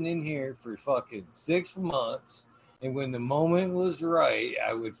something in here for fucking 6 months. And when the moment was right,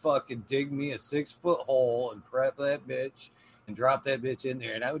 I would fucking dig me a 6-foot hole and prep that bitch and drop that bitch in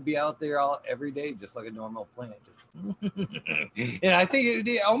there. And I would be out there every day, just like a normal plant. And I think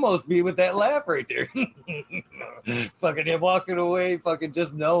it'd almost be with that laugh right there. Fucking him walking away, fucking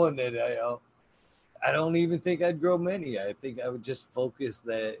just knowing that I don't even think I'd grow many. I think I would just focus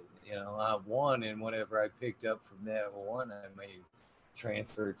that, on one, and whatever I picked up from that one, I may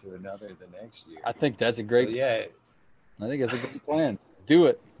transfer to another the next year. I think that's a great. So, yeah, I think that's a good plan. Do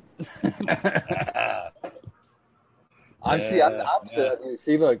it. I'm the opposite of you.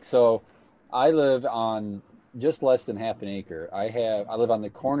 See, look, so I live on just less than half an acre. I live on the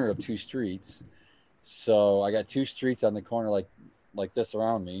corner of two streets. So I got two streets on the corner like this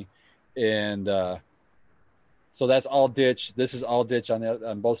around me. And so that's all ditch. This is all ditch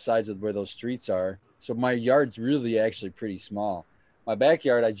on both sides of where those streets are. So my yard's really actually pretty small. My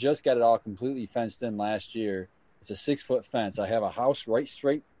backyard, I just got it all completely fenced in last year. It's a 6-foot fence. I have a house right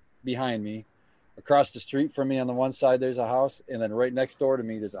straight behind me. Across the street from me on the one side, there's a house, and then right next door to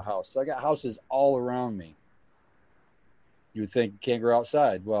me, there's a house. So I got houses all around me. You would think you can't grow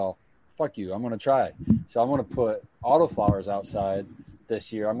outside. Well, fuck you. I'm going to try. So I'm going to put autoflowers outside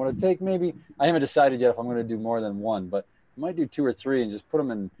this year. I'm going to take I haven't decided yet if I'm going to do more than one, but I might do 2 or 3 and just put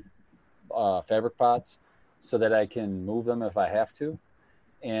them in fabric pots so that I can move them if I have to.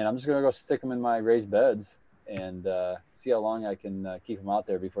 And I'm just going to go stick them in my raised beds and see how long I can keep them out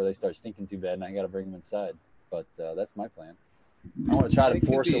there before they start stinking too bad and I got to bring them inside. But that's my plan. I want to try to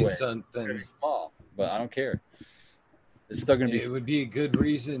force away something very small, but I don't care. It's still going to be. It would be a good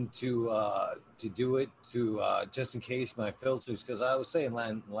reason to do it just in case my filters, because I was saying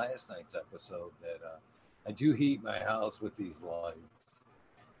last night's episode that I do heat my house with these lights,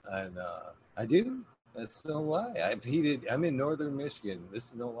 and I do. That's no lie. I'm in northern Michigan.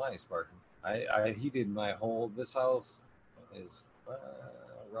 This is no lie, Spartan. I heated this house is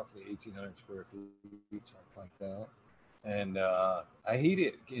roughly 1,800 square feet, something like that. And I heat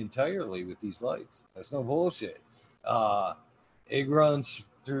it entirely with these lights. That's no bullshit. It runs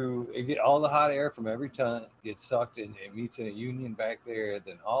through, all the hot air from every ton gets sucked and it meets in a union back there.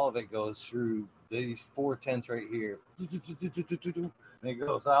 Then all of it goes through these 4 tents right here. And it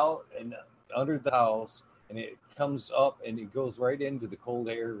goes out and under the house and it comes up and it goes right into the cold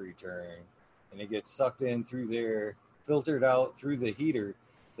air return and it gets sucked in through there, filtered out through the heater.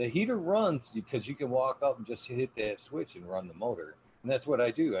 The heater runs because you can walk up and just hit that switch and run the motor. And that's what I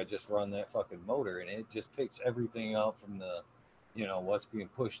do. I just run that fucking motor and it just picks everything up from the, what's being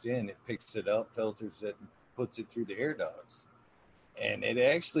pushed in. It picks it up, filters it, and puts it through the air ducts. And it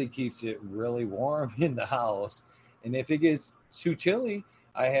actually keeps it really warm in the house. And if it gets too chilly,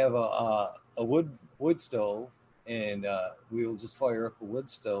 I have a wood stove, and we'll just fire up a wood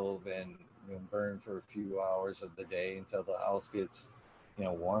stove and burn for a few hours of the day until the house gets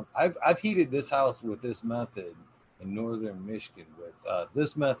warm. I've heated this house with this method in northern Michigan with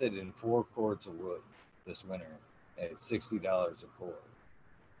this method in 4 cords of wood this winter at $60 a cord.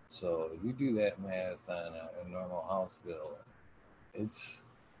 So you do that math on a normal house bill, it's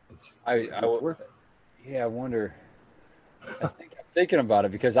worth it. Yeah, I wonder. I'm thinking about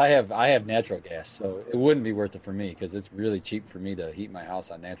it because I have natural gas, so it wouldn't be worth it for me because it's really cheap for me to heat my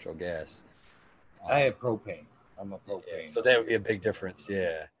house on natural gas. I have propane. I'm a propane. Yeah, so that would be a big difference,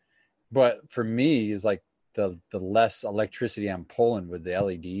 yeah. But for me, is like the less electricity I'm pulling with the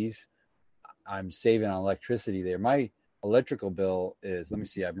LEDs, I'm saving on electricity there. My electrical bill is, let me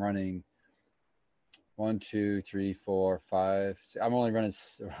see, I'm running 1, 2, 3, 4, 5. I'm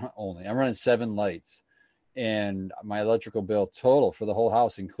running 7 lights. And my electrical bill total for the whole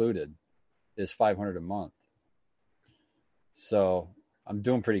house included is $500 a month. So I'm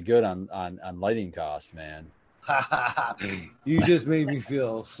doing pretty good on lighting costs, man. You just made me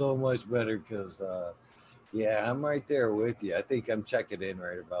feel so much better because, yeah, I'm right there with you. I think I'm checking in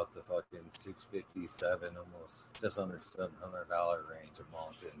right about the fucking $657, almost just under $700 range a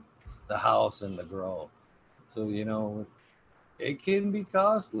month in the house and the grow. So it can be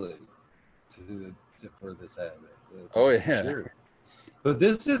costly for this habit. Oh yeah, sure. But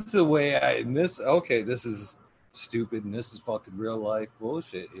this is the way this is stupid and this is fucking real life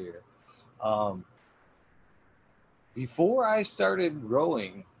bullshit here. Before I started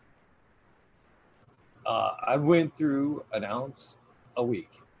growing, I went through an ounce a week.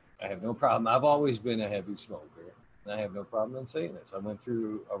 I have no problem. I've always been a heavy smoker, and I have no problem in saying this. I went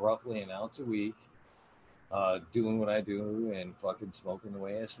through roughly an ounce a week, doing what I do and fucking smoking the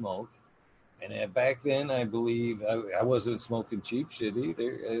way I smoke. And back then, I believe I wasn't smoking cheap shit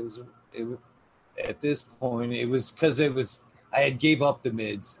either. It was at this point, it was because I had gave up the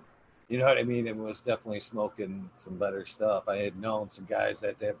mids. You know what I mean? It was definitely smoking some better stuff. I had known some guys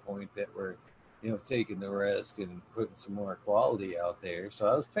at that point that were, taking the risk and putting some more quality out there. So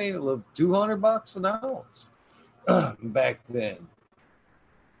I was paying a little $200 an ounce back then.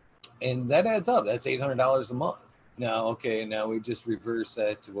 And that adds up. That's $800 a month. Now we just reverse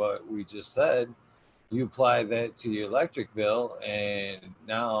that to what we just said. You apply that to your electric bill, and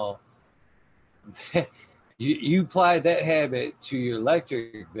now you apply that habit to your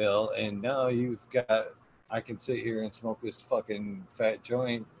electric bill, and now you've got, I can sit here and smoke this fucking fat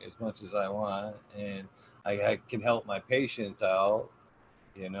joint as much as I want, and I can help my patients out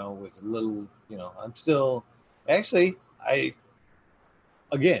with little, I'm still actually,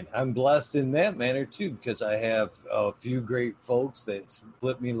 I'm blessed in that manner too, because I have a few great folks that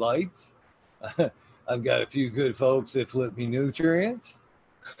flip me lights. I've got a few good folks that flip me nutrients.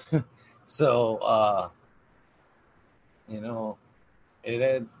 So, I've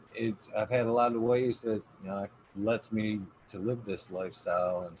had a lot of ways that, lets me to live this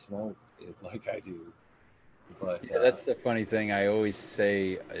lifestyle and smoke it like I do. But Yeah, that's the funny thing I always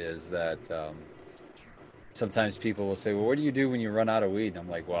say is that sometimes people will say, "Well, what do you do when you run out of weed?" And I'm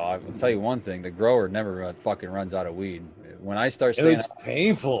like, "Well, I will tell you one thing: the grower never fucking runs out of weed. When I start saying, it's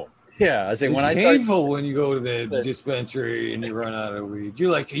painful. Yeah, I say it's when I painful when you go to the dispensary and you run out of weed.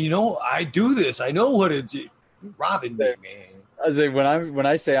 You're like, I do this. I know what it's. You're robbing me, man. I say when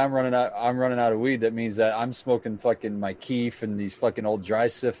I say I'm running out of weed, that means that I'm smoking fucking my keef and these fucking old dry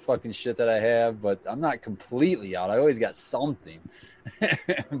sift fucking shit that I have, but I'm not completely out. I always got something.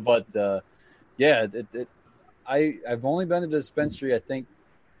 But yeah, I've only been to the dispensary I think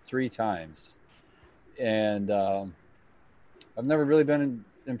 3 times, and I've never really been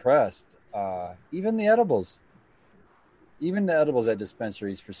impressed. Even the edibles at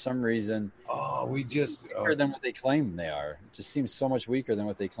dispensaries, for some reason, weaker than what they claim they are. It just seems so much weaker than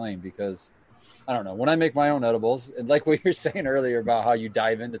what they claim because I don't know. When I make my own edibles, and like what you're saying earlier about how you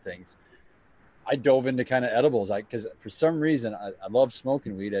dive into things, I dove into kind of edibles. Because for some reason I love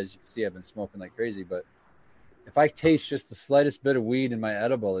smoking weed. As you can see, I've been smoking like crazy. But if I taste just the slightest bit of weed in my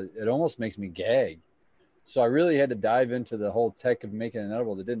edible, it almost makes me gag. So I really had to dive into the whole tech of making an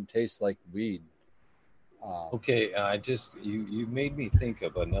edible that didn't taste like weed. Okay, you made me think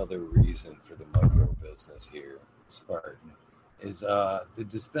of another reason for the micro business here, Spartan, is the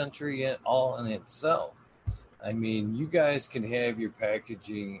dispensary all in itself. I mean, you guys can have your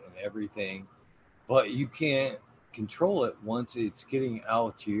packaging and everything, but you can't control it once it's getting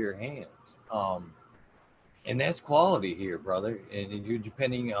out to your hands. And that's quality here, brother. And you're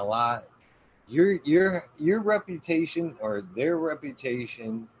depending a lot. Your reputation or their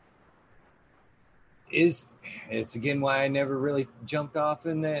reputation it's again why I never really jumped off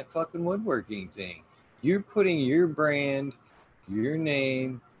in that fucking woodworking thing. You're putting your brand, your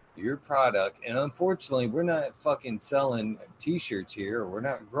name, your product, and unfortunately, we're not fucking selling t-shirts here, or we're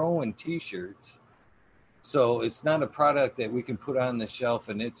not growing t-shirts. So it's not a product that we can put on the shelf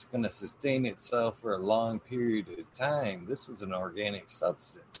and it's going to sustain itself for a long period of time. This is an organic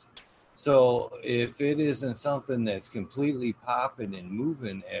substance. So if it isn't something that's completely popping and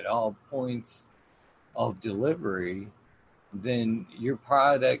moving at all points of delivery, then your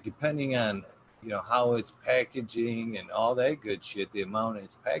product, depending on how it's packaging and all that good shit, the amount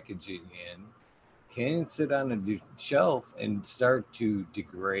it's packaging in, can sit on a shelf and start to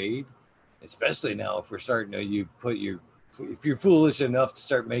degrade. Especially now, if we're starting to if you're foolish enough to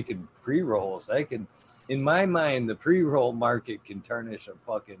start making pre-rolls, that can, in my mind, the pre-roll market can tarnish a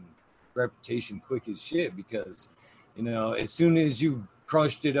fucking reputation quick as shit, because as soon as you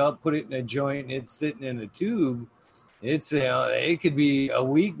crushed it up, put it in a joint, and it's sitting in a tube, it could be a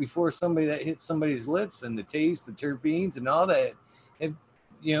week before somebody that hits somebody's lips, and the taste, the terpenes, and all that have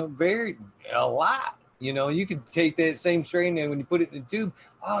varied a lot. You could take that same strain, and when you put it in the tube,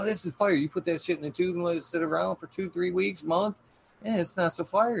 oh, this is fire. You put that shit in the tube and let it sit around for 2-3 weeks, month, it's not so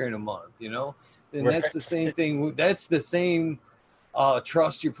fire in a month. And that's the same thing. That's the same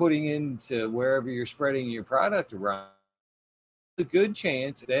trust you're putting into wherever you're spreading your product around. A good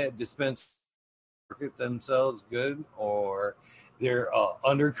chance that dispense market themselves good, or they're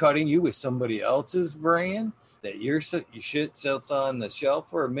undercutting you with somebody else's brand that your shit sits on the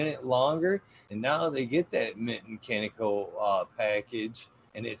shelf for a minute longer, and now they get that mint and canico package,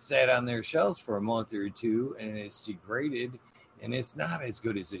 and it's sat on their shelves for a month or two, and it's degraded, and it's not as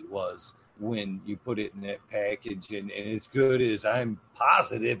good as it was when you put it in that package, and as good as I'm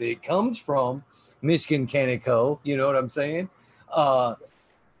positive it comes from Michigan Canico. You know what I'm saying? Well,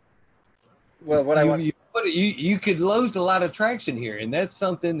 what you could lose a lot of traction here, and that's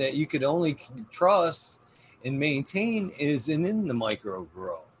something that you could only trust and maintain is in the micro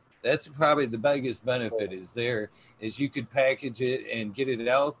grow. That's probably the biggest benefit is you could package it and get it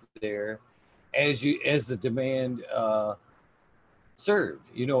out there as the demand served.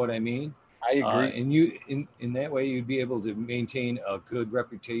 You know what I mean? I agree. And you in that way you'd be able to maintain a good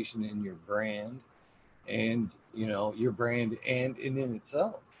reputation in your brand, and your brand and in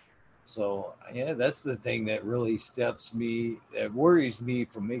itself. So yeah, that's the thing that really that worries me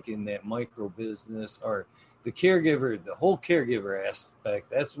from making that micro business, or the whole caregiver aspect.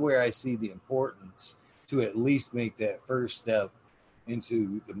 That's where I see the importance to at least make that first step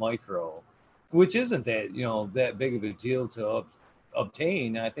into the micro, which isn't that big of a deal to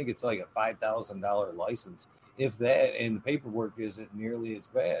obtain. I think it's like a $5,000 license, if that, and the paperwork isn't nearly as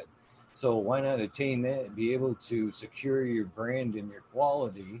bad. So why not attain that and be able to secure your brand and your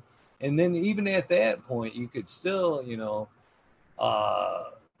quality? And then even at that point, you could still,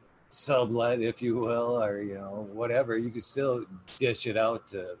 sublet, if you will, or whatever. You could still dish it out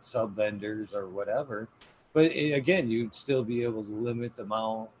to sub vendors or whatever. But again, you'd still be able to limit the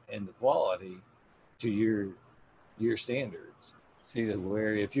amount and the quality to your standards. See, to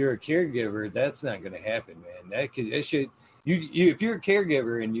where if you're a caregiver, that's not going to happen, man. It should you if you're a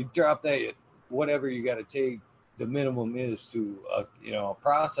caregiver and you drop that whatever you got to take, the minimum is to a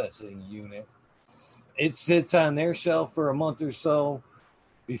processing unit. It sits on their shelf for a month or so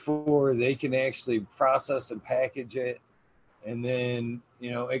before they can actually process and package it, and then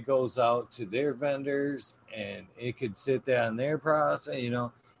it goes out to their vendors and it could sit there on their process.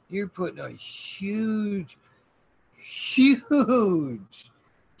 You're putting a huge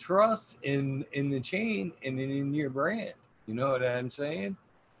trust in the chain and in your brand. You know what I'm saying?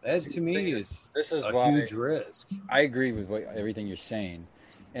 That to me is a huge risk. I agree with everything you're saying,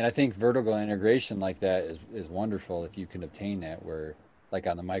 and I think vertical integration like that is wonderful if you can obtain that, where like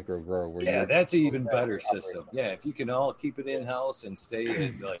on the micro grow, where that's an even better system. Yeah, if you can all keep it in house and stay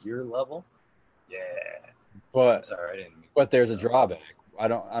at like your level. Yeah, but I'm sorry, I didn't mean but there's a drawback. I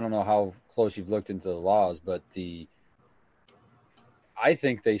don't know how close you've looked into the laws, but I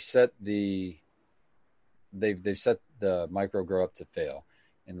think they've set the micro grow up to fail.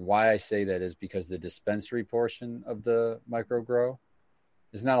 And why I say that is because the dispensary portion of the micro grow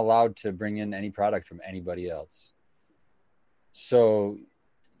is not allowed to bring in any product from anybody else. So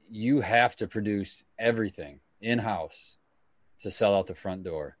you have to produce everything in-house to sell out the front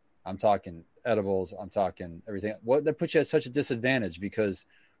door. I'm talking edibles. I'm talking everything. That puts you at such a disadvantage, because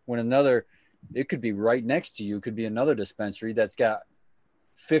when it could be right next to you, it could be another dispensary that's got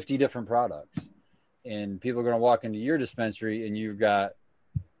 50 different products, and people are going to walk into your dispensary and you've got,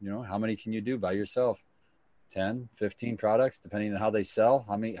 how many can you do by yourself? 10, 15 products, depending on how they sell.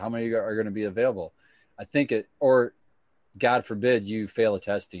 How many are going to be available? I think or God forbid you fail a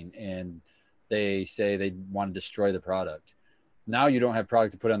testing and they say they want to destroy the product. Now you don't have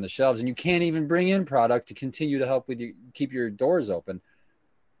product to put on the shelves, and you can't even bring in product to continue to help with you keep your doors open.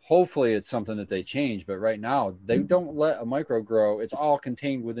 Hopefully it's something that they change, but right now they don't let a micro grow. It's all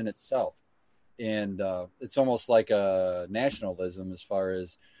contained within itself. And it's almost like a nationalism as far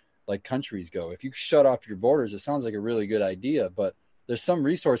as like countries go. If you shut off your borders, it sounds like a really good idea, but there's some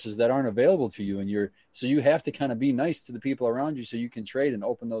resources that aren't available to you, so you have to kind of be nice to the people around you so you can trade and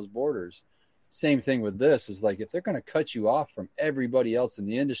open those borders. Same thing with this is like, if they're going to cut you off from everybody else in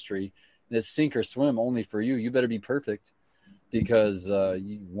the industry and it's sink or swim only for you, you better be perfect, because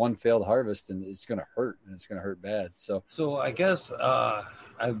one failed harvest and it's going to hurt, and it's going to hurt bad. So I guess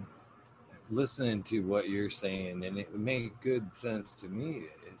I'm listening to what you're saying, and it would make good sense to me.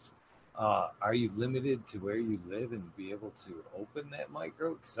 Is are you limited to where you live and be able to open that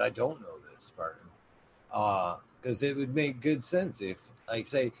micro? Because I don't know this, Spartan. Because it would make good sense if, like,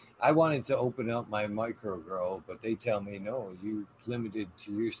 say, I wanted to open up my micro grow, but they tell me, no, you're limited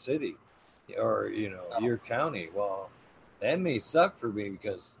to your city or, your county. Well, that may suck for me,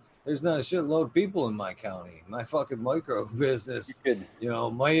 because there's not a shitload of people in my county. My fucking micro business,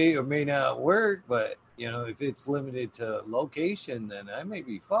 may or may not work, but, if it's limited to location, then I may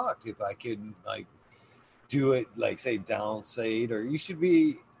be fucked if I can, like, do it, like, say, downstate. Or you should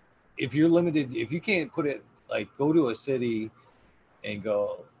be, if you're limited, if you can't put it, like, go to a city and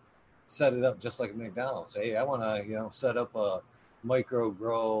go set it up just like a McDonald's. Hey, I want to, set up a micro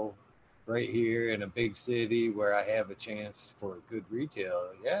grow right here in a big city where I have a chance for good retail.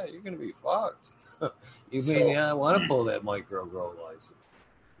 Yeah, you're going to be fucked. You may not want to pull that micro grow license.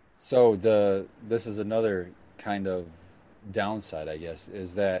 So this is another kind of downside, I guess,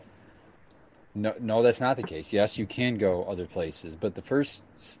 is that no, that's not the case. Yes, you can go other places, but the first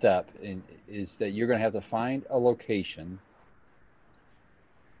step is that you're going to have to find a location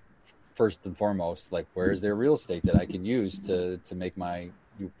first and foremost. Like, where is there real estate that I can use to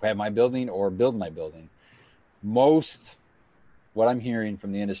have my building or build my building? What I'm hearing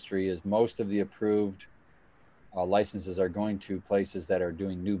from the industry is most of the approved licenses are going to places that are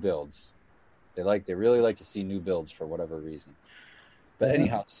doing new builds. They really like to see new builds for whatever reason. But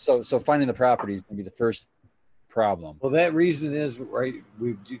anyhow, so finding the property is going to be the first problem. Well, that reason is right.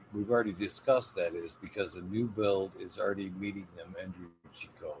 We've already discussed that, is because a new build is already meeting them energy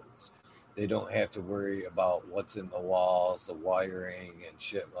codes. They don't have to worry about what's in the walls, the wiring, and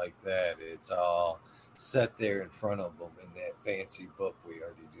shit like that. It's all set there in front of them in that fancy book we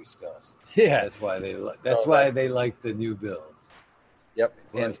already discussed. Yeah, that's why they like the new builds. Yep.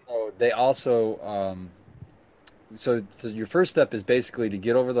 Right. And so they also, so your first step is basically to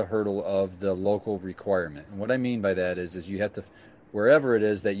get over the hurdle of the local requirement. And what I mean by that is you have to, wherever it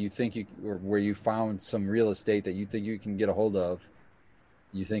is that you think you, or where you found some real estate that you think you can get a hold of,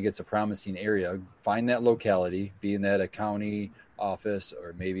 you think it's a promising area, find that locality, being that a county office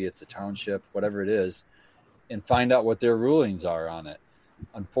or maybe it's a township, whatever it is, and find out what their rulings are on it.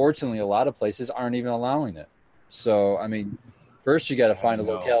 Unfortunately, a lot of places aren't even allowing it. So, I mean, first you got to find a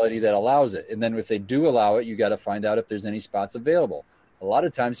locality that allows it. And then if they do allow it, you got to find out if there's any spots available. A lot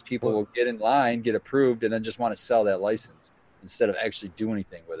of times people will get in line, get approved, and then just want to sell that license instead of actually do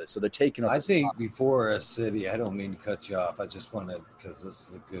anything with it. So they're taking up. I think before a city, I don't mean to cut you off. I just want to, because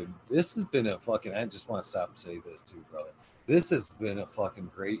this has been a fucking, I just want to stop and say this too, brother. This has been a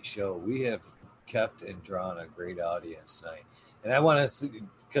fucking great show. We have kept and drawn a great audience tonight. And I want to see,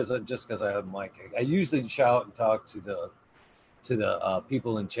 because I have Mike, I usually shout and talk to the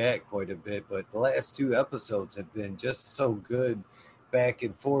people in chat quite a bit, but the last 2 episodes have been just so good back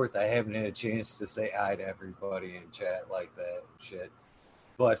and forth. I haven't had a chance to say hi to everybody in chat like that and shit.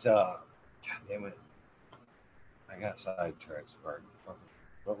 But God damn it, I got sidetracked. Pardon.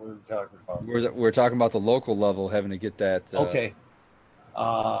 What were we talking about? We're talking about the local level having to get that. Okay,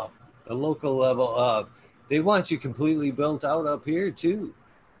 the local level. They want you completely built out up here too.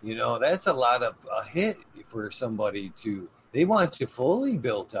 You know, that's a lot of a hit for somebody to. They want you fully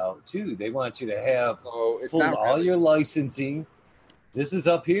built out too. They want you to have all your licensing. This is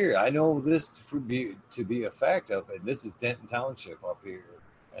up here. I know this to be a fact up, and this is Denton Township up here.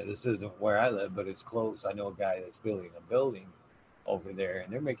 This isn't where I live, but it's close. I know a guy that's building a building over there,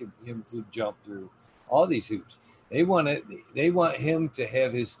 and they're making him to jump through all these hoops. They want him to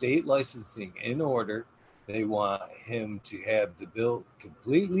have his state licensing in order. They want him to have the build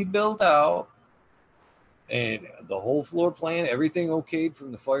completely built out, and the whole floor plan, everything okayed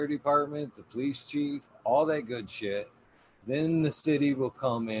from the fire department, the police chief, all that good shit. Then the city will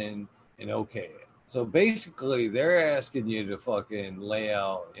come in and okay it. So basically, they're asking you to fucking lay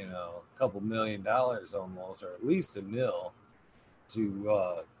out, you know, a couple $1 million almost, or at least $1 million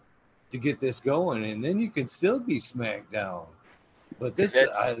to get this going, and then you can still be smacked down. But this,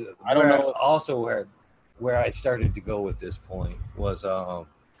 I don't know. Also, where I started to go with this point was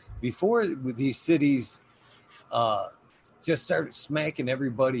before these cities just started smacking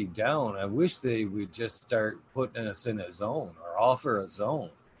everybody down. I wish they would just start putting us in a zone or offer a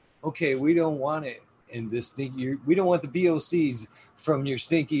zone. Okay, we don't want it in this thing. We don't want the BOCs from your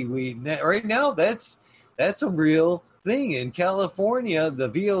stinky weed. Right now, that's a real thing in California. The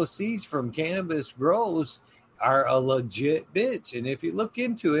VOCs from cannabis grows are a legit bitch, and if you look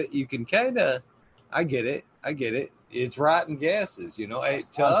into it, you can kind of. I get it. It's rotten gases, you know.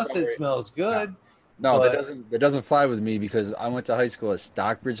 To us, it smells good. No, that doesn't fly with me because I went to high school at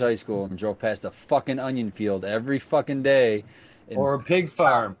Stockbridge High School and drove past a fucking onion field every fucking day. Or a pig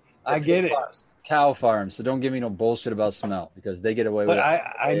farm. I get it. Cow farms. So don't give me no bullshit about smell because they get away with it.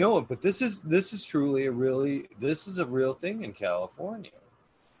 I know it, but this is truly a real thing in California.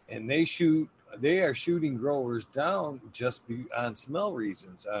 And they are shooting growers down just on smell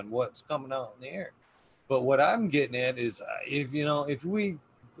reasons, on what's coming out in the air. But what I'm getting at is if we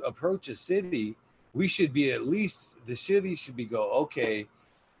approach a city, we should be the city should be okay,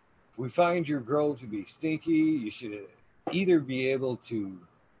 we find your grow to be stinky, you should either be able to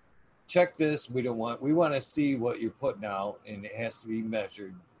check this. We want to see what you're putting out, and it has to be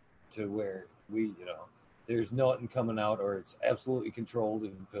measured to where there's nothing coming out, or it's absolutely controlled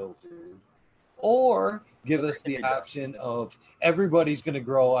and filtered. Or give us the option of everybody's going to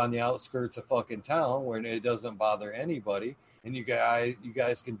grow on the outskirts of fucking town where it doesn't bother anybody, and you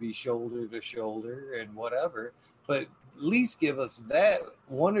guys can be shoulder to shoulder and whatever. But at least give us that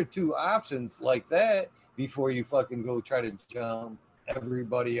 1 or 2 options like that before you fucking go try to jump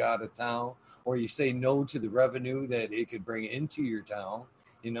everybody out of town, or you say no to the revenue that it could bring into your town.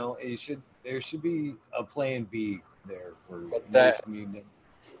 You know, there should be a plan B there for most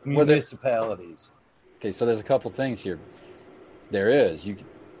municipalities. Okay, so there's a couple things here. There is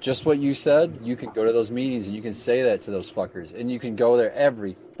just what you said. You can go to those meetings and you can say that to those fuckers, and you can go there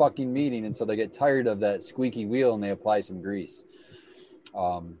every fucking meeting until they get tired of that squeaky wheel and they apply some grease.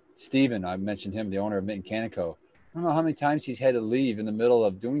 Steven, I mentioned him, the owner of Mitten Canico. I don't know how many times he's had to leave in the middle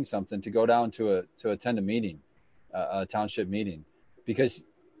of doing something to go down to attend a meeting, a township meeting, because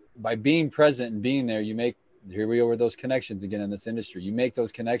by being present and being there, here we are with those connections again in this industry. You make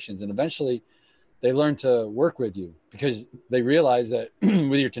those connections, and eventually they learn to work with you because they realize that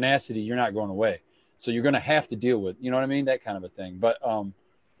with your tenacity, you're not going away. So you're going to have to deal with, you know what I mean? That kind of a thing. But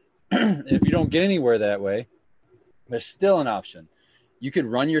if you don't get anywhere that way, there's still an option. you could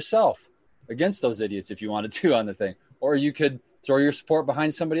run yourself against those idiots if you wanted to on the thing, or you could throw your support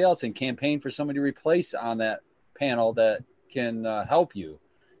behind somebody else and campaign for somebody to replace on that panel that can help you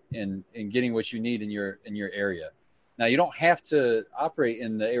in getting what you need in your area. Now, you don't have to operate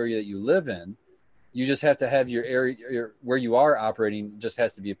in the area that you live in. You just have to have your area where you are operating just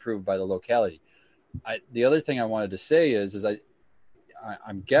has to be approved by the locality. The other thing I wanted to say is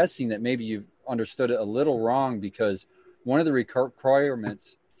I'm guessing that maybe you've understood it a little wrong, because one of the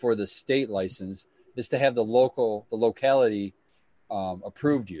requirements for the state license is to have the locality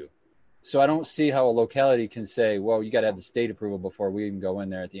approved you. So I don't see how a locality can say, well, you got to have the state approval before we even go in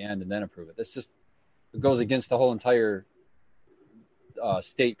there at the end and then approve it. That's just, it goes against the whole entire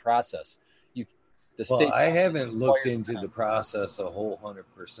state process. I haven't looked into the process a whole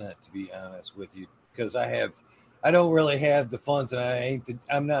 100%, to be honest with you, because I don't really have the funds, and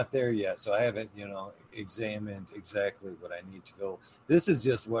I'm not there yet, so I haven't, examined exactly what I need to go. This is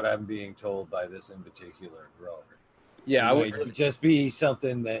just what I'm being told by this in particular grower. Yeah, I would just be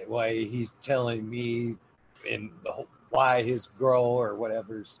something that why he's telling me in the why his grow or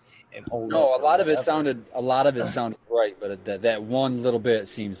whatever's and hold. No, a lot of it sounded right, but that one little bit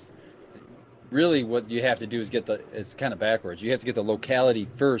seems really what you have to do is it's kind of backwards. You have to get the locality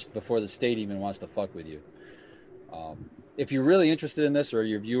first before the state even wants to fuck with you. If you're really interested in this, or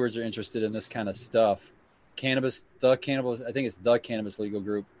your viewers are interested in this kind of stuff, I think it's the Cannabis Legal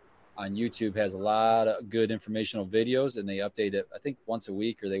Group on YouTube has a lot of good informational videos, and they update it, I think, once a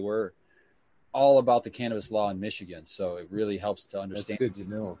week, or they were all about the cannabis law in Michigan. So it really helps to understand. That's good to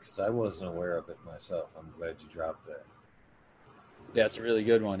know, because I wasn't aware of it myself. I'm glad you dropped that. Yeah, it's a really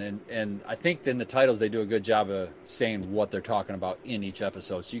good one. And I think in the titles, they do a good job of saying what they're talking about in each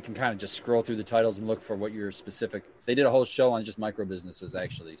episode. So you can kind of just scroll through the titles and look for what your specific. They did a whole show on just micro businesses,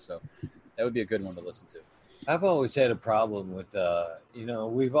 actually. So that would be a good one to listen to. I've always had a problem with,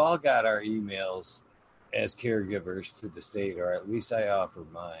 we've all got our emails as caregivers to the state, or at least I offer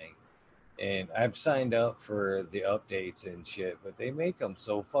mine. And I've signed up for the updates and shit, but they make them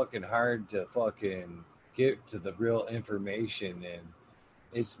so fucking hard to fucking get to the real information, and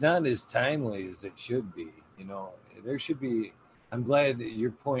it's not as timely as it should be. There should be. I'm glad that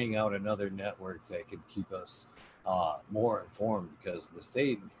you're pointing out another network that could keep us more informed, because the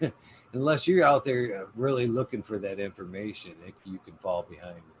state, unless you're out there really looking for that information, you can fall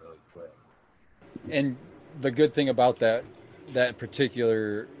behind really quick. And the good thing about that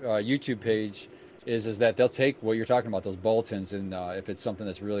particular YouTube page is that they'll take what you're talking about, those bulletins, and if it's something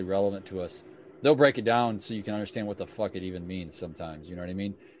that's really relevant to us, they'll break it down so you can understand what the fuck it even means sometimes. You know what I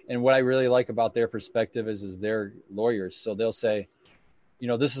mean? And what I really like about their perspective is they're lawyers. So they'll say,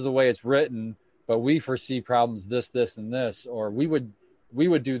 this is the way it's written, but we foresee problems, this, and this, or we would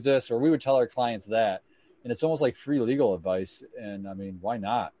do this, or we would tell our clients that. And it's almost like free legal advice. And I mean, why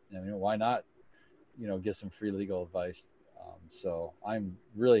not? Why not, get some free legal advice? So I'm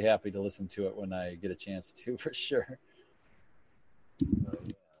really happy to listen to it when I get a chance to, for sure.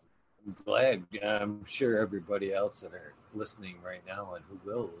 I'm glad. I'm sure everybody else that are listening right now and who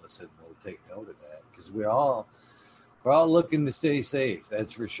will listen will take note of that, because we're all looking to stay safe.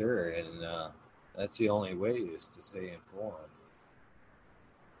 That's for sure, and that's the only way, is to stay informed.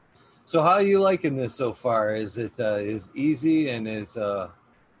 So, how are you liking this so far? Is it as easy and as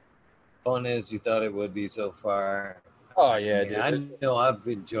fun as you thought it would be so far? Oh yeah, dude. I know I've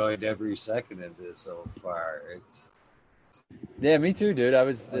enjoyed every second of this so far. Yeah, me too, dude. I've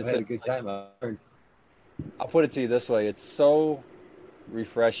had a good time. I'll put it to you this way. It's so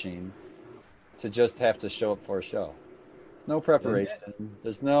refreshing to just have to show up for a show. There's no preparation. Yeah.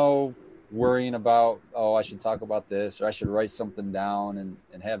 There's no worrying about, I should talk about this, or I should write something down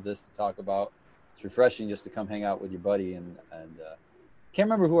and have this to talk about. It's refreshing just to come hang out with your buddy. And can't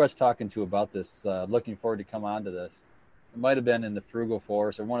remember who I was talking to about this. Looking forward to come on to this. It might have been in the Frugal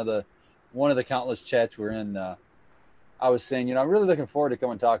Forest, or one of the countless chats we're in. I was saying, I'm really looking forward to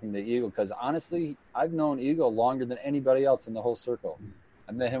coming talking to Eagle, because honestly, I've known Eagle longer than anybody else in the whole circle.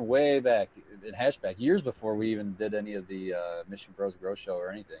 I met him way back in Hatchback, years before we even did any of the Mission Bros Grow Show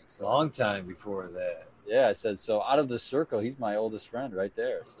or anything. So long time before that. Yeah, I said, so out of the circle, he's my oldest friend right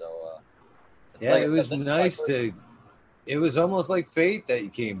there. So it was nice to. It was almost like fate that you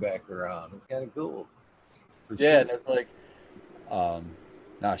came back around. It's kind of cool. Yeah, sure. Like,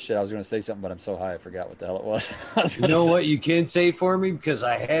 shit, I was going to say something, but I'm so high I forgot what the hell it was. You know what you can say for me? Because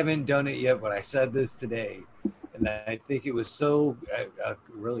I haven't done it yet, but I said this today, and I think it was a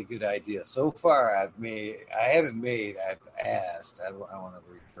really good idea. So far, I've asked, I want to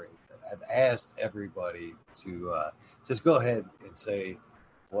rephrase that. I've asked everybody to just go ahead and say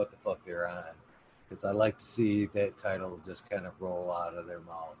what the fuck they're on. because I like to see that title just kind of roll out of their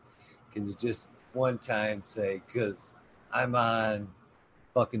mouth. Can you just one time say, because I'm on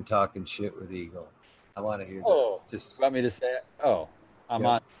fucking talking shit with Eagle. I want to hear that. Oh, Just you want me to say it? Oh, I'm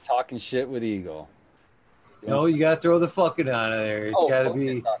on talking shit with Eagle. No, you got to throw the fucking out of there. It's got to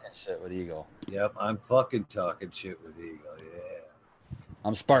be talking shit with Eagle. Yep, I'm fucking talking shit with Eagle. Yeah.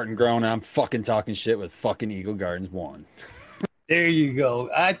 I'm Spartan grown. I'm fucking talking shit with fucking Eagle Gardens 1. There you go.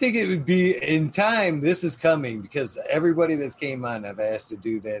 I think it would be in time. This is coming because everybody that's came on, I've asked to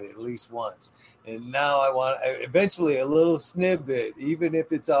do that at least once. And now I want eventually a little snippet, even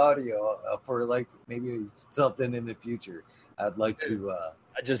if it's audio, for like maybe something in the future. I'd like to.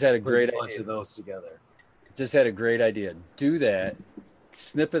 I just had a great bunch of those together. Just had a great idea. Do that,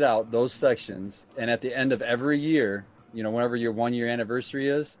 snip it out, those sections, and at the end of every year, you know, whenever your 1 year anniversary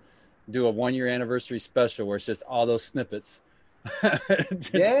is, do a 1 year anniversary special where it's just all those snippets.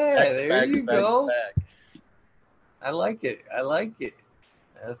 There you go. I like it.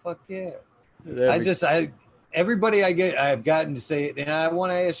 Fuck yeah. Everybody I've gotten to say it, and I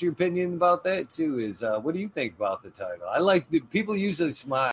want to ask your opinion about that too. Is what do you think about the title? I like people usually smile.